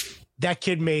Forster. That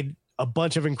kid made a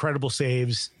bunch of incredible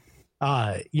saves.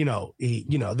 I don't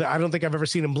think I've ever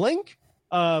seen him blink.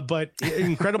 But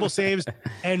incredible saves.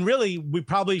 And really, we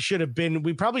probably should have been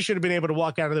able to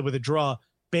walk out of there with a draw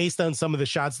based on some of the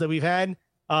shots that we've had.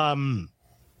 I'm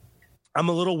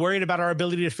a little worried about our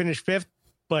ability to finish 5th,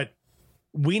 but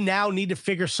we now need to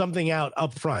figure something out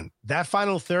up front. That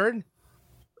final third,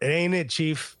 it ain't it,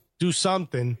 Chief. Do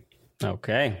something.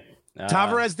 Okay.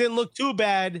 Tavares didn't look too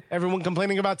bad. Everyone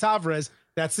complaining about Tavares.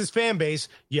 That's his fan base.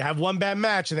 You have one bad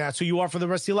match, and that's who you are for the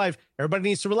rest of your life. Everybody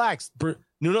needs to relax.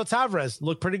 Nuno Tavares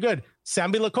looked pretty good.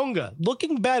 Sambi Lokonga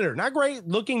looking better. Not great,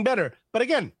 looking better. But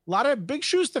again, a lot of big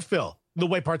shoes to fill the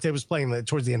way Partey was playing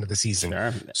towards the end of the season.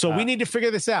 Sure. So we need to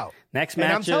figure this out. Next match.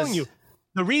 And I'm matches. telling you,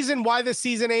 the reason why this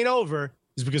season ain't over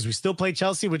is because we still play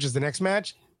Chelsea, which is the next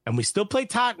match, and we still play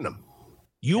Tottenham.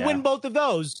 You win both of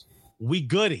those, we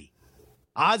goody.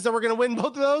 Odds that we're going to win both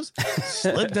of those,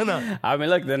 slipped enough. I mean,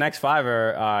 look, the next 5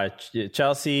 are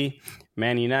Chelsea,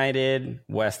 Man United,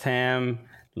 West Ham,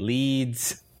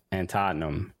 Leeds, and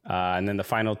Tottenham. And then the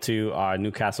final 2 are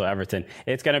Newcastle, Everton.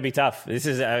 It's going to be tough. This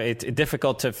is it's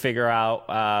difficult to figure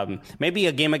out. Maybe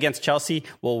a game against Chelsea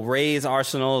will raise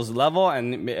Arsenal's level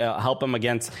and help them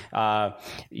against,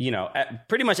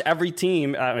 pretty much every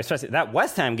team, especially that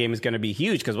West Ham game is going to be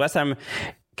huge because West Ham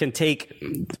can take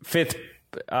 5th.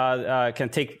 Can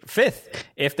take 5th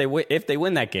if they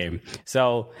win that game.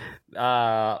 So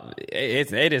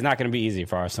it is not going to be easy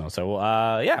for Arsenal. So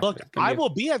look, I will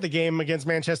be at the game against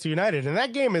Manchester United, and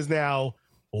that game is now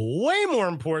way more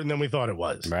important than we thought it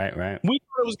was. Right. We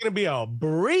thought it was going to be a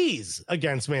breeze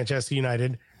against Manchester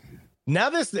United.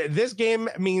 Now this game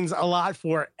means a lot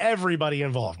for everybody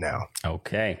involved now.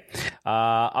 Okay.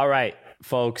 All right.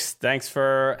 Folks, thanks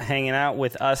for hanging out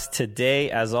with us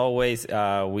today. As always,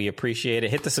 we appreciate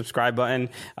it. Hit the subscribe button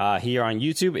here on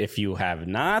YouTube if you have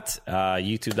not.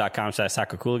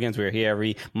 YouTube.com/SoccerCooligans. We're here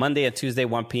every Monday and Tuesday,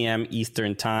 1 p.m.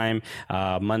 Eastern Time.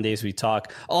 Mondays, we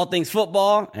talk all things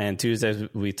football, and Tuesdays,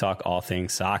 we talk all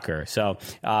things soccer. So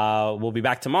we'll be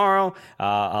back tomorrow.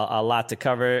 A lot to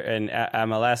cover in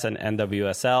MLS and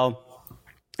NWSL.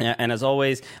 And as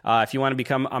always, if you want to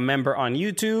become a member on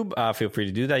YouTube, feel free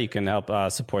to do that. You can help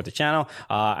support the channel.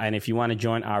 And if you want to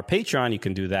join our Patreon, you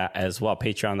can do that as well.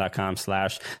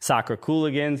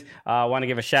 Patreon.com/SoccerCooligans. I want to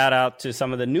give a shout out to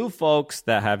some of the new folks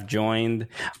that have joined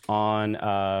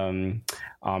on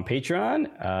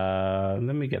Patreon.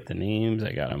 Let me get the names.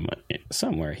 I got them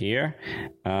somewhere here.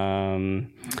 I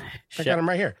got them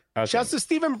right here. Okay. Shouts to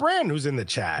Stephen Brand, who's in the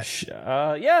chat.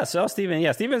 So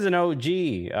Stephen, Stephen's an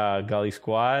OG Gully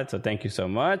Squad, so thank you so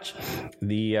much.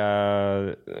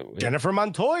 Jennifer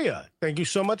Montoya, thank you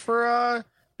so much for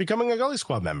becoming a Gully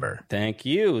Squad member. Thank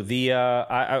you.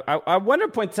 I want to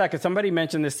point out, because somebody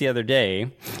mentioned this the other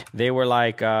day. They were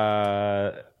like,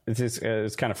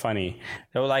 it's kind of funny.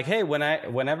 They were like, hey,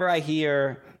 whenever I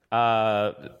hear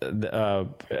the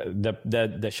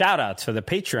shout outs for the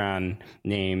Patreon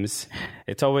names,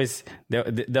 it's always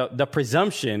the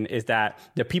presumption is that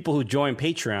the people who join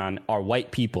Patreon are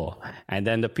white people, and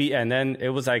then it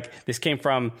was like this came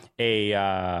from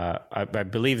I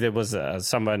believe there was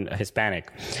someone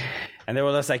Hispanic, and they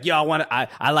were just like, yo,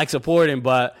 I like supporting,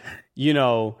 but you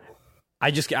know, I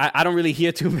don't really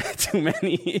hear too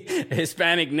many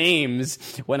Hispanic names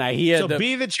when I hear. So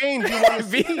be the change you want to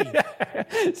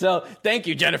see. So thank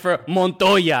you, Jennifer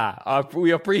Montoya. We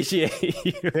appreciate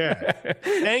you. Yeah.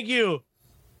 Thank you,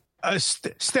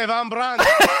 Esteban Brandt.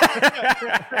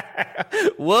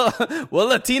 We'll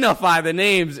Latinify the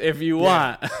names if you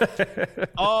want.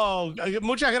 Oh,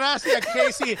 muchas gracias,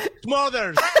 Casey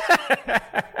Smothers.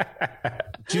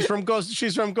 She's from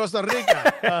Costa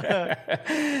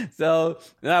Rica. So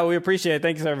we appreciate it.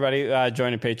 Thank you, everybody,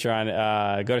 joining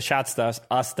Patreon. Go to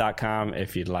shotstuffus.com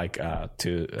if you'd like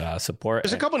to support.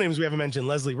 There's a couple names we haven't mentioned: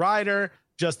 Leslie Ryder,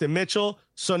 Justin Mitchell,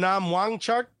 Sonam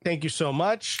Wangchuk. Thank you so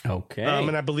much. Okay.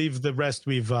 And I believe the rest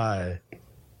we've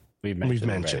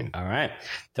mentioned. All right.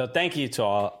 So thank you to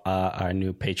all our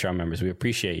new Patreon members. We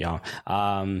appreciate y'all.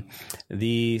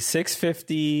 The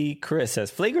 650 Chris says,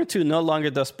 Flagrant 2 no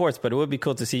longer does sports, but it would be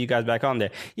cool to see you guys back on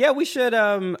there. Yeah, we should.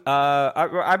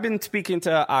 I've been speaking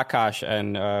to Akash,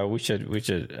 and we should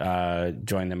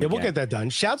join them. Yeah, we'll get that done.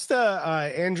 Shouts to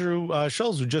Andrew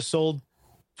Schultz, who just sold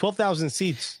 12,000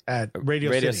 seats at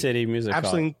Radio City Music Hall.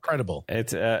 Absolutely incredible.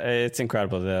 It's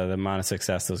incredible the amount of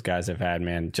success those guys have had,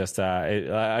 man. Just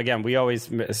again, we always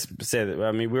say that.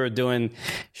 I mean, we were doing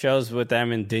shows with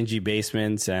them in dingy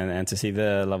basements, and to see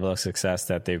the level of success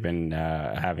that they've been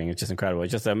having, it's just incredible.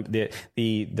 It's just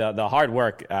the hard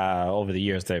work over the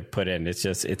years they've put in. It's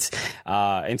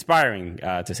inspiring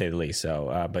to say the least.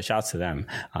 So, but shouts to them.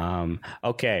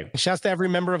 Okay, shouts to every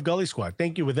member of Gully Squad.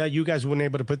 Thank you. Without you guys, we wouldn't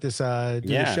able to put this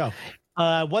this show.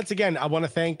 Once again, I want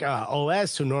to thank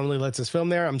OS, who normally lets us film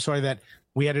there. I'm sorry that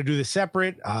we had to do this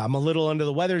separate. I'm a little under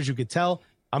the weather, as you could tell.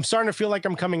 I'm starting to feel like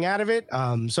I'm coming out of it.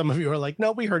 Some of you are like,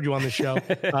 no, we heard you on the show.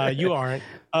 You aren't.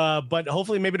 But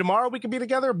hopefully maybe tomorrow we can be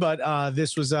together. But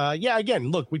this was,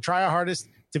 again, look, we try our hardest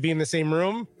to be in the same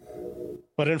room.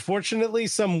 But unfortunately,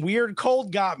 some weird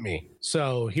cold got me.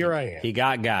 So here I am. He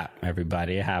got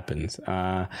everybody. It happens.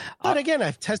 But again,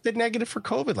 I've tested negative for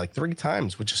COVID like 3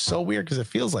 times, which is so weird because it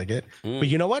feels like it. But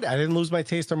you know what? I didn't lose my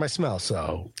taste or my smell.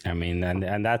 So I mean,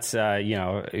 and that's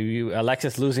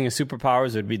Alexis losing his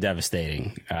superpowers would be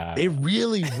devastating. It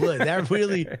really would.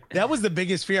 That was the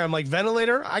biggest fear. I'm like,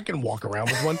 ventilator, I can walk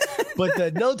around with one,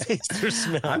 but no taste or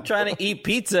smell. I'm trying to eat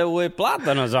pizza with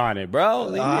plátanos on it, bro.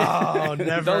 Oh,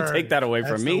 never. Don't take that away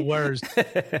from me. The worst.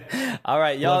 All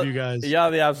right, y'all. Love you guys.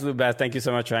 Y'all the absolute best. Thank you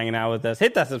so much for hanging out with us.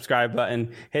 Hit that subscribe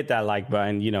button. Hit that like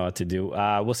button. You know what to do.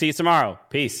 We'll see you tomorrow.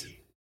 Peace.